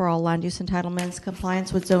 responsible for all land use entitlements,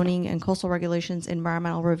 compliance with zoning and coastal regulations,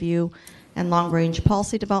 environmental review, and long-range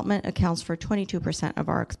policy development, accounts for 22% of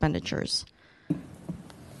our expenditures.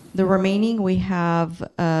 The remaining, we have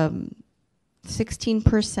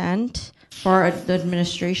 16% for the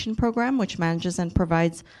administration program, which manages and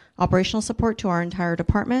provides operational support to our entire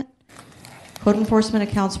department. Code enforcement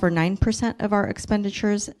accounts for 9% of our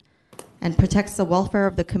expenditures and protects the welfare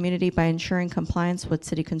of the community by ensuring compliance with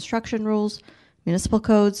city construction rules, municipal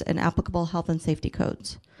codes, and applicable health and safety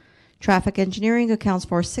codes. Traffic engineering accounts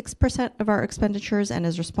for 6% of our expenditures and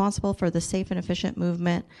is responsible for the safe and efficient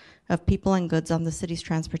movement of people and goods on the city's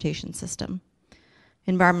transportation system.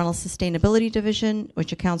 Environmental Sustainability Division,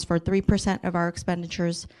 which accounts for 3% of our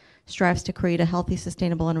expenditures, strives to create a healthy,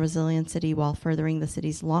 sustainable, and resilient city while furthering the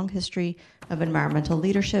city's long history of environmental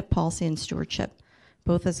leadership, policy, and stewardship,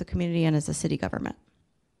 both as a community and as a city government.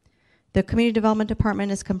 The Community Development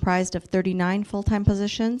Department is comprised of 39 full-time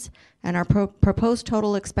positions, and our proposed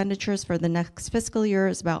total expenditures for the next fiscal year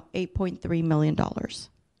is about $8.3 million.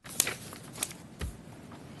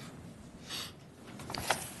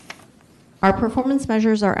 Our performance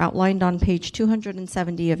measures are outlined on page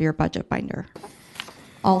 270 of your budget binder.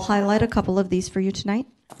 I'll highlight a couple of these for you tonight.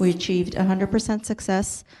 We achieved 100%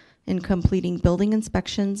 success in completing building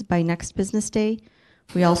inspections by next business day.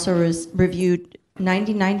 We also reviewed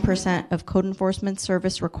 99% of code enforcement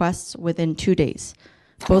service requests within 2 days,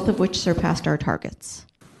 both of which surpassed our targets.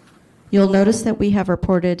 You'll notice that we have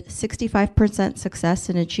reported 65% success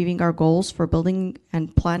in achieving our goals for building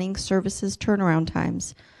and planning services turnaround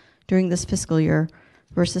times during this fiscal year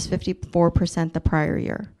versus 54% the prior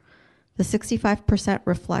year. The 65%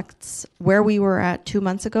 reflects where we were at 2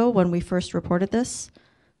 months ago when we first reported this.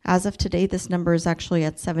 As of today, this number is actually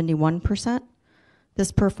at 71%.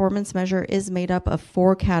 This performance measure is made up of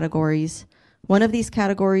 4 categories. One of these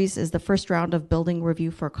categories is the first round of building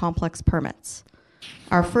review for complex permits.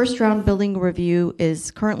 Our first round building review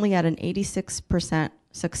is currently at an 86%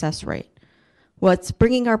 success rate. What's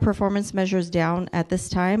bringing our performance measures down at this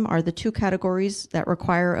time are the 2 categories that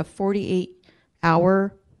require a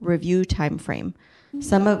 48-hour review time frame,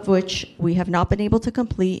 some of which we have not been able to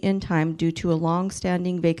complete in time due to a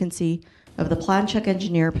long-standing vacancy of the plan check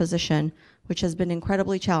engineer position, which has been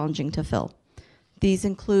incredibly challenging to fill. These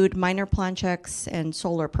include minor plan checks and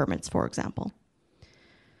solar permits, for example.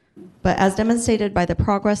 But as demonstrated by the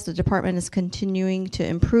progress, the department is continuing to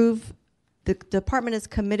improve. The department is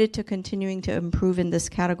committed to continuing to improve in this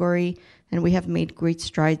category, and we have made great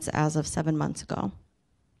strides as of 7 months ago.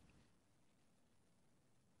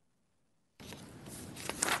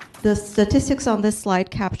 The statistics on this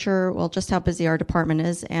slide capture, well, just how busy our department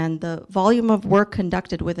is and the volume of work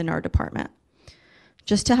conducted within our department.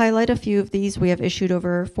 Just to highlight a few of these, we have issued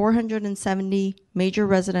over 470 major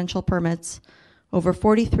residential permits, over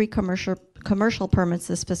 43 commercial permits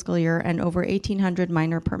this fiscal year, and over 1,800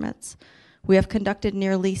 minor permits. We have conducted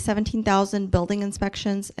nearly 17,000 building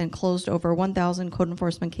inspections and closed over 1,000 code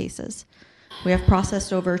enforcement cases. We have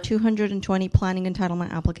processed over 220 planning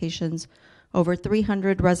entitlement applications, over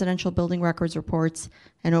 300 residential building records reports,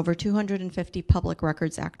 and over 250 Public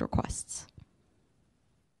Records Act requests.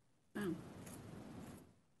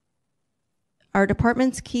 Our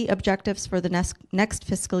department's key objectives for the next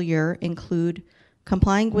fiscal year include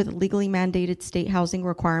complying with legally mandated state housing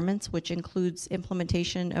requirements, which includes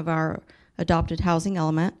implementation of our adopted housing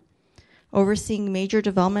element, overseeing major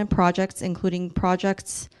development projects, including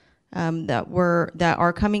projects that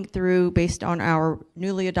are coming through based on our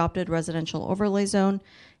newly adopted residential overlay zone,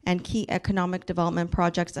 and key economic development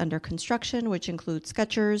projects under construction, which include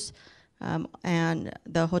Skechers and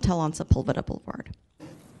the hotel on Sepulveda Boulevard.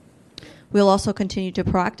 We'll also continue to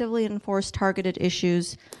proactively enforce targeted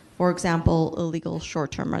issues, for example, illegal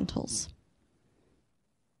short-term rentals.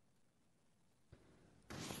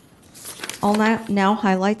 I'll now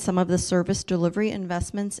highlight some of the service delivery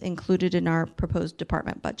investments included in our proposed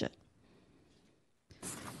department budget.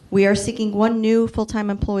 We are seeking 1 new full-time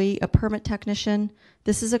employee, a permit technician.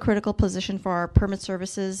 This is a critical position for our permit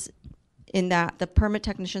services in that the permit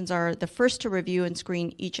technicians are the first to review and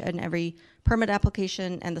screen each and every permit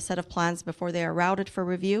application and the set of plans before they are routed for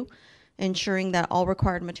review, ensuring that all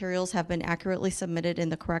required materials have been accurately submitted in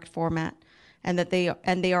the correct format, and that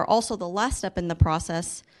they are also the last step in the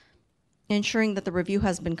process, ensuring that the review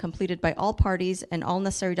has been completed by all parties and all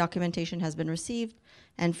necessary documentation has been received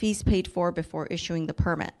and fees paid for before issuing the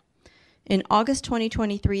permit. In August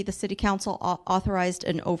 2023, the City Council authorized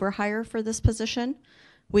an overhire for this position.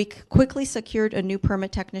 We quickly secured a new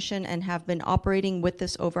permit technician and have been operating with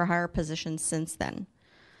this overhire position since then.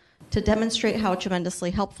 To demonstrate how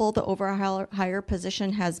tremendously helpful the overhire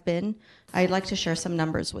position has been, I'd like to share some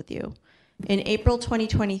numbers with you. In April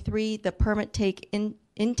 2023, the permit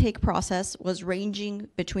intake process was ranging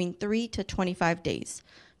between 3 to 25 days,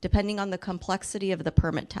 depending on the complexity of the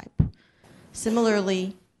permit type.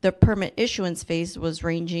 Similarly, the permit issuance phase was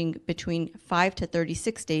ranging between 5 to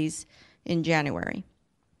 36 days in January.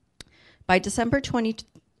 By December of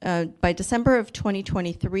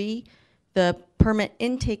 2023, the permit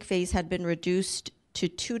intake phase had been reduced to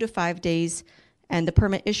 2 to 5 days, and the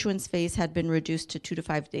permit issuance phase had been reduced to 2 to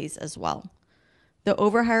 5 days as well. The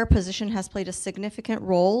overhire position has played a significant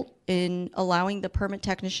role in allowing the permit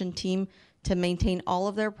technician team to maintain all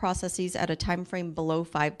of their processes at a time frame below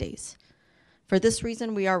 5 days. For this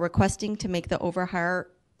reason, we are requesting to make the overhire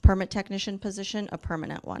permit technician position a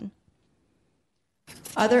permanent one.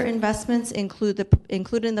 Other investments included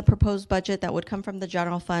in the proposed budget that would come from the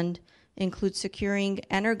general fund include securing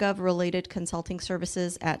EnerGov-related consulting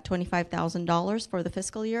services at $25,000 for the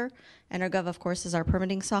fiscal year. EnerGov, of course, is our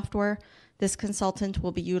permitting software. This consultant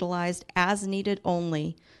will be utilized as needed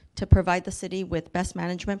only to provide the city with best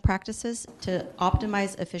management practices to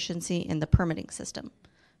optimize efficiency in the permitting system.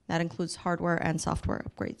 That includes hardware and software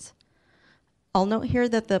upgrades. I'll note here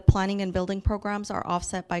that the planning and building programs are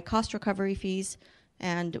offset by cost recovery fees,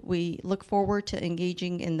 and we look forward to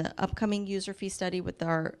engaging in the upcoming user fee study with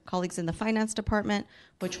our colleagues in the finance department,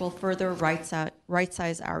 which will further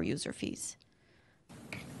right-size our user fees.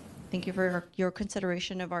 Thank you for your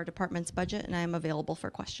consideration of our department's budget, and I am available for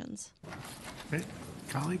questions. Okay.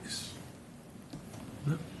 Colleagues?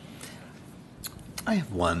 No? I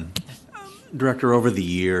have one. Director, over the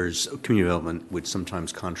years, community development would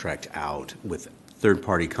sometimes contract out with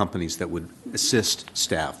third-party companies that would assist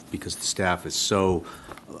staff because the staff is so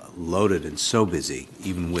loaded and so busy,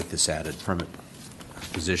 even with this added permit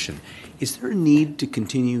position. Is there a need to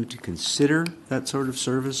continue to consider that sort of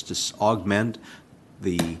service to augment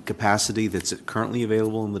the capacity that's currently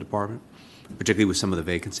available in the department, particularly with some of the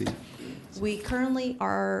vacancies? We currently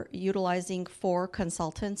are utilizing 4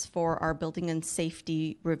 consultants for our building and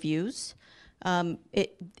safety reviews.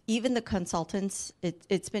 Even the consultants,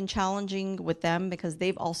 it's been challenging with them because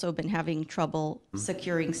they've also been having trouble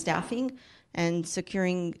securing staffing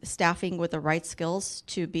with the right skills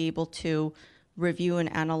to be able to review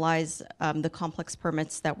and analyze the complex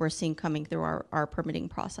permits that we're seeing coming through our permitting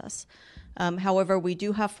process. However, we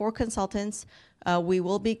do have 4 consultants. We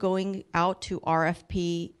will be going out to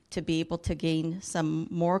RFP to be able to gain some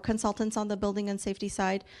more consultants on the building and safety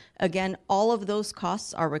side. Again, all of those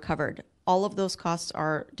costs are recovered. All of those costs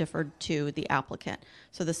are deferred to the applicant.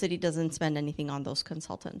 So the city doesn't spend anything on those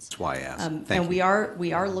consultants. That's why I asked. Thank and you.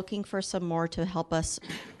 we are looking for some more to help us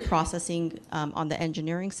processing on the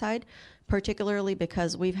engineering side, particularly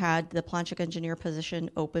because we've had the plan check engineer position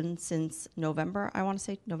open since November, I want to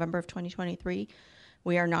say November of 2023.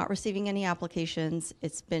 We are not receiving any applications.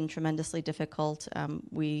 It's been tremendously difficult.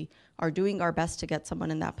 We are doing our best to get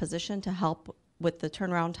someone in that position to help with the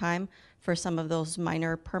turnaround time for some of those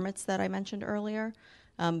minor permits that I mentioned earlier.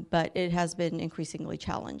 But it has been increasingly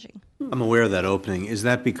challenging. I'm aware of that opening. Is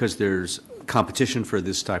that because there's competition for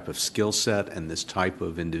this type of skill set and this type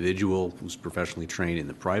of individual who's professionally trained in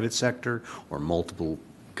the private sector, or multiple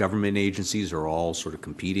government agencies are all sort of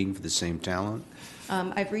competing for the same talent?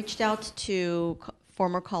 I've reached out to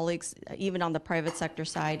former colleagues, even on the private sector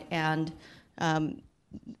side, and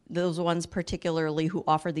those ones particularly who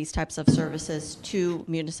offer these types of services to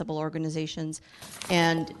municipal organizations.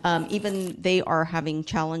 And even they are having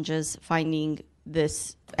challenges finding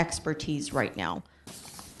this expertise right now.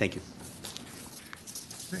 Thank you.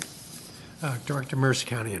 Great. Director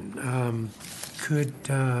Mercicanian,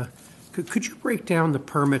 could you break down the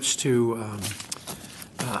permits to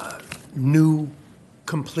new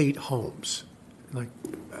complete homes? Like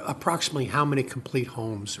approximately how many complete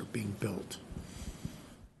homes are being built?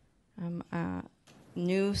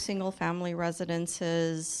 New single-family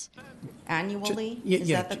residences annually? Is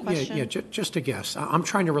that the question? Yeah, just a guess. I'm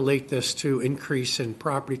trying to relate this to increase in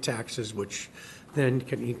property taxes, which then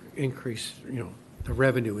can increase, the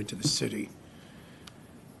revenue into the city.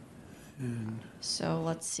 And so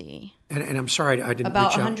let's see. And I'm sorry, I didn't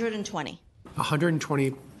about reach out. 120.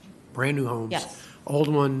 120 brand new homes. Yes. Old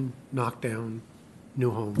one knocked down, new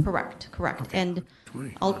home. Correct. Okay. And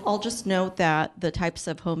I'll just note that the types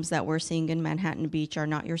of homes that we're seeing in Manhattan Beach are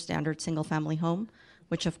not your standard single-family home,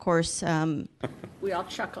 which of course we all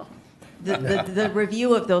chuckle. The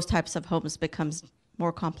review of those types of homes becomes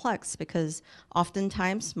more complex because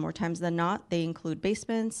oftentimes, more times than not, they include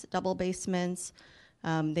basements, double basements.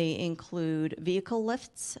 They include vehicle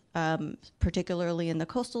lifts, particularly in the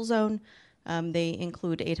coastal zone. They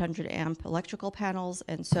include 800 amp electrical panels,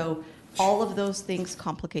 and so all of those things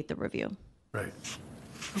complicate the review. Right.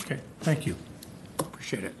 Okay, thank you.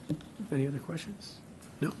 Appreciate it. Any other questions?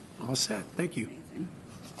 No, all set. Thank you.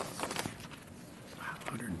 Wow,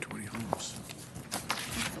 120 homes.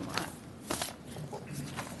 That's a lot.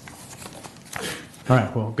 All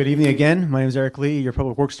right, well, good evening again. My name is Eric Lee, your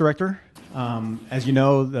Public Works Director. As you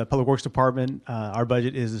know, the Public Works Department, our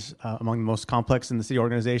budget is among the most complex in the city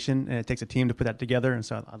organization, and it takes a team to put that together. And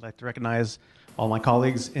so I'd like to recognize all my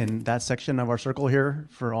colleagues in that section of our circle here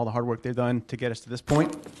for all the hard work they've done to get us to this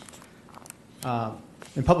point.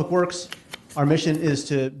 In Public Works, our mission is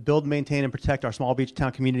to build, maintain, and protect our small beach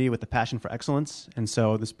town community with a passion for excellence. And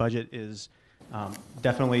so this budget is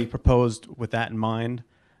definitely proposed with that in mind.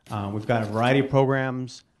 We've got a variety of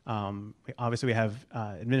programs. Obviously, we have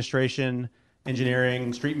administration,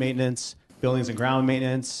 engineering, street maintenance, buildings and ground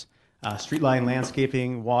maintenance, street lighting,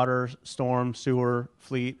 landscaping, water, storm, sewer,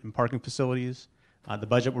 fleet, and parking facilities. The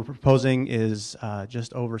budget we're proposing is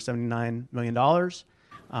just over $79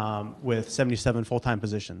 million with 77 full-time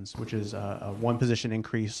positions, which is a 1 position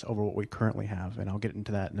increase over what we currently have, and I'll get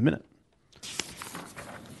into that in a minute.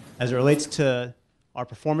 As it relates to our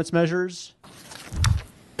performance measures.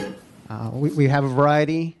 We have a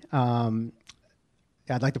variety.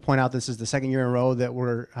 I'd like to point out this is the second year in a row that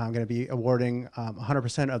we're going to be awarding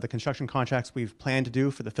 100% of the construction contracts we've planned to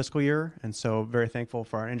do for the fiscal year, and so very thankful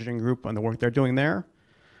for our engineering group on the work they're doing there.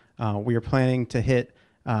 We are planning to hit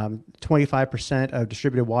 25% of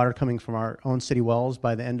distributed water coming from our own city wells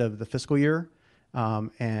by the end of the fiscal year,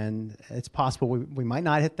 and it's possible we might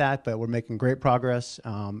not hit that, but we're making great progress,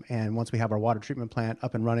 and once we have our water treatment plant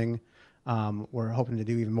up and running, we're hoping to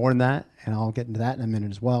do even more than that, and I'll get into that in a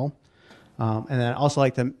minute as well. And then I'd also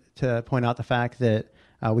like to point out the fact that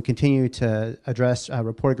we continue to address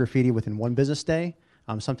reported graffiti within one business day,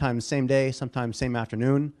 sometimes same day, sometimes same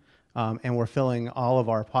afternoon, and we're filling all of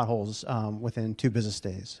our potholes within 2 business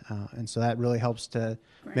days. And so that really helps to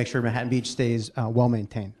make sure Manhattan Beach stays well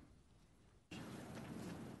maintained.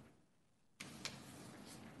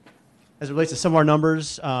 As it relates to some of our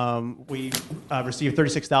numbers, we received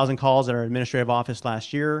 36,000 calls at our administrative office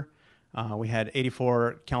last year. We had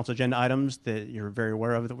 84 council agenda items that you're very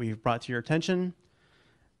aware of that we've brought to your attention.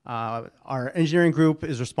 Our engineering group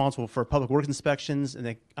is responsible for public works inspections, and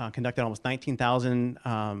they conducted almost 19,000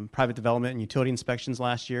 private development and utility inspections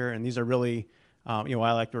last year. And these are really, what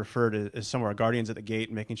I like to refer to as some of our guardians at the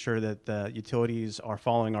gate, making sure that the utilities are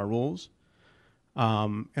following our rules.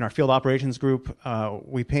 In our field operations group,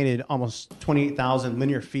 we painted almost 28,000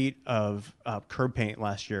 linear feet of curb paint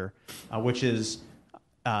last year, which is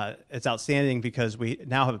it's outstanding because we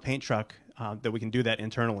now have a paint truck that we can do that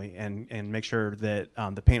internally and make sure that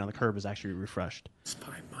the paint on the curb is actually refreshed. It's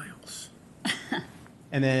 5 miles.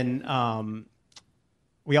 And then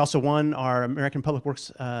we also won our American Public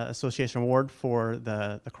Works Association Award for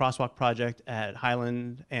the crosswalk project at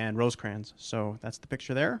Highland and Rosecrans. So that's the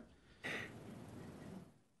picture there.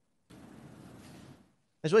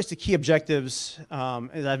 As it relates to key objectives,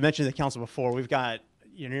 as I've mentioned to the council before, we've got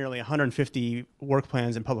nearly 150 work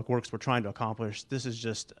plans in public works we're trying to accomplish. This is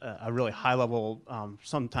just a really high level,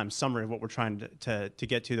 sometimes summary of what we're trying to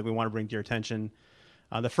get to that we want to bring to your attention.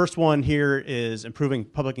 The first one here is improving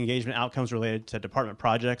public engagement outcomes related to department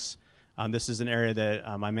projects. This is an area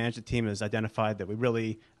that my management team has identified that we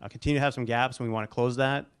really continue to have some gaps and we want to close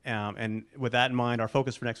that. And with that in mind, our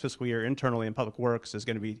focus for next fiscal year internally in public works is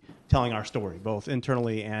going to be telling our story, both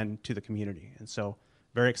internally and to the community. And so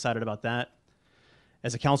very excited about that.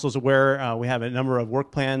 As the council is aware, we have a number of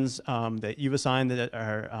work plans that you've assigned that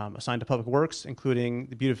are assigned to public works, including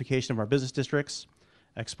the beautification of our business districts,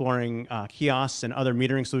 exploring kiosks and other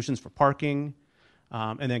metering solutions for parking,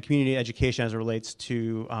 and then community education as it relates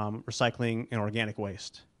to recycling and organic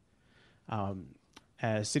waste.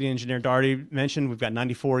 As City Engineer Daugherty mentioned, we've got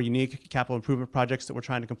 94 unique capital improvement projects that we're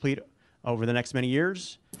trying to complete over the next many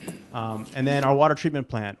years. And then our water treatment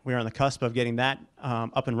plant, we are on the cusp of getting that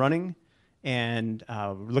up and running. And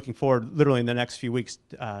we're looking forward literally in the next few weeks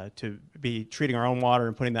to be treating our own water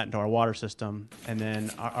and putting that into our water system. And then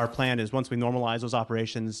our plan is once we normalize those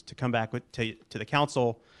operations to come back to the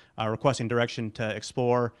council requesting direction to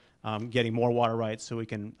explore getting more water rights so we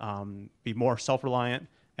can be more self-reliant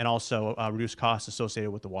and also reduce costs associated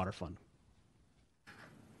with the water fund.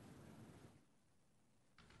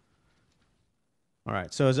 All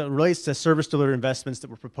right, so as it relates to service delivery investments that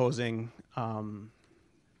we're proposing,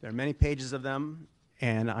 there are many pages of them,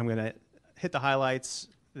 and I'm going to hit the highlights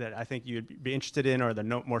that I think you'd be interested in or the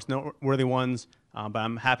most noteworthy ones, but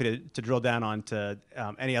I'm happy to drill down onto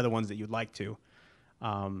any other ones that you'd like to.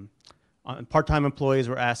 On part-time employees,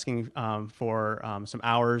 we're asking for some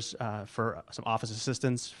hours for some office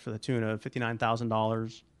assistance for the tune of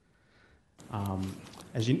 $59,000.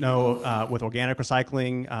 As you know, with organic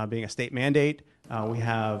recycling being a state mandate, we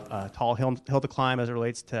have a tall hill to climb as it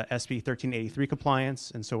relates to SB 1383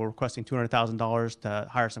 compliance, and so we're requesting $200,000 to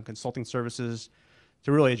hire some consulting services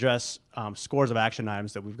to really address scores of action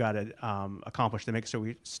items that we've got to accomplish to make sure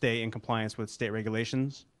we stay in compliance with state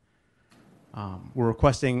regulations. We're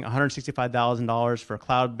requesting $165,000 for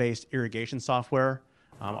cloud-based irrigation software.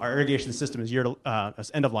 Our irrigation system is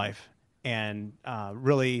end of life, and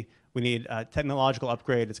really we need a technological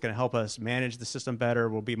upgrade that's going to help us manage the system better.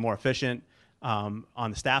 We'll be more efficient on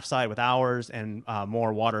the staff side with hours and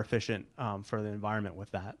more water efficient for the environment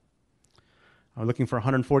with that. We're looking for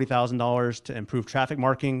 $140,000 to improve traffic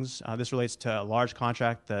markings. This relates to a large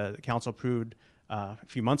contract the council approved a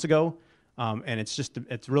few months ago, and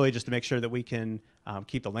it's really just to make sure that we can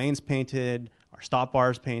keep the lanes painted, our stop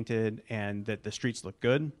bars painted, and that the streets look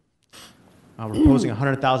good. We're proposing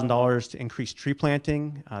 $100,000 to increase tree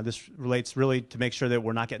planting. This relates really to make sure that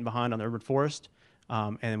we're not getting behind on the urban forest.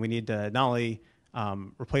 And we need to not only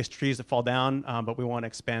replace trees that fall down, but we want to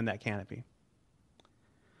expand that canopy.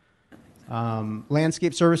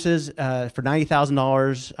 Landscape services for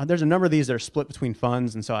 $90,000. There's a number of these that are split between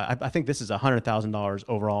funds, and so I think this is $100,000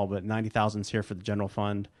 overall, but $90,000 is here for the general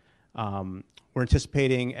fund. We're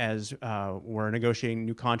anticipating, as we're negotiating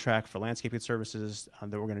new contract for landscaping services,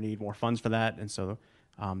 that we're going to need more funds for that, and so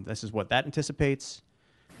this is what that anticipates.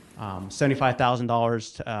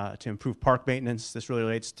 $75,000 to improve park maintenance. This really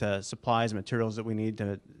relates to supplies and materials that we need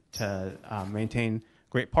to maintain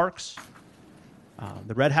great parks.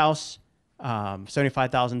 The Red House,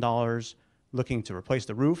 $75,000, looking to replace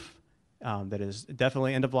the roof that is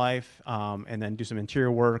definitely end of life, and then do some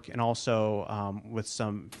interior work, and also with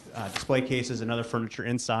some display cases and other furniture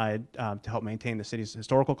inside to help maintain the city's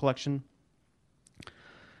historical collection.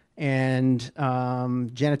 And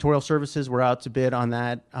janitorial services, we're out to bid on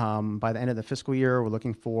that by the end of the fiscal year. We're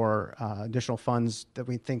looking for additional funds that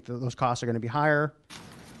we think that those costs are going to be higher.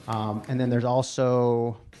 And then there's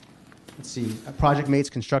also, let's see, a Project Mates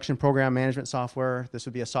construction program management software. This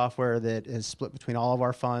would be a software that is split between all of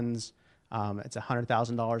our funds. It's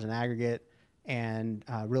 $100,000 in aggregate, and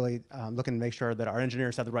really looking to make sure that our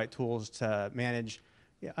engineers have the right tools to manage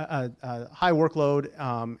a high workload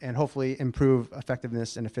and hopefully improve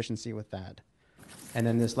effectiveness and efficiency with that. And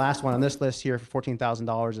then this last one on this list here for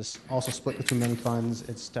 $14,000 is also split between many funds.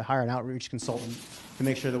 It's to hire an outreach consultant to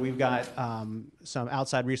make sure that we've got some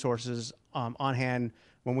outside resources on hand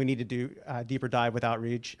when we need to do a deeper dive with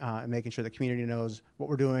outreach and making sure the community knows what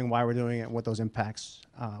we're doing, why we're doing it, and what those impacts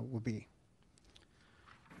will be.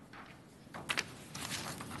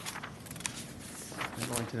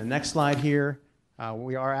 Going to the next slide here.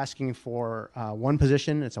 We are asking for one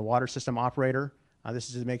position. It's a water system operator. This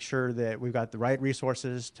is to make sure that we've got the right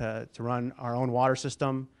resources to run our own water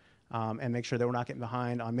system and make sure that we're not getting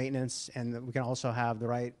behind on maintenance, and that we can also have the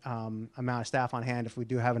right amount of staff on hand if we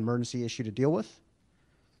do have an emergency issue to deal with.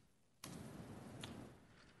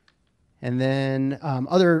 And then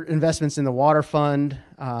other investments in the water fund,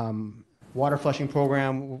 water flushing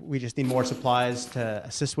program, we just need more supplies to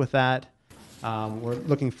assist with that. We're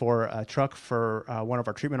looking for a truck for one of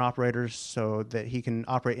our treatment operators so that he can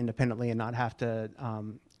operate independently and not have to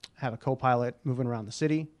have a co-pilot moving around the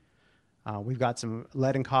city. We've got some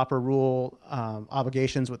lead and copper rule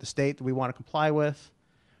obligations with the state that we want to comply with.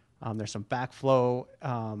 There's some backflow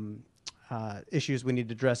issues we need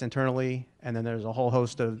to address internally, and then there's a whole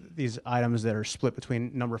host of these items that are split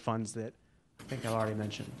between a number of funds that I think I've already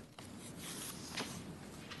mentioned.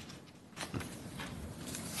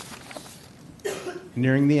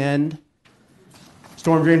 Nearing the end.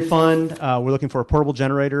 Storm drain fund, we're looking for a portable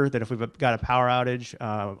generator that if we've got a power outage,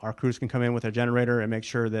 our crews can come in with a generator and make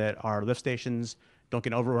sure that our lift stations don't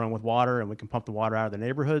get overrun with water and we can pump the water out of the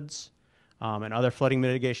neighborhoods, and other flooding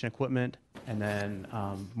mitigation equipment, and then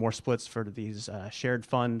more splits for these shared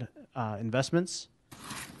fund investments.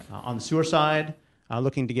 On the sewer side,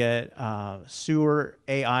 looking to get sewer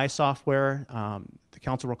AI software. The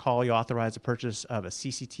council recall you authorized the purchase of a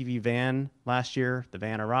CCTV van last year. The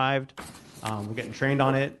van arrived. We're getting trained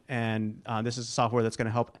on it, and this is software that's going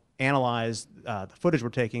to help analyze the footage we're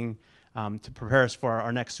taking to prepare us for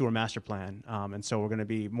our next sewer master plan. And so we're going to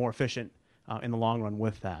be more efficient in the long run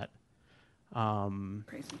with that.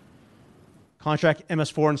 Crazy. Contract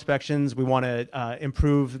MS4 inspections. We want to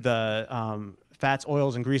improve the fats,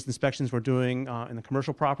 oils, and grease inspections we're doing in the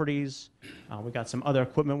commercial properties. We've got some other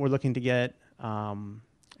equipment we're looking to get, and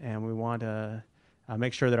we want to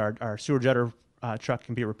make sure that our sewer jetter truck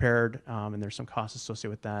can be repaired, and there's some costs associated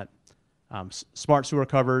with that. Smart sewer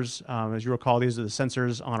covers. As you recall, these are the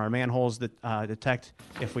sensors on our manholes that detect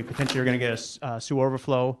if we potentially are going to get a sewer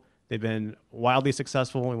overflow. They've been wildly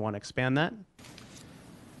successful. We want to expand that.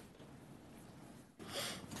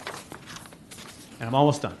 And I'm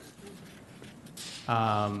almost done.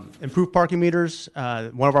 Improved parking meters.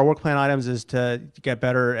 One of our work plan items is to get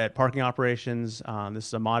better at parking operations. This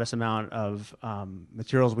is a modest amount of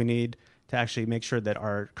materials we need to actually make sure that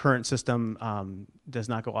our current system does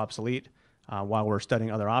not go obsolete while we're studying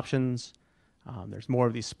other options. There's more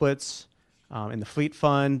of these splits. In the fleet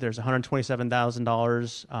fund, there's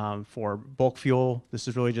 $127,000 for bulk fuel. This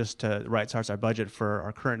is really just to right-size our budget for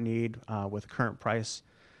our current need with current price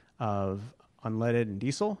of unleaded and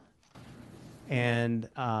diesel. And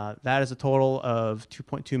that is a total of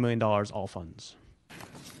 $2.2 million, all funds.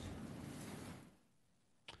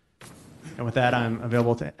 And with that, I'm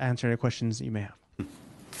available to answer any questions that you may have.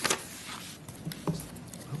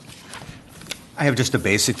 I have just a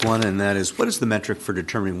basic one, and that is, what is the metric for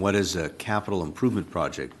determining what is a capital improvement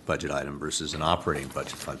project budget item versus an operating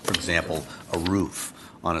budget fund? For example, a roof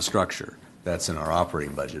on a structure. That's in our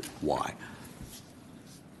operating budget. Why?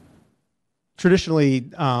 Traditionally,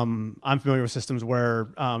 I'm familiar with systems where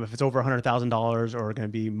if it's over $100,000 or going to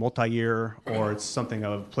be multi-year or it's something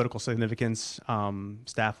of political significance,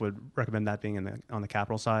 staff would recommend that being on the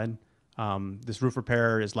capital side. This roof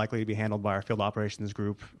repair is likely to be handled by our field operations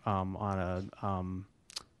group on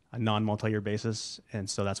a non-multi-year basis, and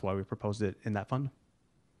so that's why we proposed it in that fund.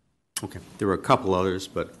 Okay. There were a couple others,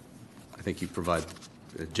 but I think you provide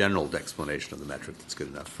a general explanation of the metric that's good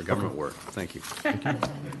enough for government work. Thank you. Thank you.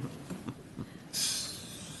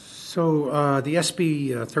 So the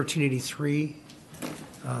SB 1383,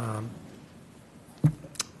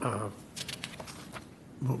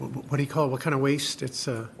 what do you call it? What kind of waste? It's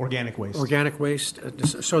organic waste. Organic waste.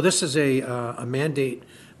 So this is a mandate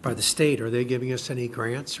by the state. Are they giving us any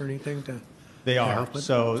grants or anything to? They to are. help with?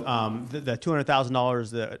 So the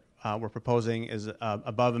 $200,000 that we're proposing is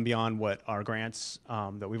above and beyond what our grants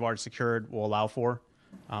that we've already secured will allow for.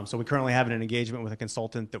 So we currently have an engagement with a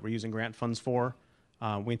consultant that we're using grant funds for.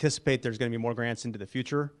 We anticipate there's going to be more grants into the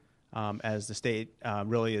future as the state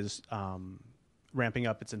really is ramping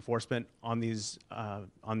up its enforcement on this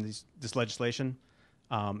legislation.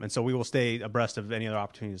 And so we will stay abreast of any other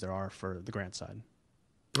opportunities there are for the grant side.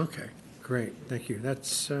 Okay, great. Thank you.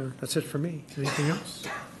 That's it for me. Anything else?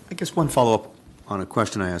 I guess one follow-up on a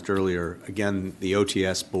question I asked earlier. Again, the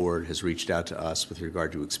OTS board has reached out to us with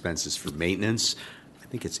regard to expenses for maintenance. I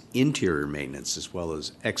think it's interior maintenance as well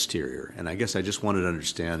as exterior. And I guess I just wanted to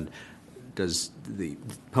understand, does the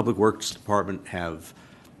Public Works Department have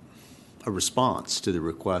a response to the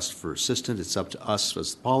request for assistance? It's up to us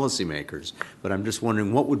as policymakers, but I'm just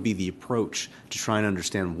wondering what would be the approach to try and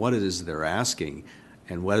understand what it is they're asking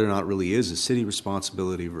and whether or not it really is a city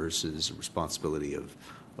responsibility versus a responsibility of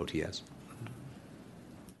OTS.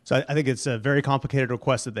 So I think it's a very complicated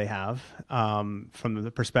request that they have. From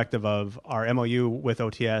the perspective of our MOU with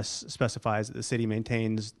OTS specifies that the city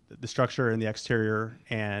maintains the structure and the exterior,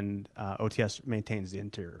 and OTS maintains the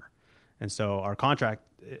interior. And so our contract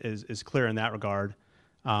is clear in that regard.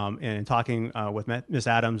 And in talking with Ms.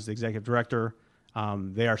 Adams, the executive director,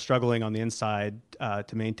 they are struggling on the inside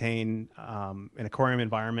to maintain an aquarium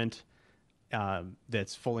environment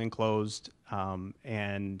that's fully enclosed,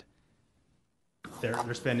 and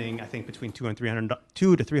they're spending, I think, between $200,000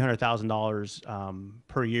 to $300,000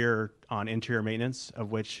 per year on interior maintenance,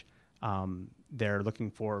 of which they're looking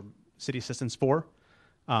for city assistance for.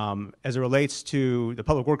 As it relates to the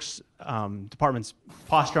Public Works Department's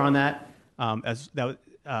posture on that,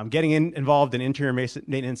 getting involved in interior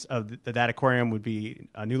maintenance of that aquarium would be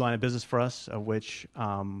a new line of business for us, of which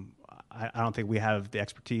I don't think we have the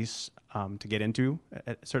expertise to get into,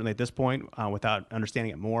 certainly at this point, without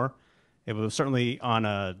understanding it more. If it was certainly if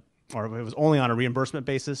it was only on a reimbursement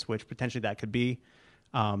basis, which potentially that could be,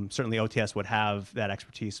 certainly OTS would have that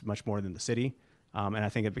expertise much more than the city. And I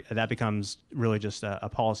think that becomes really just a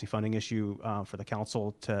policy funding issue for the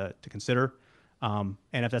council to consider. And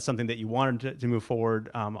if that's something that you wanted to move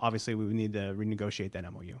forward, obviously we would need to renegotiate that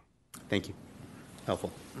MOU. Thank you.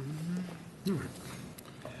 Helpful. I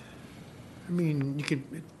mean, you could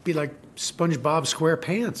be like SpongeBob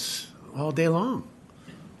SquarePants all day long,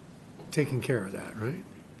 taking care of that, right?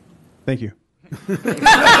 Thank you.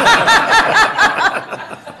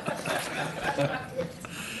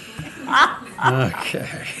 Okay.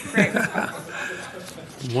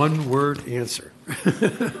 One word answer.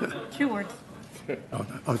 2 words.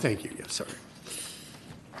 Oh, thank you. Yeah, sorry.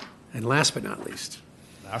 And last but not least.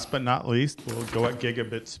 Last but not least, we'll go at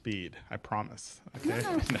gigabit speed, I promise. Okay.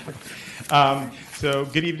 So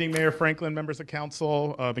good evening, Mayor Franklin, members of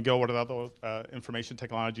council, Miguel Guardado, Information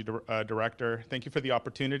Technology Director. Thank you for the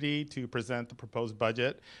opportunity to present the proposed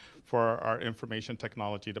budget for our Information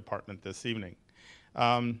Technology Department this evening.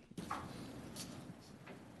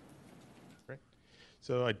 Great.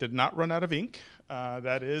 So I did not run out of ink.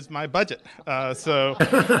 That is my budget. So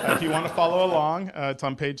if you want to follow along, it's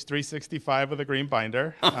on page 365 of the green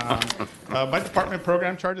binder. My department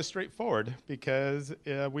program chart is straightforward because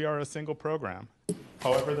we are a single program.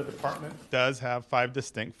 However, the department does have 5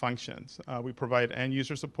 distinct functions. We provide end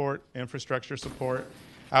user support, infrastructure support,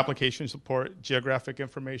 application support, geographic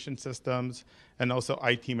information systems, and also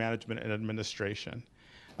IT management and administration.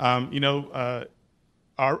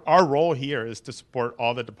 Our role here is to support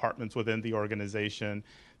all the departments within the organization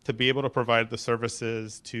to be able to provide the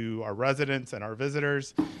services to our residents and our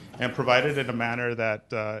visitors, and provide it in a manner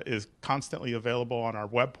that is constantly available on our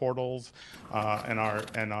web portals and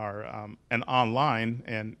online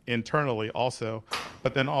and internally also,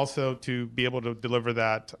 but then also to be able to deliver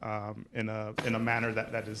that in a manner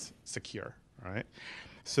that is secure. Right.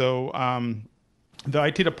 So. The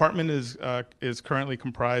IT department is currently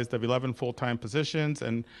comprised of 11 full-time positions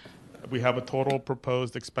and we have a total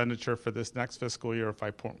proposed expenditure for this next fiscal year of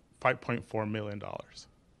 $5.4 million.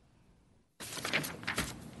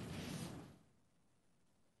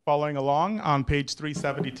 Following along on page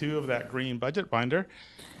 372 of that green budget binder,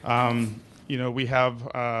 we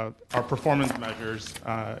have our performance measures,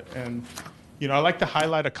 and I'd like to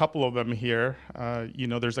highlight a couple of them here.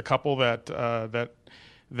 There's a couple that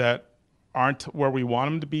aren't where we want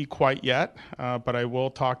them to be quite yet, but I will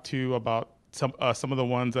talk to you about some of the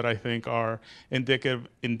ones that I think are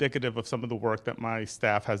indicative of some of the work that my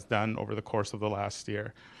staff has done over the course of the last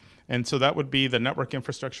year. And so that would be the network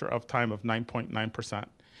infrastructure uptime of 9.9%.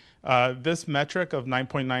 This metric of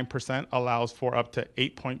 9.9% allows for up to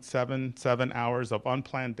 8.77 hours of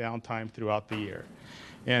unplanned downtime throughout the year.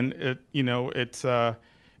 And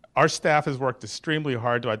our staff has worked extremely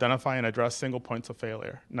hard to identify and address single points of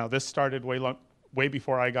failure. Now, this started way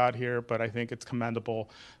before I got here, but I think it's commendable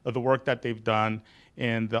of the work that they've done,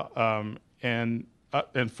 and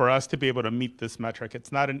for us to be able to meet this metric.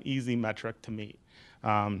 It's not an easy metric to meet.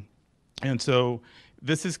 And so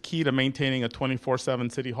this is key to maintaining a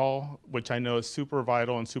 24/7 City Hall, which I know is super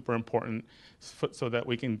vital and super important so that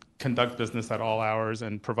we can conduct business at all hours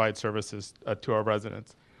and provide services to our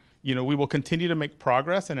residents. We will continue to make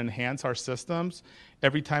progress and enhance our systems.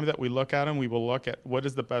 Every time that we look at them, we will look at what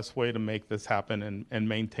is the best way to make this happen and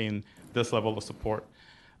maintain this level of support.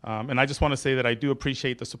 And I just want to say that I do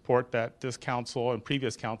appreciate the support that this council and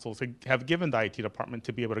previous councils have given the IT department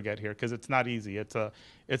to be able to get here, because it's not easy. It's a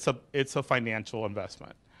financial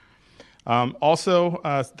investment. Also,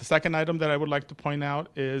 the second item that I would like to point out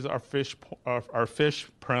is our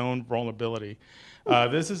fish-prone vulnerability.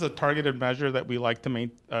 This is a targeted measure that we like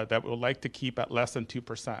to keep at less than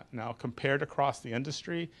 2%. Now, compared across the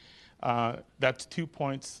industry, that's 2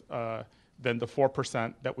 points than the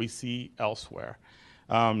 4% that we see elsewhere.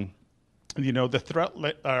 Our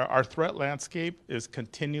threat landscape is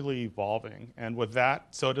continually evolving, and with that,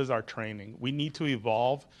 so does our training. We need to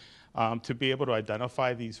evolve to be able to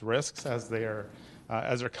identify these risks as they're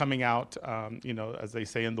coming out, as they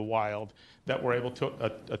say in the wild, that we're able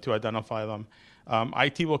to identify them.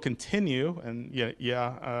 IT will continue, and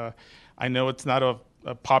I know it's not a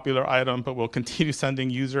popular item, but we'll continue sending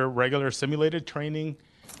user regular simulated training,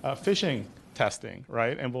 phishing testing,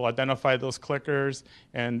 right? And we'll identify those clickers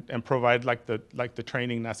and provide the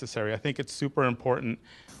training necessary. I think it's super important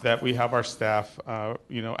that we have our staff,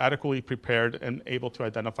 adequately prepared and able to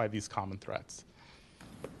identify these common threats.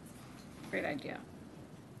 Great idea.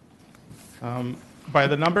 By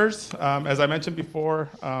the numbers, as I mentioned before,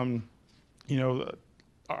 our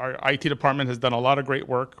IT department has done a lot of great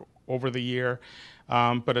work over the year,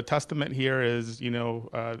 but a testament here is,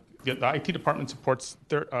 the IT department supports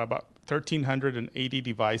about 1,380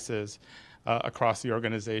 devices across the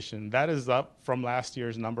organization. That is up from last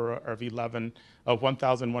year's number of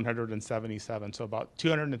 1,177. So about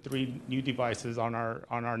 203 new devices on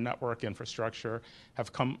our network infrastructure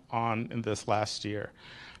have come on in this last year.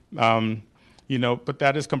 But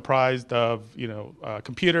that is comprised of,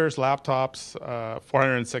 computers, laptops,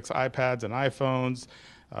 406 iPads and iPhones,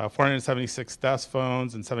 476 desk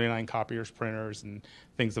phones, and 79 copiers, printers, and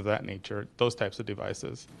things of that nature, those types of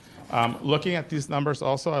devices. Looking at these numbers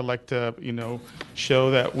also, I'd like to, show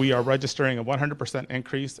that we are registering a 100%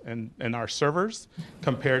 increase in our servers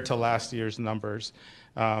compared to last year's numbers.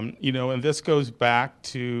 And this goes back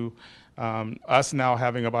to us now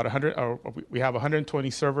having about 100, we have 120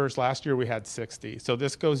 servers. Last year we had 60. So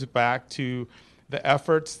this goes back to the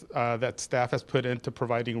efforts that staff has put into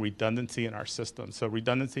providing redundancy in our system. So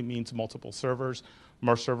redundancy means multiple servers,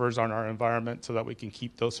 more servers on our environment so that we can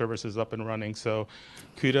keep those services up and running. So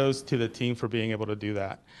kudos to the team for being able to do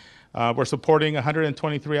that. We're supporting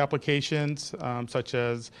 123 applications, such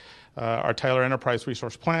as our Tyler Enterprise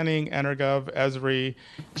Resource Planning, EnerGov, ESRI,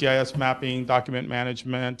 GIS mapping, document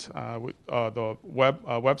management, the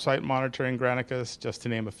website monitoring, Granicus, just to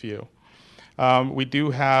name a few. We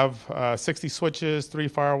do have 60 switches, 3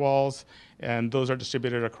 firewalls, and those are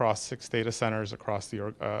distributed across 6 data centers across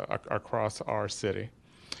our city.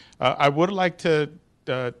 I would like to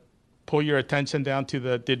pull your attention down to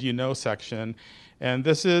the Did You Know section. And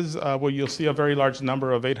this is where you'll see a very large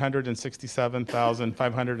number of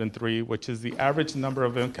 867,503, which is the average number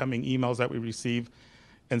of incoming emails that we receive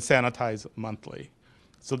and sanitize monthly.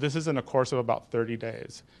 So this is in a course of about 30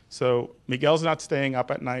 days. So Miguel's not staying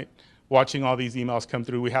up at night watching all these emails come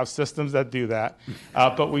through. We have systems that do that.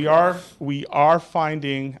 But we are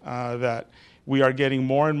finding that we are getting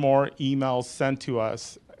more and more emails sent to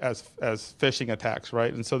us as phishing attacks,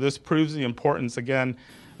 right? And so this proves the importance, again,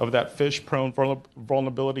 of that fish-prone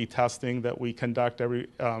vulnerability testing that we conduct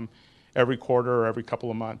every quarter or every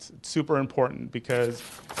couple of months. It's super important because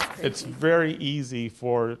it's very easy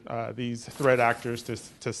for these threat actors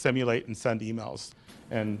to simulate and send emails.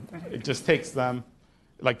 And it just takes them,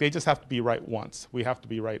 like they just have to be right once. We have to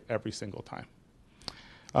be right every single time.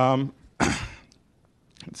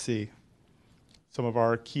 Let's see, some of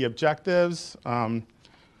our key objectives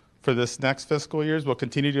for this next fiscal year is we'll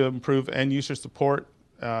continue to improve end user support,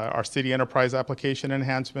 our city enterprise application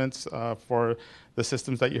enhancements for the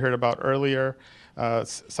systems that you heard about earlier,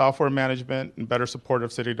 software management and better support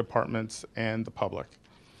of city departments and the public.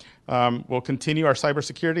 We'll continue our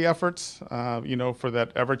cybersecurity efforts, for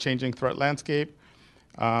that ever-changing threat landscape.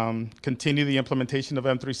 Continue the implementation of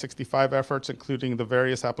M365 efforts, including the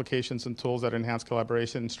various applications and tools that enhance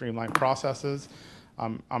collaboration and streamline processes.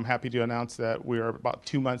 I'm happy to announce that we are about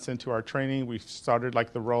 2 months into our training. We've started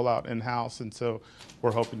like the rollout in-house, and so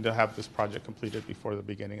we're hoping to have this project completed before the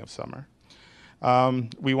beginning of summer.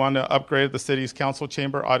 We want to upgrade the city's council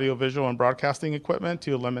chamber audiovisual and broadcasting equipment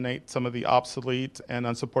to eliminate some of the obsolete and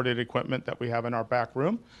unsupported equipment that we have in our back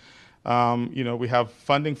room. We have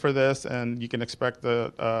funding for this, and you can expect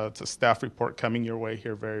the staff report coming your way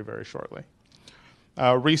here very, very shortly.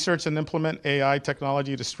 Research and implement AI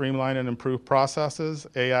technology to streamline and improve processes.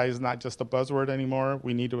 AI is not just a buzzword anymore.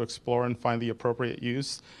 We need to explore and find the appropriate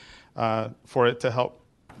use for it to help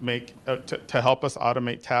help us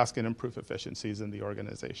automate tasks and improve efficiencies in the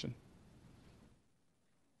organization.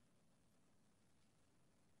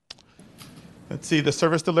 Let's see, the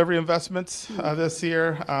service delivery investments this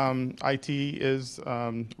year. IT is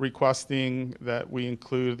requesting that we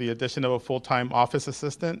include the addition of a full-time office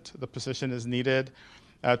assistant. The position is needed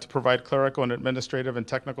to provide clerical and administrative and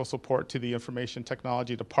technical support to the information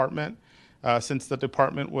technology department. Since the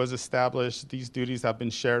department was established, these duties have been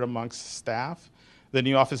shared amongst staff. The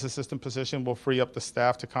new office assistant position will free up the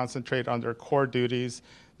staff to concentrate on their core duties.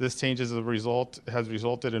 This change has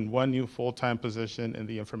resulted in one new full-time position in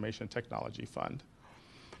the Information Technology Fund.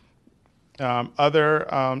 Other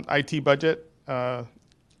IT budget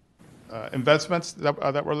investments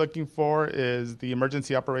that we're looking for is the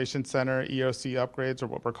Emergency Operations Center EOC upgrades, or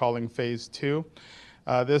what we're calling Phase 2.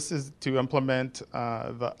 This is to implement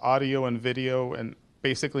the audio and video and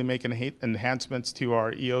basically make enhancements to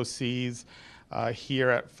our EOCs here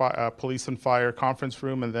at Police and Fire Conference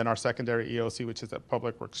Room, and then our secondary EOC, which is at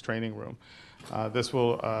Public Works Training Room. This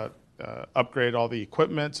will upgrade all the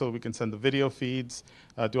equipment so we can send the video feeds,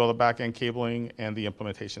 do all the back-end cabling, and the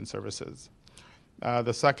implementation services.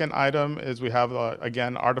 The second item is we have,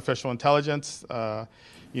 again, artificial intelligence. The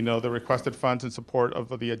requested funds in support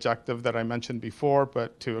of the objective that I mentioned before,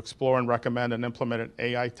 but to explore and recommend and implement an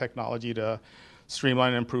AI technology to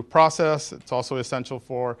streamline and improve process. It's also essential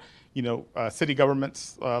for city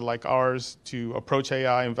governments like ours to approach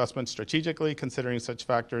AI investment strategically, considering such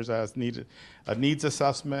factors as needs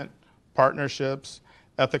assessment, partnerships,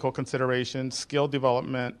 ethical considerations, skill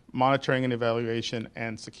development, monitoring and evaluation,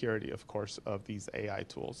 and security, of course, of these AI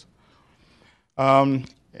tools.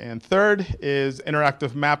 And third is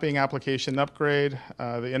interactive mapping application upgrade.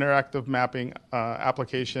 The interactive mapping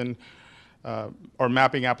application or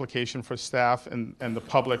mapping application for staff and the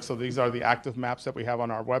public. So these are the active maps that we have on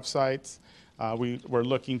our websites. We're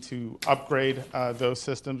looking to upgrade those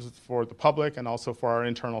systems for the public and also for our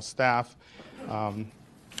internal staff,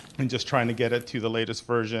 and just trying to get it to the latest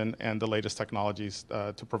version and the latest technologies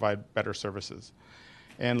to provide better services.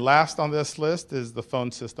 And last on this list is the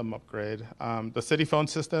phone system upgrade. The city phone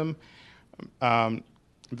system,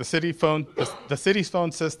 the city's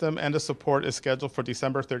phone system and the support is scheduled for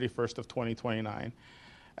December 31st of 2029.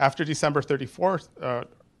 After December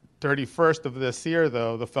 31st of this year,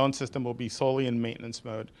 though, the phone system will be solely in maintenance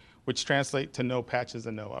mode, which translates to no patches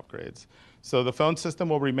and no upgrades. So the phone system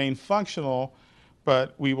will remain functional,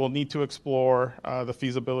 but we will need to explore the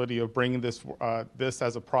feasibility of bringing this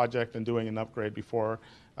as a project and doing an upgrade before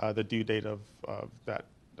the due date of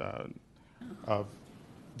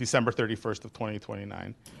December 31st of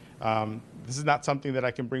 2029. This is not something that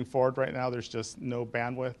I can bring forward right now. There's just no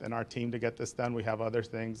bandwidth in our team to get this done. We have other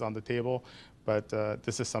things on the table, but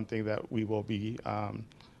this is something that we will be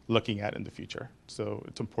looking at in the future. So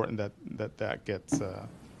it's important that gets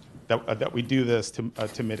that we do this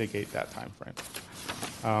to mitigate that time frame.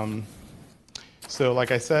 So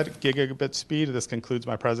like I said, gigabit speed. This concludes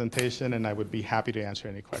my presentation, and I would be happy to answer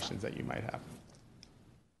any questions that you might have.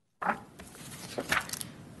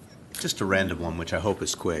 Just a random one, which I hope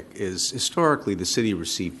is quick, is historically the city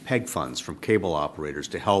received PEG funds from cable operators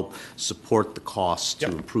to help support the costs to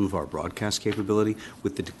improve our broadcast capability.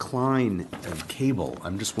 With the decline in cable,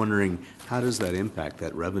 I'm just wondering, how does that impact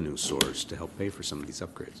that revenue source to help pay for some of these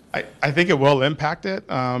upgrades? I think it will impact it,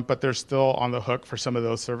 but they're still on the hook for some of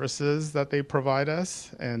those services that they provide us.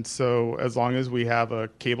 And so as long as we have a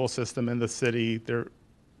cable system in the city,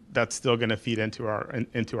 that's still going to feed into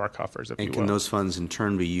our coffers, if you will. And can those funds in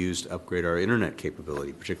turn be used to upgrade our internet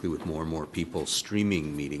capability, particularly with more and more people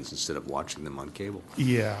streaming meetings instead of watching them on cable?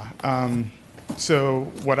 Yeah.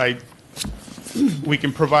 So we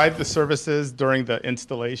can provide the services during the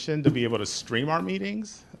installation to be able to stream our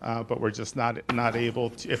meetings, but we're just not able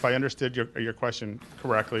to. If I understood your question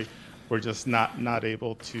correctly, we're just not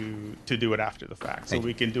able to do it after the fact. So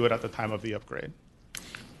we can do it at the time of the upgrade.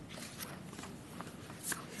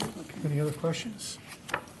 Any other questions?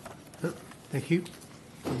 No? Thank you.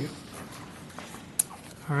 Thank you.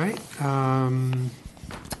 All right.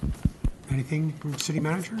 Anything from the city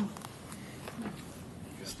manager?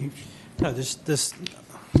 Steve? No, this.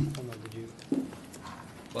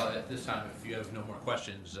 Well, at this time, if you have no more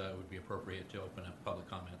questions, it would be appropriate to open up public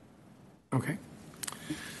comment. Okay.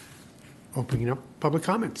 Opening up public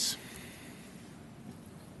comments.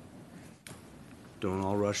 Don't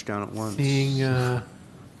all rush down at once.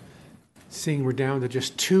 Seeing we're down to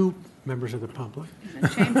just 2 members of the public. In the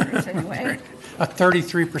chambers, anyway. A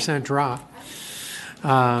 33% drop.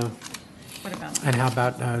 What about? And how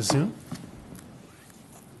about Zoom?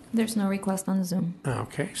 There's no request on Zoom.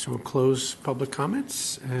 Okay, so we'll close public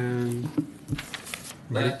comments and.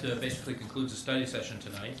 That basically concludes the study session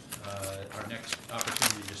tonight. Our next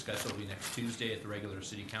opportunity to discuss will be next Tuesday at the regular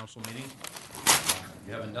city council meeting.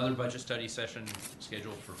 We have another budget study session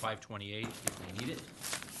scheduled for 5/28 if we need it.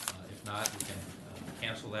 If not, we can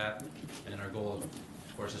cancel that. And our goal,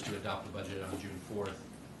 of course, is to adopt the budget on June 4th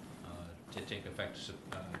to take effect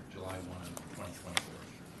July 1 of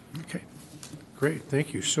 2024. Okay, great,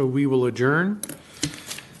 thank you. So we will adjourn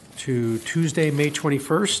to Tuesday, May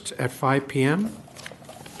 21st at 5 p.m.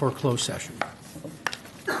 for closed session.